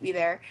love to keep me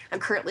there. I'm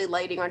currently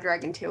lighting on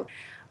Dragon 2.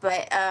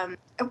 But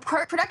a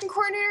production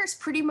coordinator is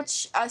pretty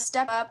much a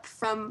step up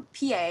from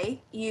PA.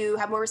 You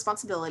have more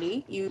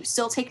responsibility. You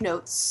still take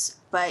notes,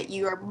 but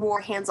you are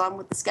more hands-on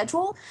with the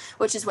schedule,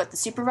 which is what the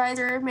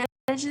supervisor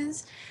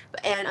manages.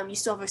 And you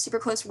still have a super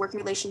close working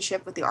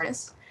relationship with the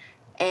artist.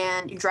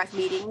 And you drive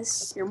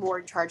meetings. You're more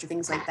in charge of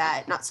things like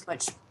that, not so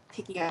much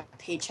picking up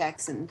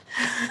paychecks and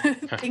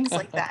things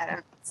like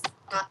that. It's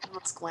not the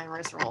most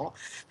glamorous role.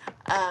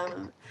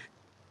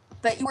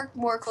 But you work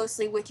more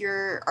closely with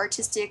your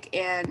artistic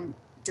and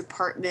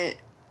department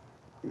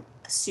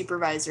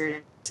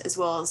supervisor as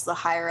well as the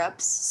higher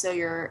ups. So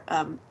your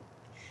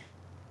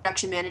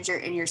production manager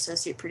and your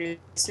associate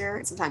producer,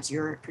 and sometimes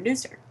your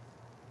producer.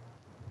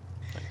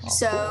 Oh,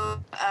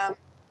 So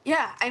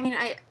yeah, I mean,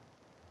 I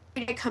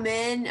come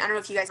in. I don't know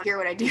if you guys hear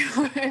what I do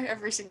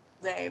every single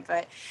day,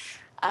 but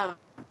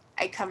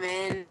I come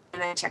in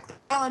and I check the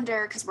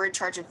calendar because we're in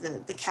charge of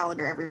the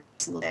calendar every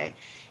single day,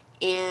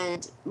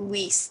 and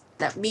we set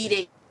up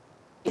meetings,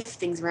 move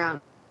things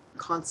around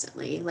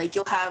constantly. Like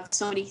you'll have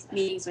so many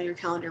meetings on your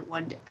calendar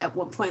at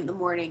one point in the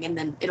morning, and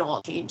then it'll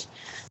all change.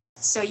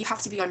 So you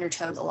have to be on your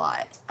toes a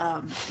lot.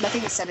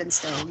 Nothing is set in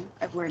stone.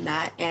 I've learned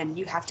that, and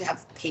you have to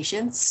have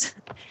patience.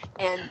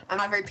 And I'm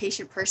not a very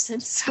patient person,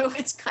 so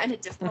it's kind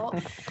of difficult.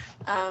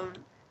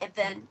 And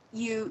then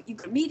you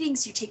go to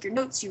meetings, you take your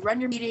notes, you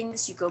run your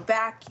meetings, you go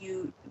back,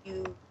 you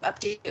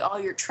update all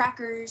your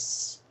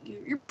trackers.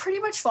 You're pretty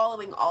much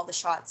following all the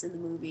shots in the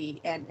movie,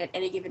 and at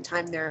any given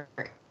time they're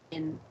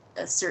in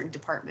a certain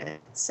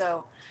department.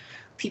 So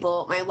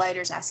my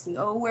lighters asking,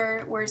 oh,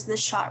 where's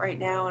this shot right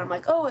now? And I'm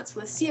like, oh, it's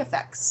with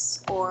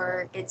CFX,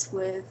 or it's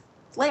with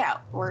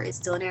layout, or it's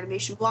still in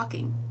animation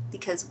blocking,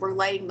 because we're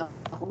lighting the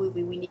whole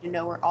movie. We need to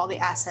know where all the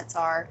assets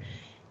are,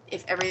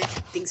 if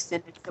everything's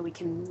finished, so we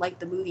can light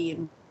the movie and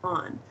move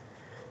on.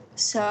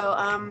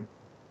 So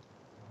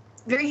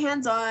very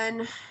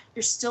hands-on.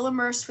 You're still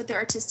immersed with the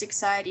artistic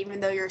side,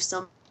 even though you're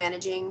still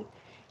managing,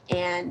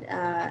 and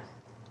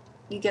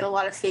you get a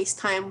lot of face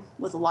time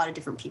with a lot of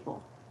different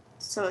people.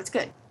 So it's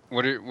good.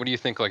 What do you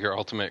think like your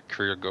ultimate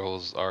career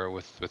goals are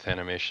with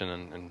animation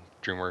and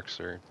DreamWorks,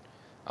 or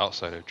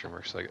outside of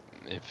DreamWorks, like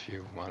if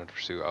you wanted to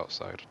pursue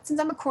outside? Since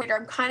I'm a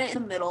coordinator, I'm kind of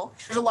in the middle.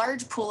 There's a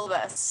large pool of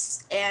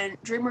us,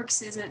 and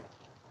DreamWorks isn't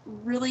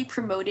really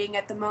promoting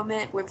at the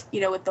moment with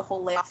the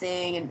whole layoff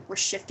thing, and we're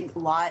shifting a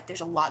lot. There's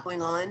a lot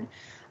going on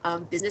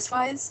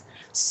business-wise.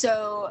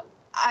 So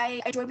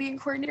I enjoy being a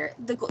coordinator.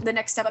 The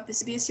next step up is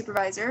to be a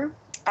supervisor.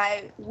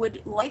 I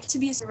would like to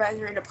be a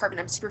supervisor in a department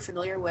I'm super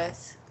familiar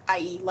with,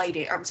 i.e.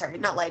 lighting. I'm sorry,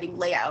 not lighting,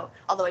 layout,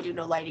 although I do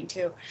know lighting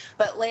too.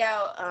 But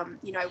layout, I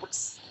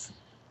worked,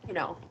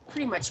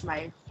 pretty much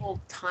my whole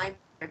time.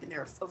 I've been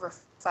there for over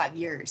 5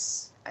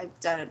 years. I've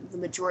done the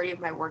majority of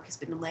my work has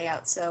been in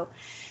layout. So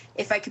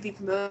if I could be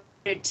promoted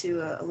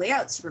to a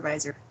layout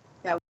supervisor,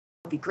 that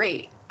would be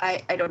great.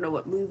 I don't know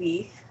what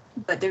movie,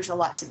 but there's a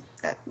lot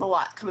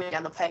coming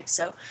down the pipe.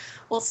 So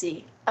we'll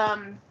see.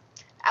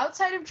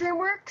 Outside of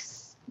DreamWorks,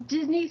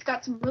 Disney's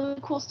got some really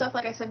cool stuff,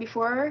 like I said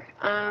before.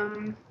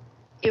 I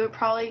would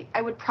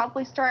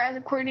probably start as a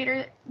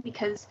coordinator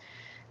because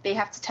they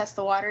have to test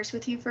the waters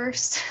with you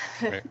first.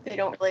 Right. They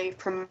don't really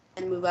promote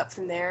and move up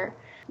from there.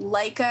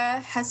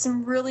 Leica has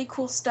some really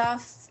cool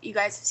stuff. You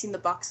guys have seen the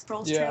Box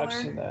Trolls trailer? Yeah, I've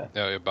seen that.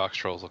 Yeah, Box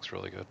Trolls looks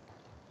really good.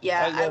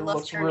 Yeah, I love it.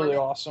 Looks really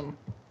awesome.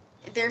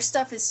 Their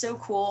stuff is so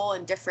cool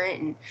and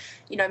different,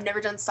 and I've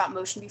never done stop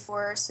motion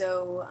before,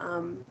 so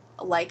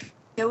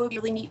it would be a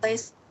really neat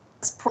place.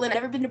 Portland.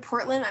 I've never been to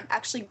Portland. I'm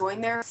actually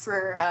going there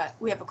for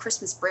we have a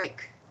Christmas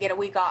break. We get a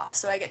week off,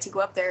 so I get to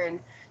go up there and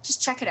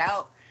just check it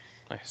out.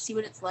 Nice. See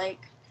what it's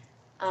like.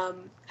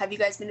 Have you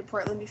guys been to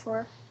Portland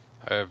before?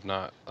 I have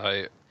not.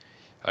 I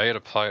had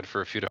applied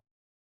for a few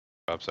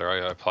jobs there.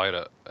 I applied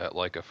at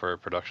Leica for a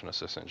production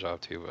assistant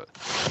job too, but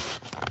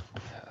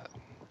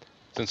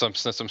since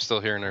I'm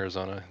still here in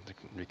Arizona,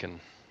 we can.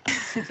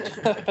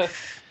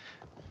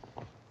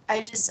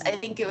 I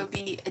think it would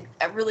be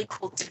a really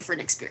cool, different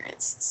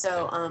experience.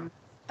 So,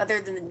 other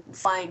than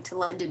flying to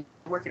London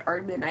to work at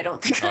Aardman, I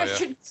don't think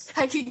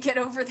I could get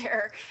over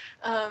there,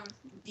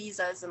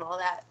 visas and all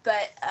that.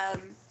 But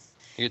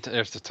you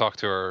have to talk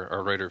to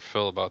our writer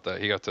Phil about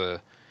that. He got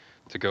to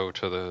go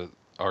to the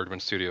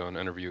Aardman studio and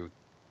interview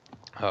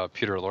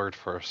Peter Lord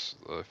for us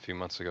a few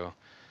months ago.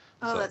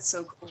 Oh, so that's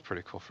so cool. It's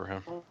pretty cool for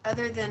him.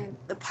 Other than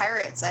the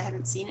Pirates, I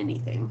haven't seen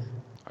anything.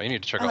 Oh, you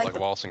need to check out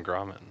Wallace and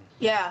Gromit.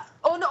 Yeah.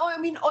 Oh no,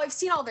 I've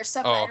seen all their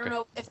stuff. Oh, but I okay. don't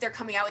know if they're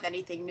coming out with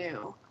anything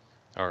new.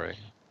 All right.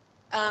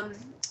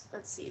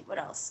 Let's see, what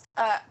else?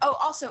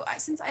 Also,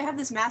 since I have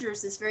this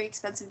master's, this very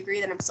expensive degree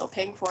that I'm still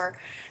paying for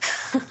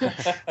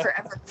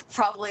forever,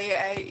 probably.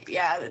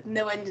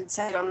 No end in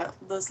sight on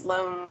those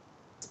loans.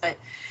 But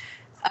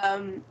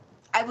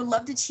I would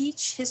love to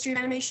teach history of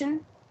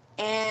animation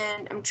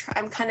and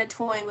I'm kind of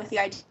toying with the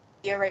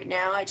idea right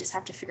now. I just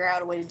have to figure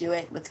out a way to do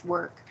it with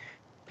work.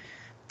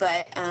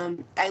 But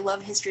I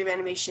love history of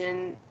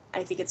animation.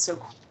 I think it's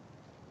so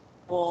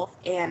cool.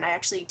 And I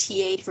actually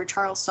TA'd for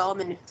Charles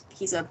Solomon.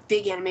 He's a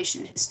big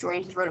animation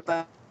historian. He wrote a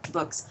bunch of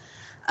books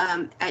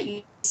at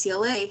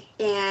UCLA.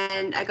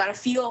 And I got a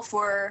feel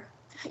for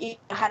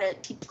how to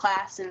teach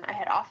class. And I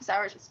had office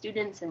hours with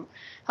students and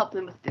help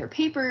them with their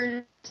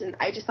papers. And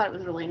I just thought it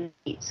was really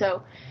neat.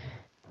 So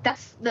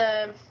that's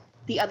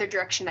the other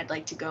direction I'd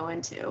like to go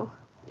into,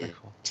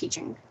 cool.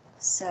 Teaching.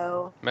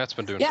 So Matt's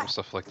been doing some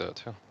stuff like that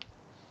too.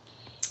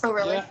 Oh,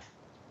 really?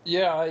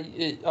 Yeah,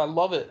 I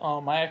love it.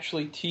 I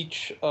actually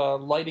teach a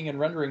lighting and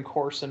rendering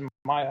course in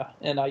Maya,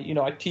 and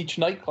I teach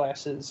night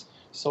classes.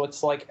 So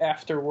it's like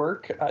after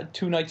work,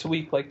 2 nights a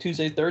week, like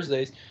Tuesdays,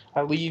 Thursdays.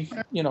 I leave,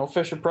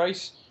 Fisher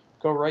Price,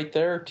 go right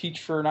there,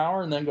 teach for an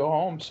hour, and then go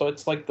home. So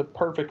it's like the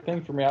perfect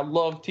thing for me. I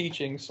love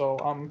teaching, so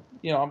I'm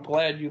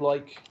glad you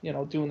like,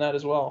 doing that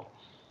as well.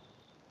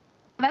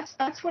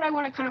 That's what I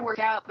want to kind of work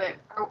out, but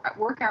our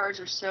work hours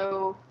are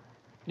so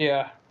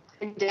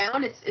and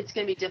down. It's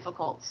going to be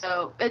difficult.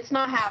 So it's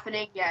not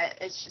happening yet.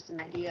 It's just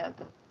an idea,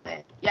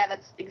 but yeah,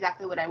 that's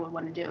exactly what I would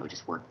want to do.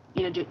 Just work,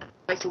 do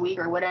twice a week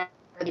or whatever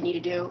you need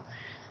to do,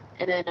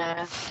 and then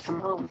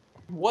come home.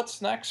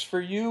 What's next for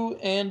you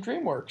and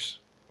DreamWorks?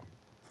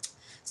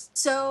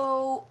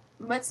 So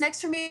what's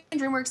next for me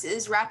and DreamWorks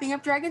is wrapping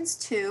up Dragons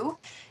 2.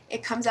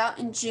 It comes out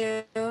in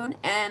June,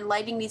 and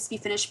lighting needs to be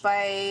finished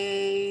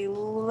by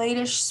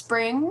late-ish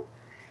spring,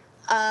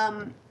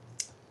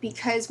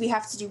 because we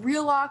have to do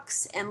reel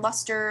locks and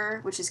luster,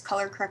 which is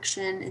color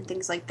correction and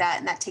things like that,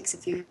 and that takes a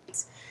few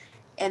weeks,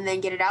 and then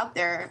get it out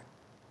there.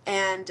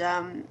 And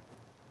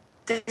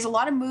there's a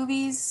lot of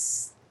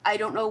movies. I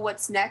don't know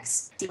what's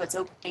next, see what's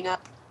opening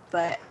up,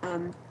 but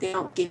they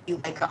don't give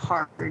you like a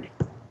hard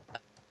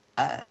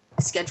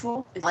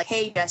schedule. It's like,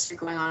 hey, yes, you're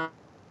going on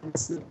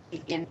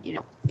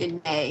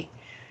in May.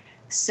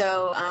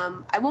 So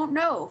I won't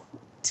know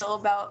until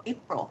about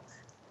April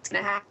what's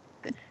gonna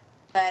happen.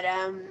 But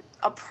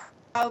I'll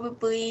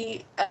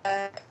probably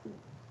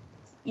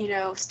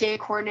stay a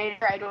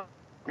coordinator. I don't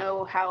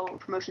know how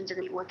promotions are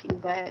gonna be working,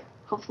 but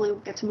hopefully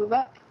we'll get to move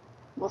up.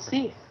 We'll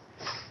see.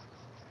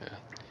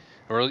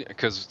 Yeah,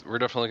 because we're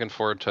definitely looking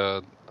forward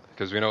to,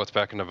 because we know it's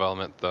back in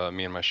development.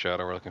 Me and My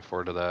Shadow, we're looking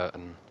forward to that,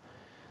 and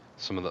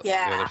some of the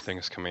other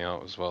things coming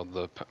out as well.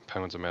 The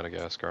Penguins of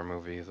Madagascar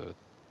movie, the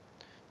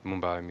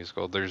Mumbai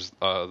musical. There's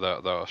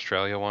the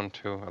Australia one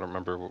too. I don't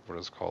remember what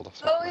it's called.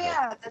 Oh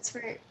yeah, that's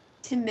right.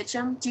 Tim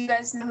Mitchum. Do you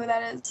guys know who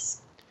that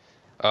is?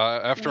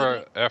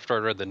 After I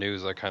read the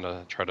news, I kind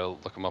of tried to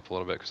look him up a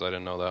little bit because I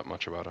didn't know that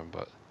much about him.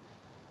 But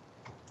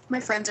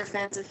my friends are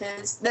fans of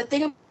his. The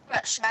thing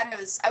about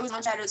Shadows, I was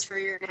on Shadows for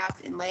a year and a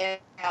half in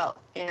layout,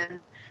 and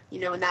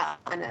and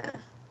that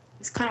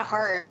it's kind of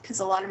hard because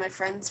a lot of my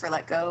friends were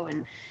let go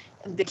and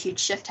a big huge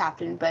shift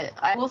happened. But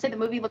I will say the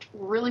movie looked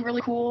really,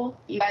 really cool.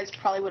 You guys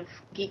probably would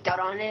have geeked out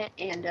on it,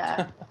 and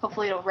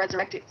hopefully it'll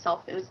resurrect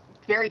itself. It was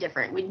very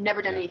different. We'd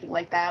never done anything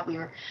like that. We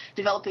were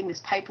developing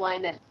this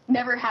pipeline that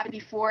never happened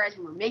before as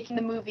we were making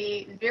the movie.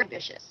 It was very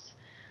ambitious.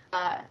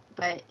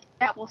 But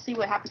yeah, we'll see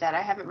what happens with that.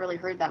 I haven't really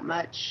heard that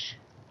much.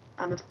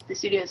 The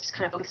studio is just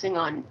kind of focusing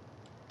on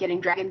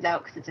getting Dragons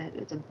out because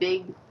it's a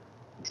big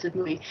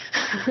movie.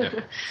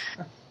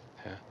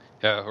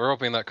 Yeah, we're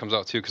hoping that comes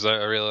out too, because I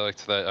really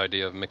liked that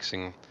idea of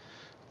mixing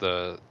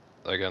the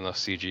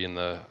CG and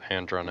the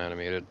hand-drawn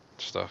animated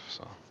stuff.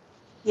 So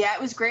yeah,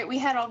 it was great. We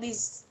had all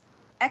these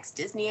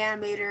ex-Disney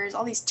animators,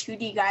 all these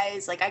 2D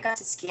guys. Like, I got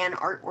to scan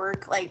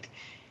artwork. Like,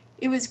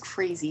 it was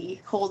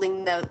crazy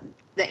holding the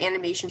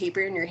animation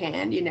paper in your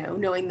hand,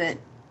 knowing that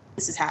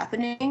this is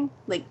happening.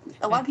 Like,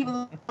 a lot of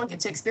people don't get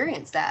to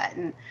experience that.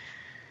 And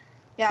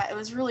yeah, it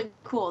was really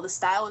cool. The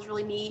style was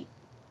really neat.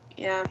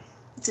 Yeah,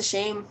 it's a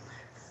shame.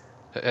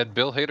 Had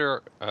Bill Hader,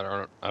 I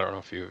don't know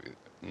if you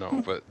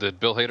know, but did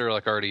Bill Hader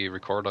already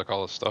record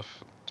all the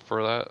stuff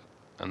for that,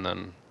 and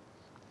then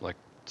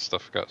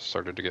stuff got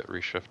started to get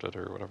reshifted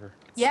or whatever?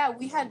 Yeah,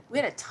 we had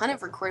a ton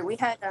of recording. We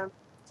had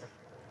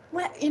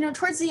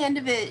towards the end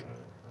of it,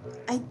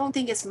 I don't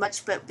think it's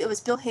much, but it was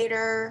Bill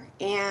Hader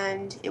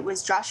and it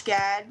was Josh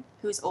Gad,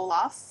 who's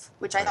Olaf,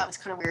 which I thought was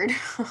kind of weird,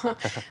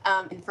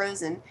 in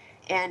Frozen,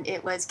 and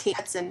it was Kate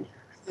Hudson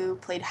who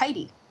played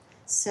Heidi.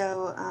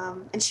 So,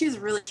 and she was a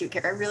really cute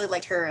character. I really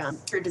liked her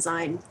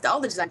design. All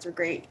the designs were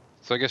great.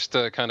 So I guess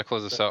to kind of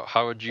close this out,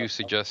 how would you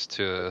suggest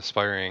to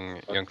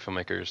aspiring young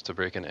filmmakers to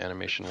break into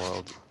animation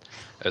world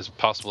as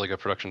possibly a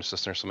production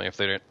assistant or something, if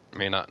they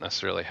may not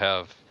necessarily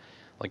have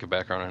a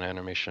background in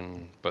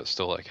animation, but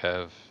still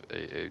have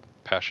a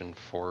passion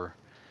for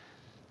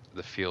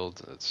the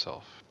field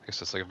itself? I guess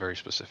that's a very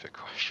specific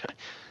question.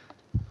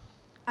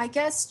 I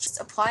guess just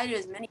apply to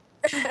as many.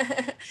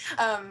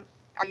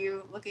 Are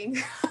you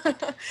looking?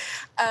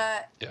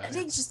 I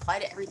think just apply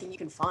to everything you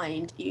can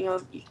find.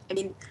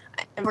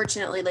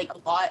 Unfortunately,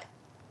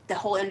 the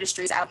whole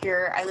industry is out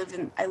here. I live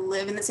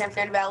in the San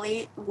Fernando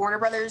Valley. Warner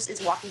Brothers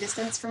is walking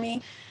distance for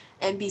me.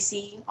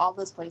 NBC, all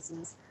those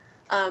places.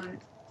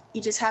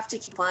 you just have to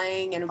keep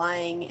applying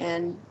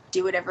and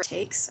do whatever it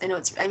takes.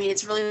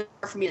 It's really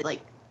hard for me to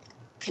like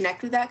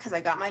connect with that because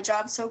I got my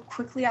job so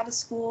quickly out of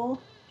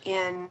school,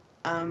 and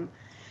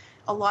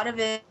a lot of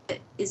it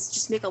is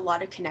just make a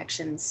lot of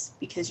connections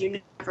because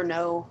you never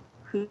know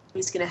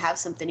who's going to have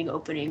something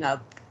opening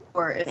up,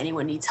 or if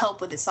anyone needs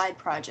help with a side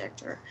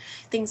project or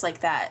things like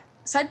that.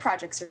 Side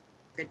projects are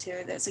good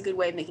too. That's a good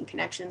way of making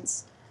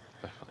connections.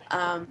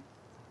 Definitely.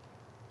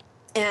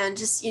 And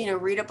just,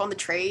 read up on the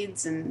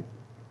trades and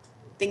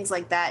things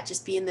like that.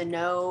 Just be in the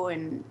know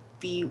and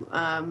be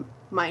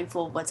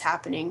mindful of what's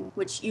happening,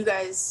 which you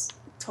guys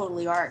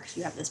totally are because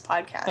you have this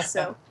podcast.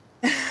 So,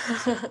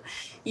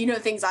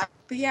 things.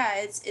 But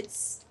yeah,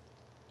 it's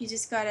you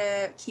just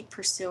gotta keep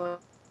pursuing.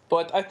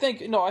 But I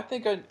think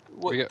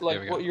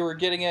what you were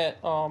getting at,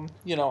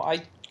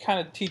 I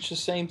kind of teach the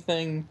same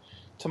thing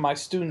to my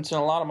students,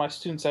 and a lot of my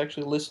students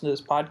actually listen to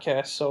this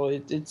podcast. So I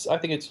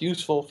think it's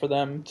useful for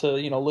them to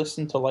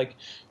listen to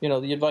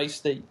the advice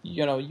that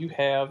you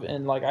have,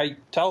 and like I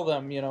tell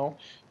them, you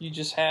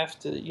just have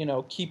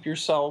to keep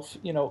yourself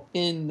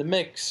in the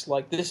mix.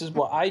 Like this is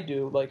what I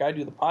do. Like I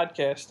do the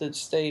podcast to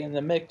stay in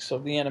the mix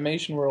of the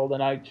animation world,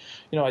 and I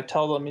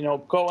tell them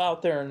go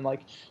out there and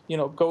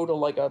go to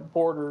like a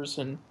Borders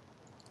and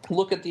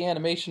look at the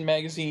animation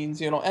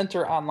magazines,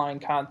 enter online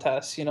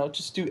contests,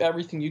 just do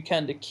everything you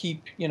can to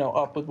keep,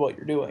 up with what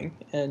you're doing.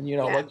 And,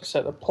 like you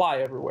said, apply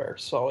everywhere.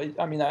 So,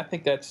 I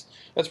think that's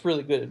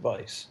really good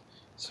advice.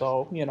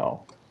 So,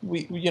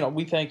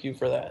 we thank you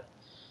for that.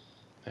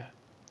 Yeah.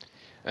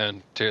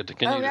 And to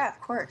continue. Oh, yeah, of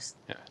course.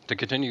 Yeah. To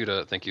continue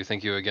to thank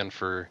you again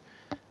for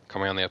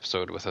coming on the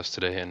episode with us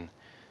today and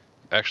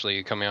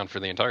actually coming on for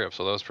the entire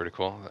episode. That was pretty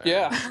cool.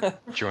 Yeah.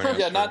 Joining us.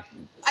 Yeah,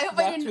 I hope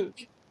I didn't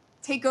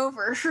take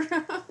over.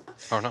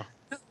 Oh, no.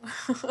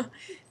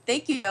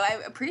 Thank you. I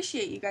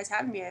appreciate you guys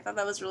having me. I thought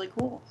that was really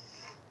cool.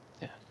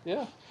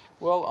 Yeah.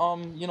 Well,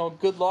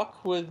 good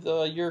luck with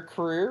your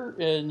career,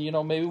 and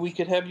maybe we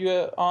could have you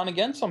on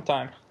again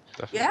sometime.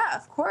 Definitely. Yeah,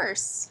 of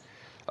course.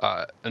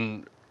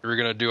 And we're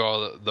gonna do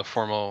all the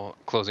formal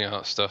closing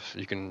out stuff.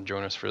 You can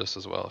join us for this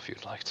as well if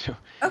you'd like to.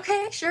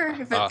 Okay, sure.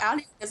 If the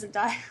audio doesn't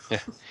die. Yeah.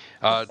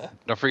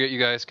 Don't forget, you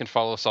guys can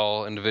follow us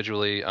all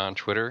individually on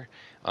Twitter.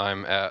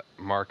 I'm at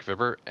Mark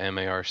Vibbert,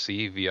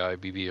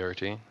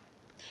 MarcVibbert.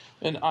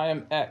 And I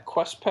am at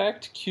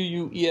QuestPact,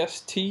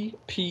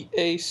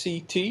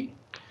 QuestPact.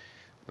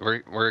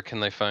 Where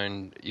can they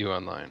find you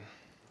online?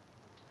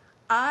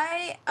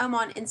 I am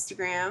on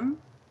Instagram.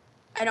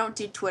 I don't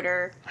do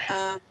Twitter.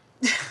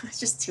 It's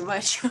just too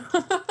much.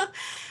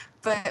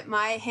 But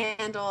my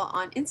handle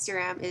on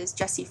Instagram is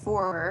Jessie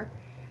Forer,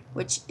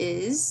 which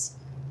is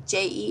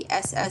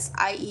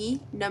JESSIE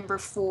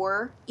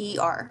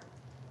 4ER.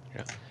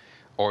 Yeah.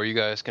 Or you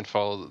guys can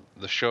follow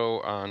the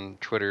show on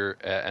Twitter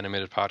at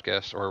Animated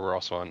Podcast, or we're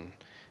also on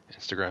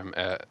Instagram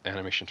at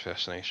Animation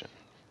Fascination.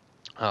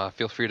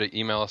 Feel free to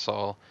email us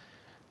all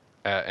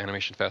at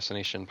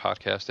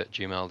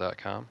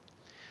animationfascinationpodcast@gmail.com.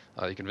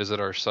 You can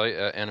visit our site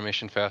at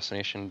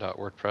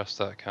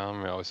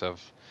animationfascination.wordpress.com. We always have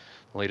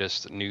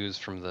latest news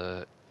from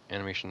the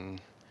animation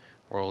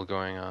world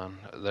going on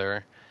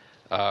there.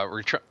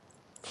 We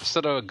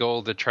set a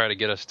goal to try to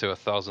get us to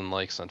 1,000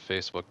 likes on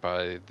Facebook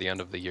by the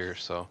end of the year,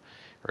 so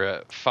we're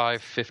at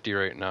 550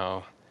 right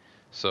now.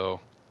 So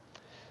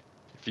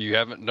if you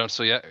haven't done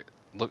so yet,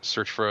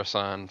 search for us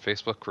on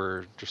Facebook,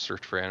 or just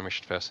search for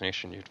Animation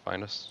Fascination. You'd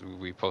find us.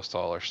 We post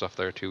all our stuff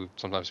there too.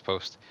 Sometimes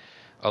post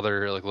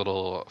other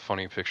little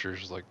funny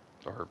pictures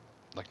or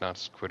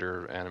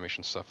non-Twitter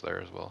animation stuff there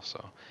as well.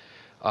 So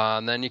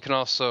and then you can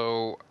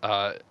also,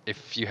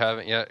 if you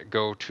haven't yet,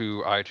 go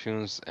to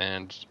iTunes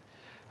and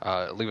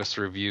leave us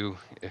a review.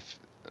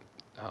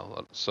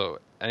 So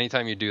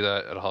anytime you do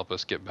that, it'll help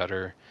us get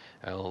better.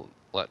 It'll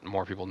let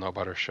more people know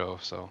about our show.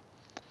 So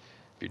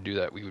if you do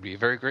that, we would be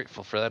very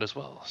grateful for that as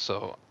well.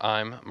 So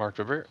I'm Mark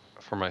Vibbert,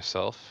 for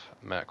myself,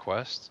 Matt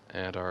Quest,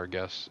 and our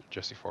guest,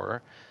 Jessie Forer.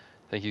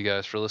 Thank you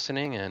guys for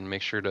listening, and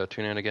make sure to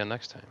tune in again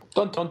next time.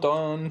 Dun, dun,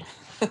 dun.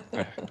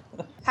 Right.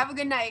 Have a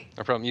good night.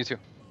 No problem. You too.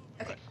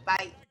 Okay,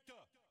 bye.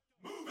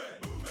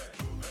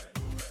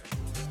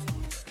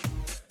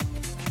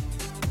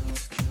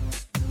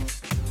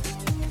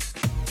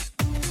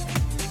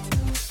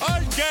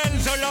 All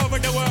girls all over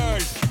the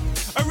world.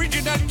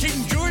 Original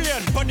King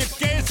Julian for the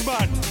case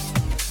man.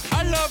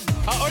 I love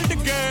how all the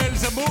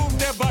girls move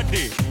their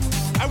body.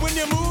 And when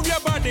you move your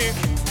body,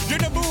 you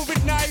move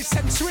it nice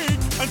and sweet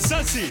and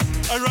sassy.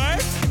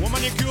 Alright?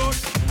 Woman, you're cute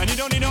and you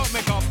don't need no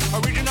makeup.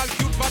 Original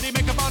cute body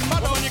makeup on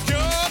model. Woman, you're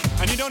cute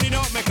and you don't need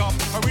no makeup.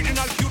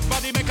 Original cute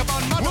body makeup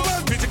on model.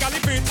 Woman,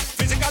 physically fit,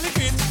 physically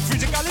fit,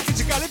 physically fit.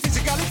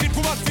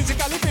 Woman,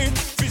 physically fit,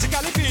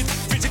 physically fit,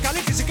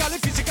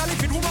 physically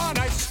fit. Woman,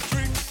 nice,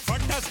 sweet,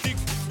 fantastic.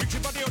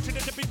 Big body ocean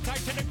at the big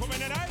Titanic. Woman,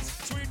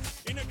 nice, sweet,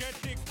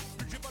 energetic.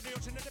 Big body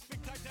ocean at the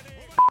big Titanic.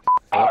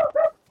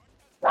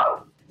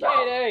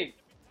 Hey.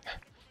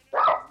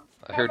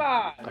 I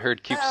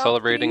heard keep Hello,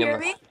 celebrating can you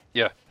in hear the. me?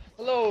 Yeah.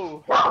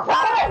 Hello.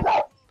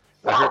 I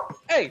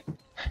Hey.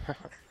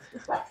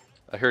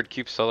 heard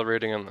keep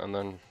celebrating and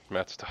then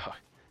Matt's talk.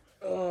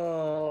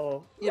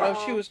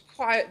 she was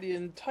quiet the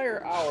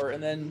entire hour,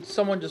 and then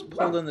someone just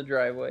pulled in the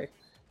driveway.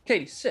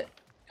 Katie, sit.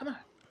 Come on.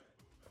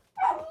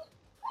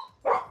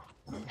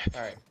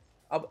 All right,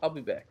 I'll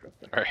be back real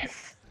quick. All right.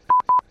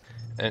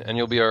 And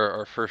you'll be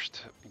our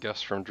first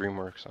guest from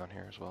DreamWorks on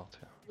here as well,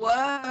 too.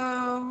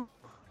 Whoa.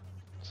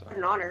 So. What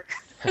an honor.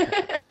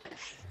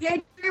 Yeah,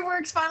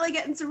 DreamWorks finally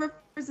getting some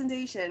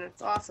representation.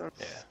 It's awesome.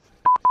 Yeah.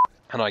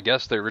 And I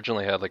guess they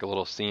originally had like a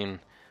little scene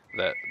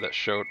that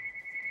showed.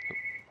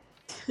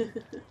 I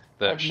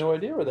have no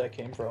idea where that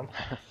came from.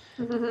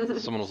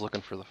 Someone was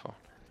looking for the phone.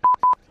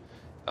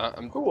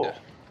 Cool.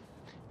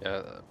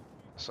 Yeah.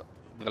 So.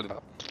 Yeah.